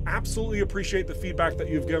note we absolutely appreciate the feedback that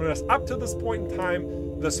you've given us up to this point in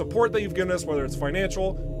time, the support that you've given us, whether it's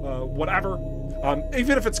financial, whatever.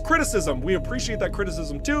 Even if it's criticism, we appreciate that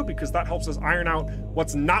criticism too, because that helps us iron out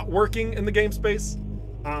what's not working in the game space.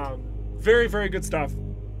 Very, very good stuff.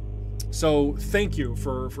 So thank you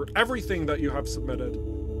for everything that you have submitted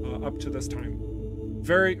up to this time.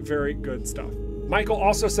 Very, very good stuff. Michael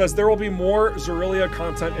also says there will be more Zerilia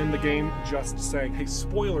content in the game, just saying. Hey,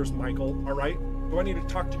 spoilers, Michael, all right? Do I need to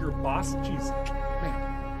talk to your boss? Jeez,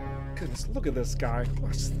 man, goodness, look at this guy.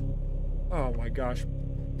 Oh my gosh.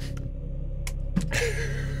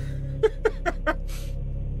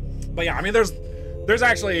 But yeah, I mean, there's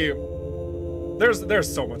actually,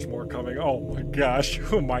 there's so much more coming. Oh my gosh,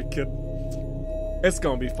 who am I kidding? It's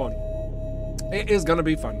gonna be fun. It is gonna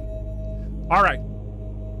be fun. All right.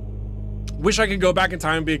 Wish I could go back in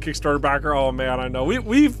time and be a Kickstarter backer. Oh man, I know.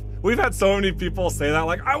 We've had so many people say that,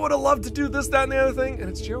 like, I would have loved to do this, that, and the other thing, and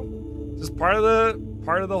it's true. Just part of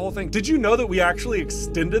the whole thing. Did you know that we actually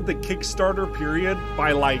extended the Kickstarter period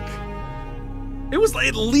by like, it was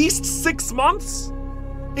at least 6 months?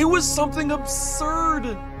 It was something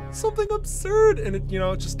absurd. Something absurd. And it, you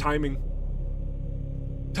know, it's just timing.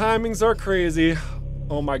 Timings are crazy.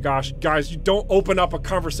 Oh my gosh. Guys, you don't open up a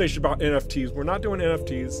conversation about NFTs. We're not doing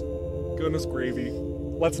NFTs. Goodness gravy.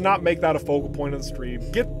 Let's not make that a focal point of the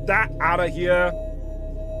stream. Get that out of here.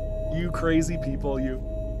 You crazy people, you.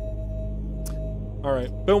 All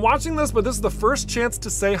right. Been watching this, but this is the first chance to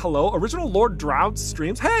say hello. Original Lord Drow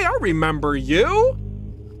streams. Hey, I remember you.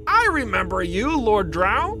 I remember you, Lord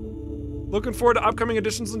Drow. Looking forward to upcoming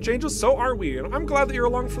additions and changes. So are we. And I'm glad that you're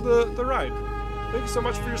along for the ride. Thank you so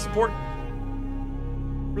much for your support.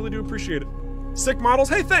 Really do appreciate it. Sick models.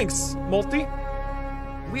 Hey, thanks, Multi.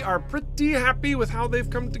 We are pretty happy with how they've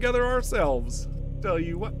come together ourselves. Tell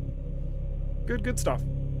you what. Good stuff.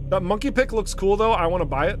 That monkey pick looks cool, though. I want to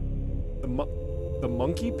buy it. The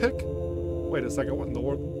monkey pick? Wait a second. What in the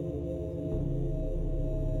world?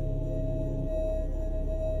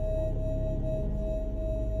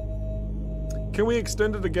 Can we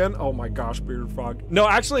extend it again? Oh my gosh, Bearded Frog. No,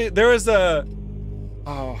 actually, there is a...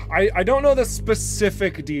 Oh, I don't know the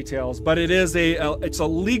specific details, but it is it's a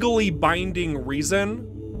legally binding reason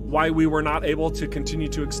why we were not able to continue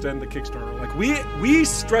to extend the Kickstarter. Like, we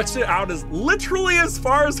stretched it out as literally as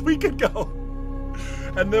far as we could go.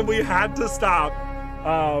 And then we had to stop.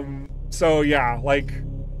 So yeah, like,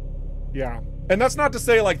 yeah. And that's not to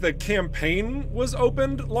say like the campaign was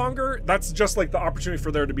opened longer. That's just like the opportunity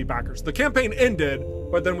for there to be backers. The campaign ended,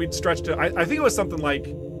 but then we'd stretched it. I think it was something like,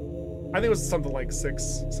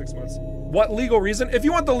 six months. What legal reason? If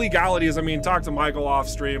you want the legalities, I mean, talk to Michael off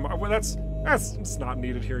stream. That's not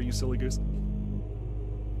needed here, you silly goose.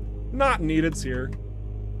 Not needed here,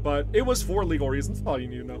 but it was for legal reasons. That's all you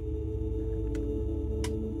need to know.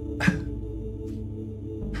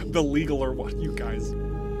 The legal or what, you guys?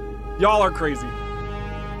 Y'all are crazy.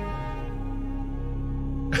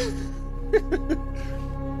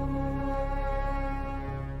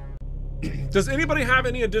 Does anybody have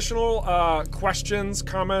any additional questions,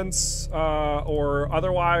 comments, or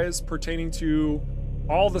otherwise pertaining to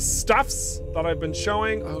all the stuffs that I've been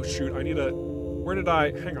showing? Oh shoot, I need to,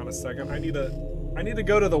 hang on a second. I need to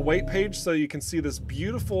go to the weight page so you can see this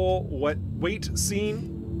beautiful weight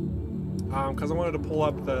scene. Because I wanted to pull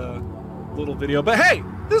up the little video. But hey,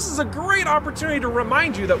 this is a great opportunity to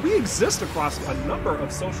remind you that we exist across a number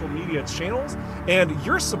of social media channels, and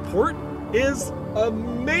your support is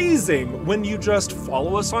amazing when you just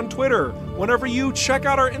follow us on Twitter, whenever you check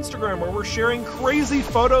out our Instagram where we're sharing crazy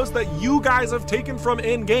photos that you guys have taken from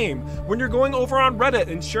in-game, when you're going over on Reddit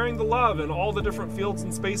and sharing the love in all the different fields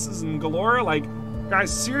and spaces and galore. Like, guys,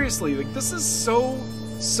 seriously, like, this is so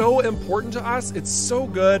important to us. It's so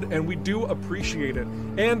good, and we do appreciate it.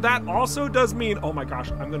 And that also does mean, oh my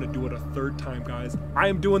gosh, I'm gonna do it a third time, guys. I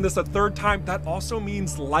am doing this a third time. That also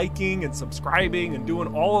means liking and subscribing and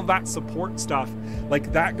doing all of that support stuff.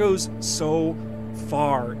 Like, that goes so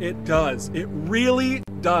far. It does. It really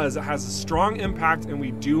does. It has a strong impact, and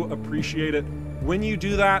we do appreciate it when you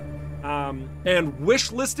do that. And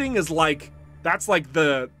wish listing is like, that's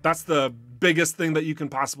the biggest thing that you can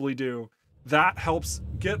possibly do. That helps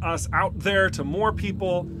get us out there to more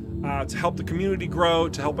people, to help the community grow,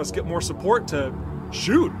 to help us get more support, to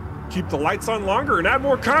keep the lights on longer and add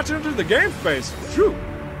more content to the game space.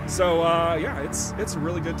 So yeah, it's a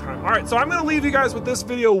really good time. All right, so I'm gonna leave you guys with this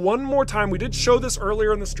video one more time. We did show this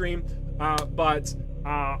earlier in the stream, but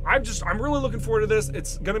I'm really looking forward to this.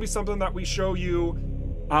 It's gonna be something that we show you,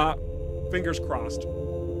 fingers crossed.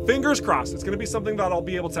 Fingers crossed. It's gonna be something that I'll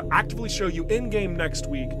be able to actively show you in game next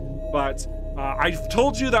week. But I've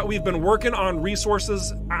told you that we've been working on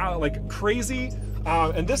resources like crazy,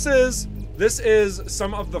 and this is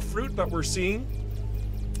some of the fruit that we're seeing.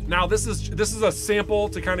 Now this is a sample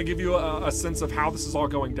to kind of give you a sense of how this is all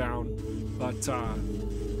going down. But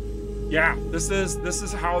yeah, this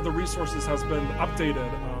is how the resources has been updated,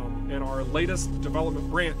 in our latest development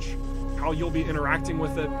branch, how you'll be interacting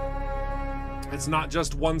with it. It's not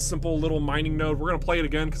just one simple little mining node. We're gonna play it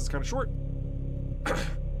again because it's kind of short.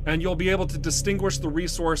 And you'll be able to distinguish the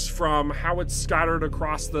resource from how it's scattered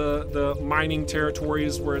across the mining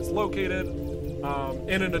territories where it's located.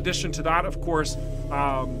 And in addition to that, of course,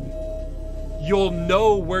 you'll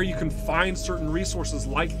know where you can find certain resources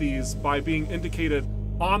like these by being indicated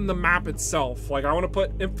on the map itself. Like, I want to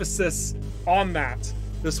put emphasis on that.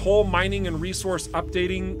 This whole mining and resource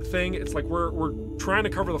updating thing, it's like we're trying to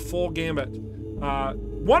cover the full gamut.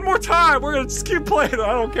 One more time, we're gonna just keep playing it,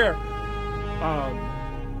 I don't care.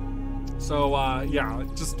 Yeah,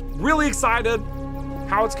 just really excited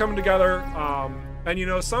how it's coming together. And you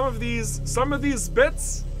know, some of these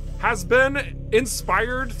bits has been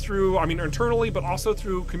inspired through, I mean, internally, but also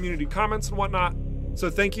through community comments and whatnot.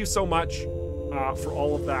 So thank you so much for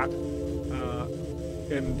all of that.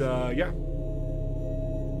 Yeah.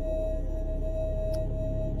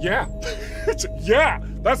 Yeah. Yeah,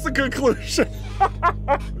 that's the conclusion.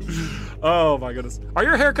 Oh my goodness. Are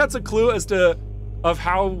your haircuts a clue as to of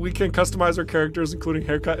how we can customize our characters, including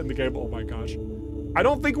haircut in the game? Oh my gosh. I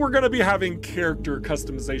don't think we're gonna be having character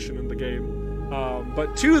customization in the game.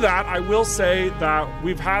 But to that, I will say that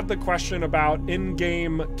we've had the question about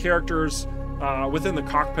in-game characters within the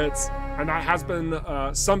cockpits, and that has been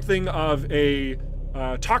something of a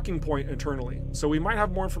talking point internally. So we might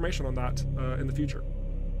have more information on that in the future.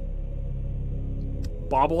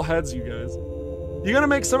 Bobbleheads, you guys. You gonna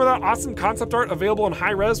make some of that awesome concept art available in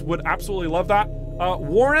high res? Would absolutely love that.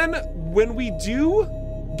 Warren, when we do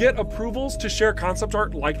get approvals to share concept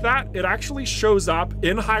art like that, it actually shows up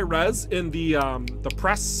in high res in the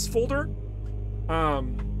press folder.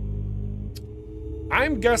 I'm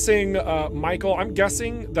guessing, Michael, I'm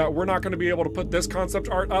guessing that we're not gonna be able to put this concept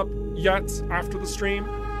art up yet after the stream.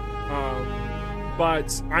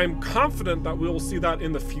 But I'm confident that we will see that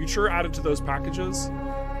in the future added to those packages.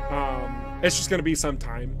 It's just gonna be some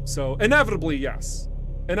time. So inevitably, yes.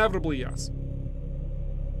 Inevitably, yes.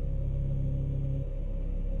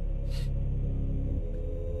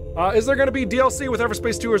 Is there gonna be DLC with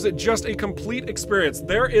EverSpace 2, or is it just a complete experience?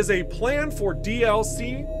 There is a plan for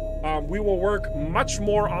DLC. We will work much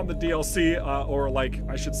more on the DLC, or like,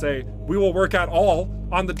 I should say, we will work at all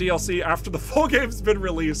on the DLC after the full game's been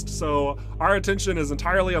released. So our attention is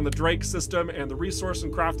entirely on the Drake system and the resource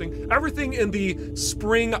and crafting. Everything in the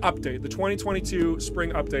spring update, the 2022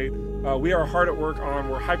 spring update, we are hard at work on.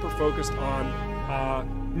 We're hyper-focused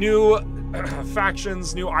on new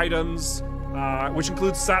factions, new items, which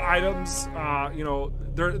includes set items. You know,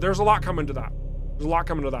 there's a lot coming to that. There's a lot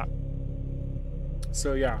coming to that.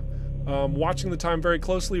 So yeah, watching the time very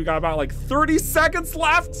closely. We got about like 30 seconds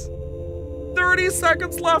left. 30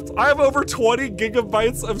 seconds left. I have over 20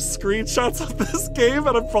 gigabytes of screenshots of this game,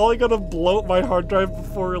 and I'm probably gonna bloat my hard drive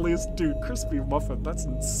before release. Dude, crispy muffin, that's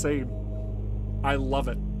insane. I love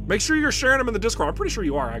it. Make sure you're sharing them in the Discord. I'm pretty sure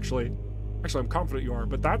you are, actually. Actually, I'm confident you are,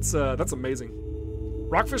 but that's amazing.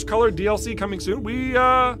 Rockfish colored DLC coming soon. We,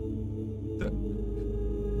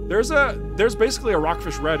 there's basically a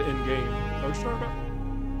Rockfish red in game. What are you talking about?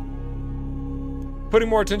 Putting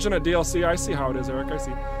more attention at DLC. I see how it is, Eric. I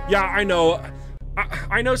see. Yeah, I know.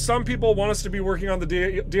 I know some people want us to be working on the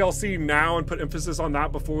DLC now and put emphasis on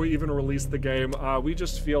that before we even release the game. We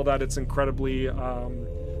just feel that it's incredibly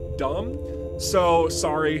dumb. So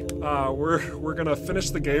sorry. We're gonna finish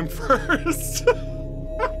the game first.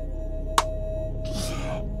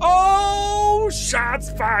 Oh, shots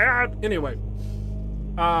fired. Anyway.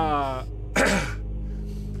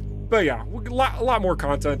 But yeah, a lot more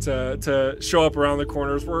content to show up around the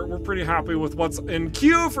corners. We're pretty happy with what's in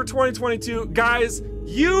queue for 2022. Guys,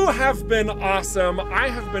 you have been awesome. I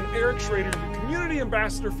have been Eric Schrader, your community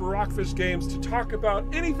ambassador for Rockfish Games, to talk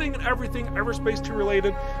about anything and everything EverSpace 2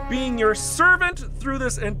 related, being your servant through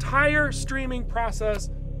this entire streaming process.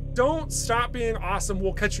 Don't stop being awesome.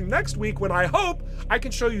 We'll catch you next week when I hope I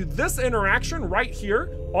can show you this interaction right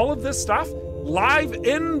here, all of this stuff, live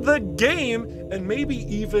in the game, and maybe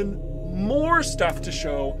even more stuff to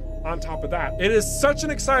show on top of that. It is such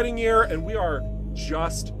an exciting year, and we are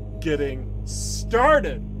just getting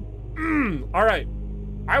started. All right,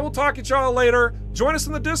 I will talk to y'all later. Join us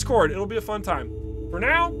in the Discord. It'll be a fun time. For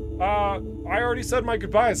now, I already said my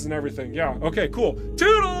goodbyes and everything. Yeah, okay, cool.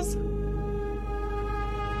 Toodles!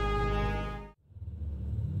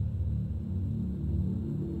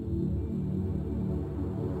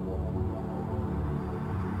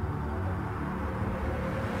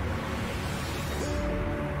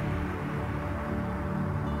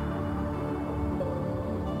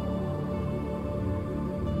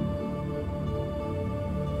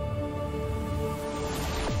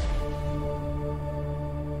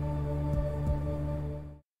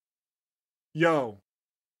 Yo.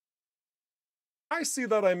 I see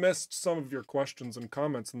that I missed some of your questions and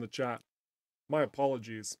comments in the chat. My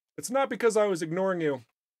apologies. It's not because I was ignoring you.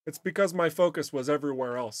 It's because my focus was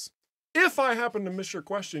everywhere else. If I happen to miss your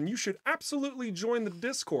question, you should absolutely join the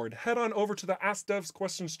Discord. Head on over to the Ask Devs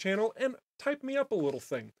Questions channel and type me up a little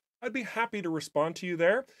thing. I'd be happy to respond to you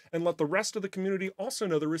there and let the rest of the community also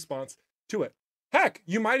know the response to it. Heck,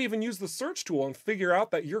 you might even use the search tool and figure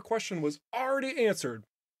out that your question was already answered.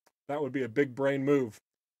 That would be a big brain move.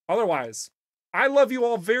 Otherwise, I love you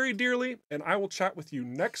all very dearly, and I will chat with you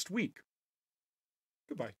next week.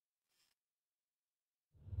 Goodbye.